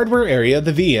 In the hardware area of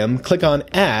the VM, click on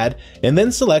Add and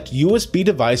then select USB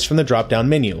device from the drop-down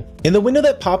menu. In the window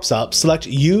that pops up, select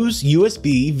Use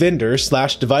USB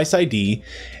vendor/device ID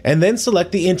and then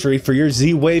select the entry for your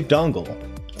Z-Wave dongle.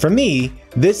 For me,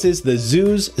 this is the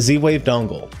Zeus Z-Wave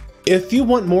dongle. If you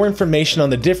want more information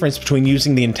on the difference between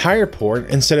using the entire port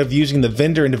instead of using the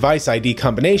vendor and device ID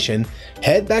combination,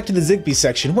 head back to the Zigbee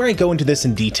section where I go into this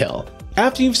in detail.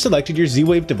 After you've selected your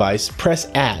Z-Wave device, press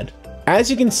Add. As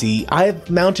you can see, I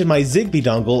have mounted my Zigbee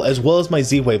dongle as well as my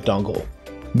Z-Wave dongle.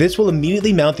 This will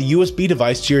immediately mount the USB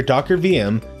device to your Docker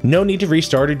VM, no need to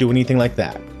restart or do anything like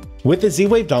that. With the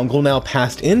Z-Wave dongle now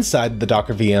passed inside the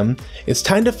Docker VM, it's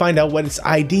time to find out what its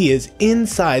ID is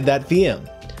inside that VM.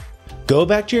 Go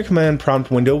back to your command prompt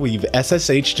window where you've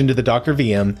SSH'd into the Docker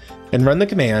VM and run the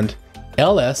command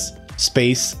ls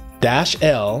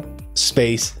 -l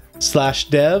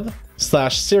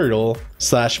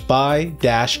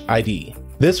 /dev/serial/by-id.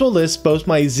 This will list both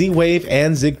my Z-Wave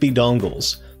and Zigbee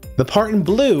dongles. The part in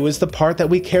blue is the part that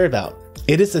we care about.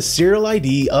 It is the serial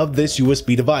ID of this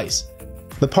USB device.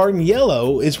 The part in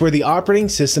yellow is where the operating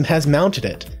system has mounted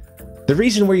it. The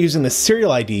reason we're using the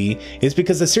serial ID is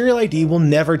because the serial ID will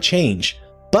never change,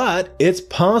 but it's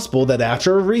possible that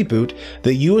after a reboot,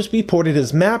 the USB port it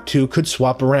is mapped to could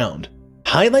swap around.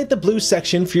 Highlight the blue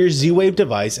section for your Z-Wave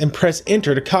device and press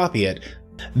enter to copy it.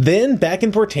 Then back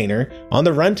in Portainer, on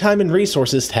the Runtime and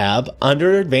Resources tab,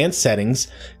 under Advanced Settings,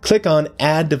 click on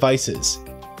Add Devices.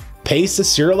 Paste the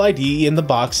serial ID in the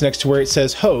box next to where it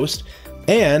says Host,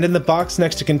 and in the box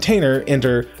next to Container,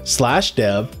 enter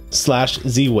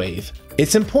 /dev/zwave.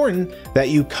 It's important that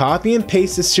you copy and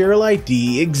paste the serial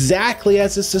ID exactly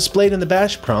as it's displayed in the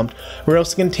bash prompt, or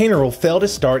else the container will fail to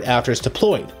start after it's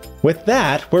deployed. With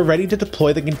that, we're ready to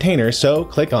deploy the container, so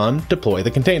click on Deploy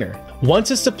the Container.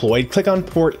 Once it's deployed, click on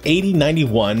port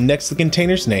 8091 next to the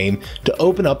container's name to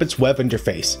open up its web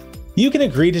interface. You can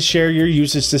agree to share your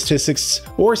user statistics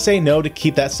or say no to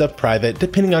keep that stuff private,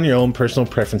 depending on your own personal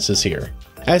preferences here.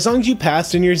 As long as you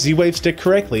passed in your Z-Wave stick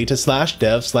correctly to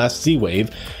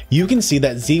 /dev/zwave, you can see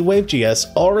that Z-Wave.js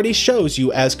already shows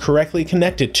you as correctly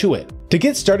connected to it. To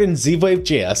get started in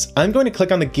Z-Wave.js, I'm going to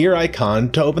click on the gear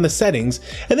icon to open the settings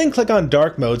and then click on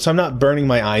dark mode so I'm not burning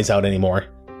my eyes out anymore.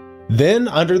 Then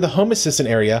under the Home Assistant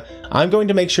area, I'm going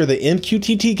to make sure the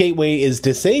MQTT gateway is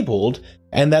disabled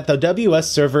and that the WS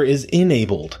server is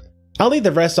enabled. I'll leave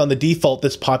the rest on the default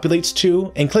this populates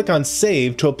to and click on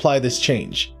Save to apply this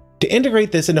change. To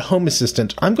integrate this into Home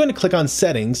Assistant, I'm going to click on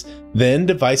Settings, then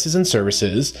Devices and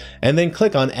Services, and then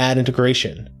click on Add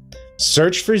Integration.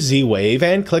 Search for Z-Wave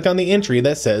and click on the entry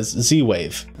that says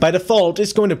Z-Wave. By default,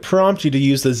 it's going to prompt you to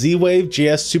use the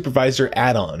Z-Wave.js Supervisor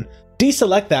add-on.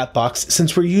 Deselect that box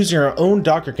since we're using our own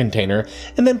Docker container,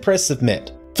 and then press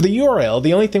Submit. For the URL,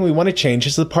 the only thing we want to change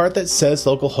is the part that says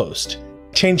localhost.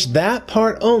 Change that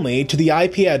part only to the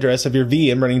IP address of your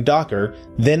VM running Docker,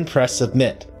 then press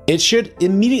Submit. It should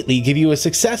immediately give you a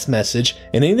success message,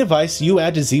 and any device you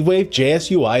add to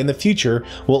Z-Wave.js UI in the future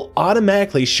will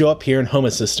automatically show up here in Home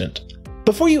Assistant.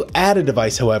 Before you add a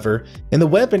device, however, in the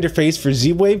web interface for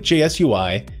Z-Wave.js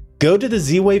UI, go to the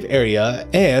Z-Wave area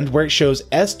and where it shows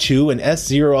S2 and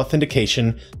S0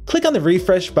 authentication, click on the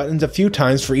refresh buttons a few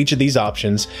times for each of these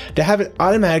options to have it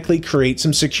automatically create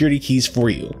some security keys for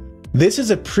you. This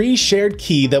is a pre-shared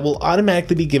key that will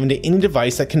automatically be given to any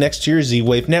device that connects to your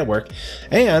Z-Wave network,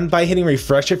 and by hitting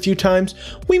refresh a few times,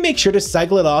 we make sure to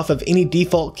cycle it off of any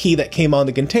default key that came on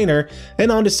the container and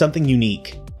onto something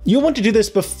unique. You'll want to do this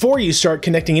before you start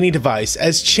connecting any device,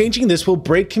 as changing this will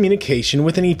break communication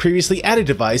with any previously added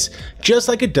device, just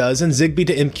like it does in Zigbee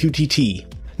to MQTT.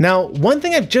 Now, one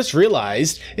thing I've just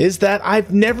realized is that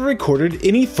I've never recorded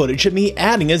any footage of me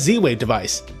adding a Z-Wave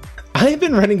device. I've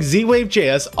been running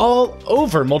Z-Wave.js all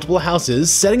over multiple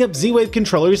houses, setting up Z-Wave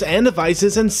controllers and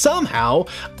devices, and somehow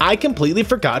I completely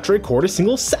forgot to record a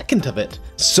single second of it.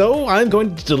 So I'm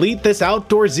going to delete this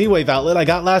outdoor Z-Wave outlet I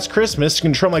got last Christmas to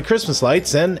control my Christmas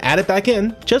lights and add it back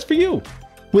in just for you.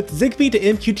 With Zigbee to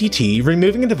MQTT,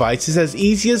 removing a device is as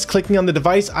easy as clicking on the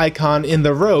device icon in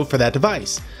the row for that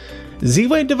device.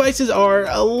 Z-Wave devices are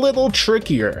a little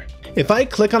trickier. If I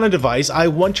click on a device I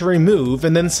want to remove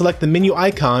and then select the menu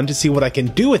icon to see what I can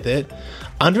do with it,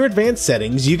 under Advanced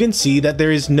Settings you can see that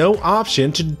there is no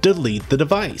option to delete the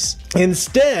device.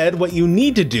 Instead, what you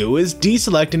need to do is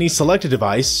deselect any selected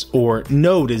device, or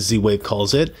node as Z-Wave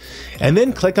calls it, and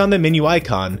then click on the menu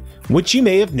icon, which you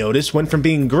may have noticed went from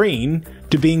being green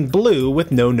to being blue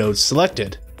with no nodes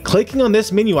selected. Clicking on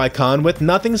this menu icon with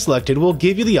nothing selected will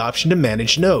give you the option to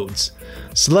manage nodes.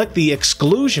 Select the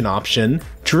exclusion option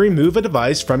to remove a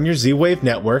device from your Z-Wave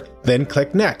network, then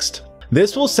click Next.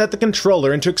 This will set the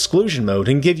controller into exclusion mode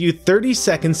and give you 30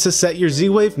 seconds to set your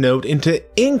Z-Wave node into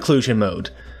inclusion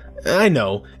mode. I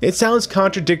know, it sounds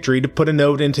contradictory to put a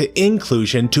node into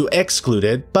inclusion to exclude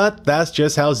it, but that's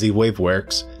just how Z-Wave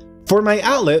works. For my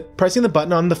outlet, pressing the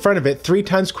button on the front of it 3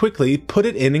 times quickly put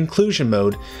it in inclusion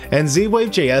mode, and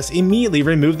Z-Wave.js immediately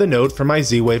removed the node from my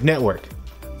Z-Wave network.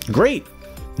 Great!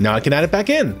 Now I can add it back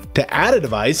in. To add a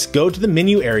device, go to the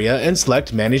menu area and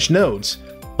select Manage Nodes.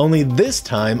 Only this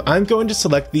time, I'm going to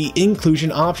select the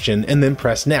inclusion option and then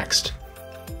press Next.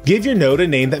 Give your node a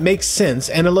name that makes sense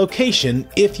and a location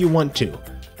if you want to.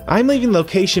 I'm leaving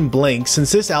location blank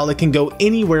since this outlet can go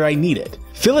anywhere I need it.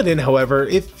 Fill it in, however,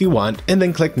 if you want, and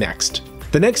then click Next.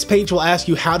 The next page will ask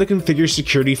you how to configure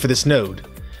security for this node.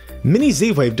 Many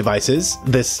Z-Wave devices,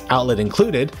 this outlet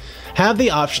included, have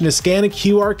the option to scan a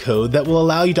QR code that will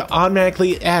allow you to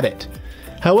automatically add it.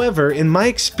 However, in my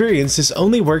experience, this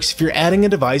only works if you're adding a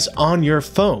device on your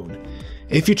phone.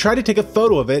 If you try to take a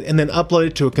photo of it and then upload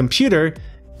it to a computer,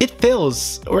 it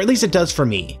fails, or at least it does for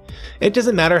me. It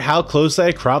doesn't matter how closely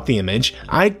I crop the image,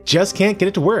 I just can't get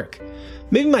it to work.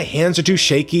 Maybe my hands are too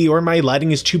shaky or my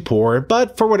lighting is too poor,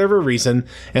 but for whatever reason,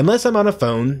 unless I'm on a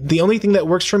phone, the only thing that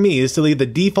works for me is to leave the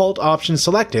default option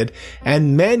selected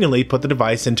and manually put the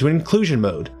device into inclusion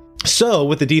mode. So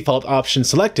with the default option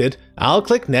selected, I'll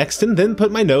click Next and then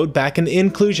put my node back in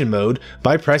inclusion mode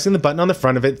by pressing the button on the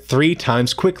front of it 3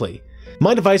 times quickly.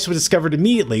 My device was discovered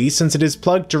immediately since it is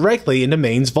plugged directly into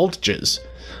mains voltages.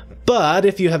 But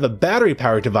if you have a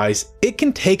battery-powered device, it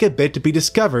can take a bit to be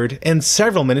discovered and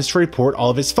several minutes to report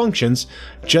all of its functions,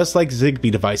 just like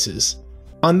Zigbee devices.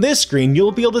 On this screen,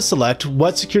 you'll be able to select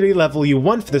what security level you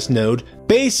want for this node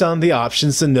based on the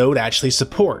options the node actually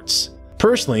supports.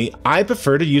 Personally, I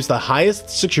prefer to use the highest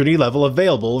security level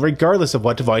available regardless of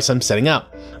what device I'm setting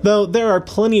up, though there are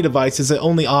plenty of devices that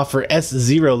only offer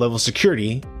S0 level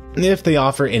security, if they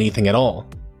offer anything at all.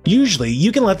 Usually,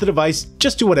 you can let the device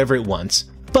just do whatever it wants.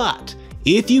 But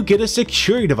if you get a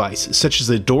security device, such as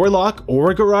a door lock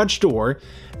or a garage door,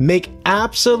 make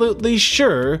absolutely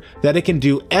sure that it can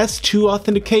do S2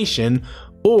 authentication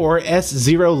or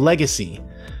S0 legacy.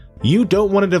 You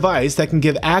don't want a device that can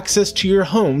give access to your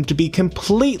home to be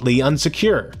completely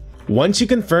unsecure. Once you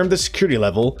confirm the security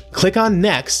level, click on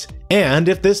Next, and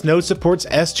if this node supports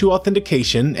S2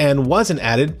 authentication and wasn't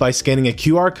added by scanning a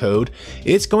QR code,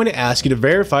 it's going to ask you to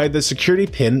verify the security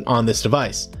pin on this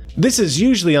device. This is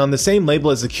usually on the same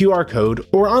label as the QR code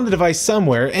or on the device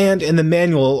somewhere and in the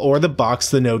manual or the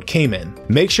box the node came in.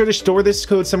 Make sure to store this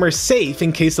code somewhere safe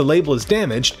in case the label is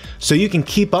damaged so you can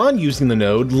keep on using the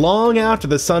node long after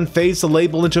the sun fades the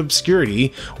label into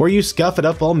obscurity or you scuff it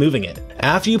up while moving it.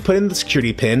 After you put in the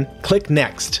security pin, click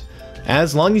Next.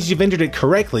 As long as you've entered it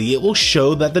correctly, it will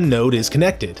show that the node is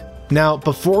connected. Now,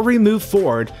 before we move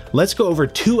forward, let's go over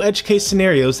 2 edge case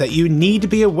scenarios that you need to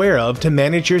be aware of to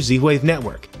manage your Z-Wave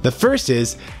network. The first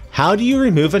is, how do you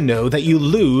remove a node that you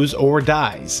lose or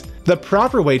dies? The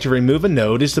proper way to remove a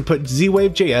node is to put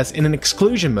Z-Wave.js in an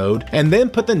exclusion mode and then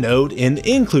put the node in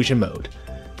inclusion mode.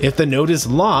 If the node is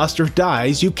lost or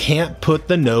dies, you can't put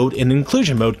the node in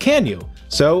inclusion mode, can you?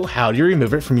 So how do you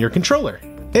remove it from your controller?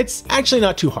 It's actually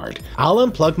not too hard. I'll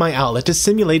unplug my outlet to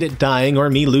simulate it dying or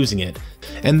me losing it,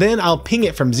 and then I'll ping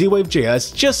it from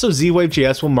Z-Wave.js just so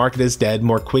Z-Wave.js will mark it as dead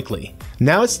more quickly.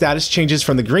 Now its status changes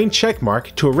from the green check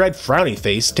mark to a red frowny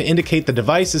face to indicate the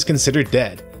device is considered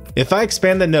dead. If I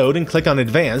expand the node and click on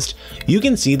Advanced, you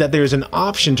can see that there is an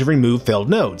option to remove failed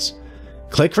nodes.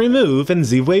 Click Remove and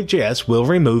ZWave.js will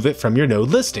remove it from your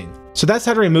node listing. So that's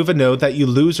how to remove a node that you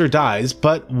lose or dies,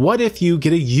 but what if you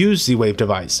get a used Z-Wave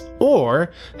device?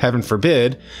 Or, heaven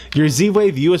forbid, your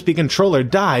Z-Wave USB controller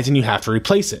dies and you have to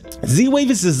replace it.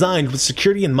 Z-Wave is designed with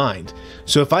security in mind,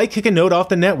 so if I kick a node off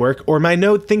the network or my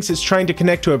node thinks it's trying to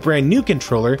connect to a brand new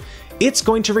controller, it's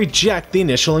going to reject the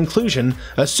initial inclusion,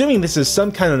 assuming this is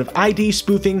some kind of ID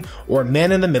spoofing or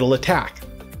man-in-the-middle attack.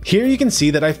 Here you can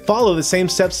see that I follow the same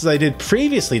steps as I did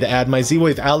previously to add my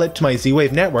Z-Wave outlet to my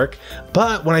Z-Wave network,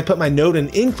 but when I put my node in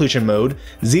inclusion mode,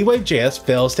 ZWave.js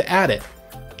fails to add it.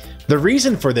 The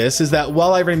reason for this is that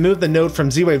while I remove the node from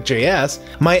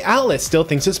ZWave.js, my outlet still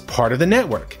thinks it's part of the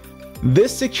network.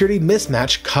 This security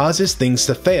mismatch causes things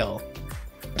to fail.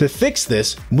 To fix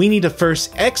this, we need to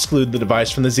first exclude the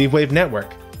device from the Z-Wave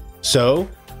network. So,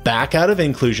 back out of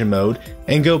inclusion mode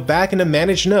and go back into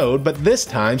manage node, but this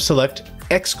time select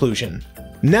exclusion.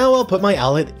 Now I'll put my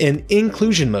outlet in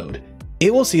inclusion mode.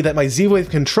 It will see that my Z-Wave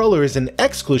controller is in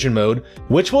exclusion mode,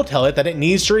 which will tell it that it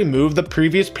needs to remove the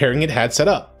previous pairing it had set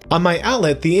up. On my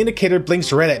outlet, the indicator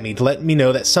blinks red at me to let me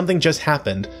know that something just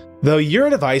happened, though your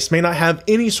device may not have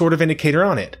any sort of indicator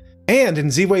on it. And in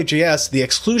ZWave.js, the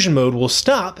exclusion mode will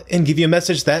stop and give you a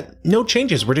message that no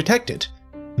changes were detected.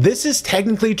 This is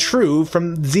technically true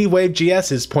from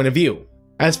ZWave.js's point of view.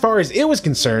 As far as it was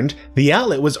concerned, the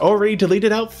outlet was already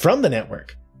deleted out from the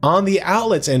network. On the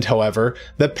outlet's end, however,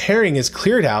 the pairing is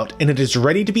cleared out and it is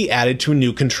ready to be added to a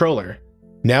new controller.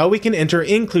 Now we can enter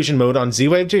inclusion mode on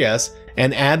ZWave.js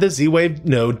and add the Z-Wave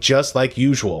node just like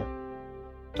usual.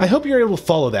 I hope you're able to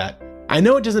follow that. I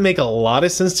know it doesn't make a lot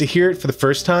of sense to hear it for the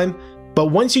first time, but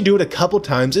once you do it a couple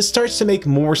times, it starts to make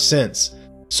more sense.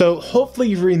 So hopefully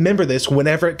you remember this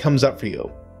whenever it comes up for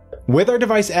you. With our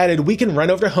device added, we can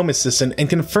run over to Home Assistant and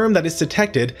confirm that it's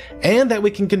detected and that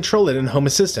we can control it in Home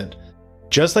Assistant.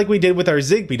 Just like we did with our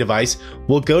Zigbee device,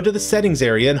 we'll go to the Settings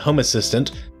area in Home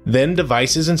Assistant, then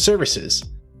Devices and Services.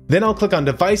 Then I'll click on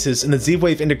Devices in the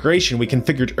Z-Wave integration we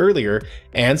configured earlier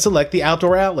and select the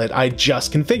outdoor outlet I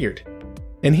just configured.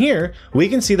 And here, we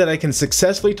can see that I can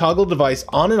successfully toggle the device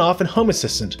on and off in Home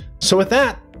Assistant. So with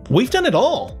that, we've done it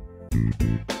all!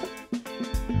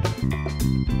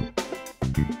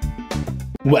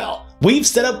 Well, we've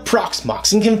set up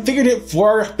Proxmox and configured it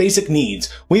for our basic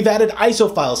needs. We've added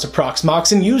ISO files to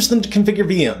Proxmox and used them to configure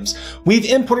VMs. We've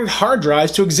imported hard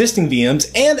drives to existing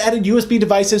VMs and added USB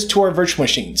devices to our virtual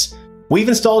machines. We've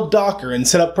installed Docker and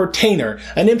set up Portainer,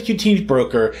 an MQTT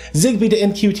broker, Zigbee to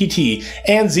MQTT,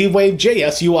 and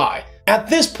ZWave.js UI. At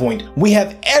this point, we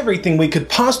have everything we could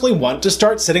possibly want to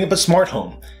start setting up a smart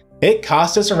home. It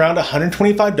cost us around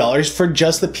 $125 for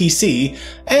just the PC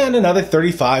and another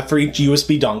 $35 for each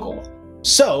USB dongle.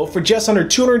 So for just under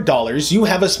 $200, you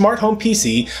have a smart home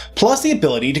PC plus the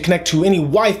ability to connect to any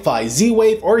Wi-Fi,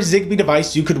 Z-Wave, or Zigbee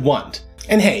device you could want.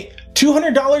 And hey,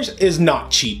 $200 is not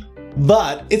cheap,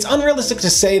 but it's unrealistic to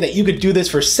say that you could do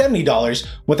this for $70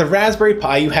 with a Raspberry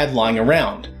Pi you had lying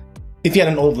around. If you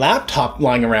had an old laptop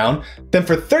lying around, then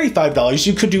for $35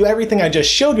 you could do everything I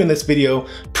just showed you in this video,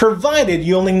 provided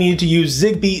you only needed to use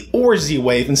Zigbee or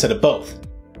Z-Wave instead of both.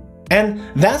 And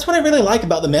that's what I really like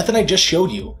about the method I just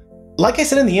showed you. Like I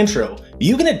said in the intro,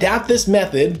 you can adapt this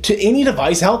method to any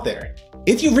device out there.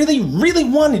 If you really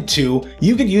wanted to,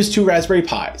 you could use two Raspberry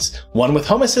Pis, one with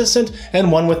Home Assistant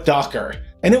and one with Docker,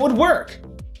 and it would work.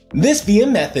 This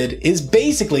VM method is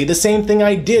basically the same thing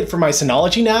I did for my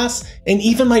Synology NAS and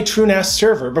even my TrueNAS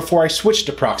server before I switched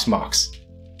to Proxmox.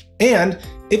 And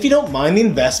if you don't mind the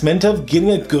investment of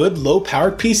getting a good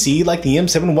low-powered PC like the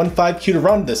M715Q to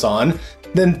run this on,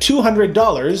 then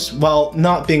 $200, while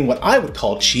not being what I would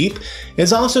call cheap,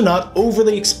 is also not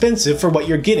overly expensive for what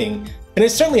you're getting, and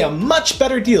it's certainly a much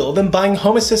better deal than buying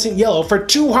Home Assistant Yellow for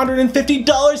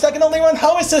 $250 that can only run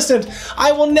Home Assistant!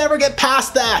 I will never get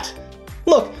past that!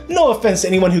 Look, no offense to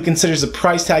anyone who considers the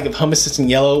price tag of Home Assistant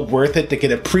Yellow worth it to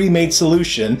get a pre-made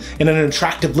solution in an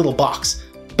attractive little box.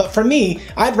 But for me,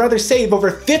 I'd rather save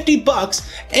over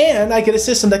 $50 and I get a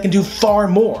system that can do far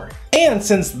more. And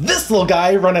since this little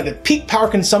guy run at a peak power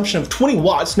consumption of 20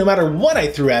 watts no matter what I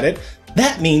threw at it,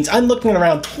 that means I'm looking at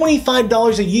around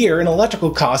 $25 a year in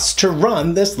electrical costs to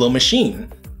run this little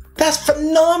machine. That's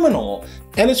phenomenal!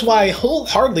 And it's why I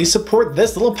wholeheartedly support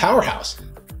this little powerhouse.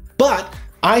 But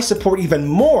I support even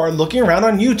more looking around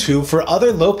on YouTube for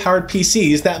other low-powered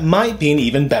PCs that might be an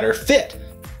even better fit.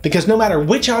 Because no matter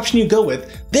which option you go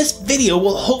with, this video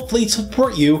will hopefully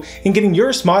support you in getting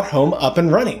your smart home up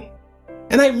and running.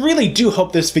 And I really do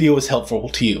hope this video was helpful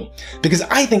to you, because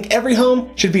I think every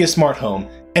home should be a smart home,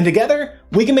 and together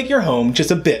we can make your home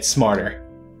just a bit smarter.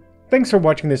 Thanks for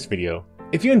watching this video.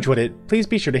 If you enjoyed it, please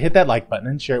be sure to hit that like button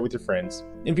and share it with your friends.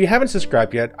 If you haven't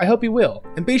subscribed yet, I hope you will,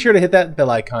 and be sure to hit that bell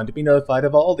icon to be notified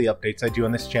of all the updates I do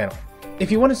on this channel. If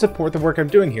you want to support the work I'm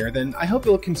doing here, then I hope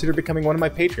you'll consider becoming one of my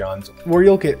Patreons, where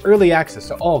you'll get early access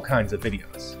to all kinds of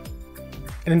videos.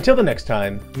 And until the next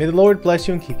time, may the Lord bless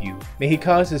you and keep you. May he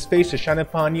cause his face to shine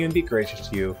upon you and be gracious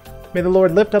to you. May the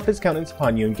Lord lift up his countenance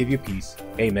upon you and give you peace.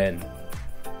 Amen.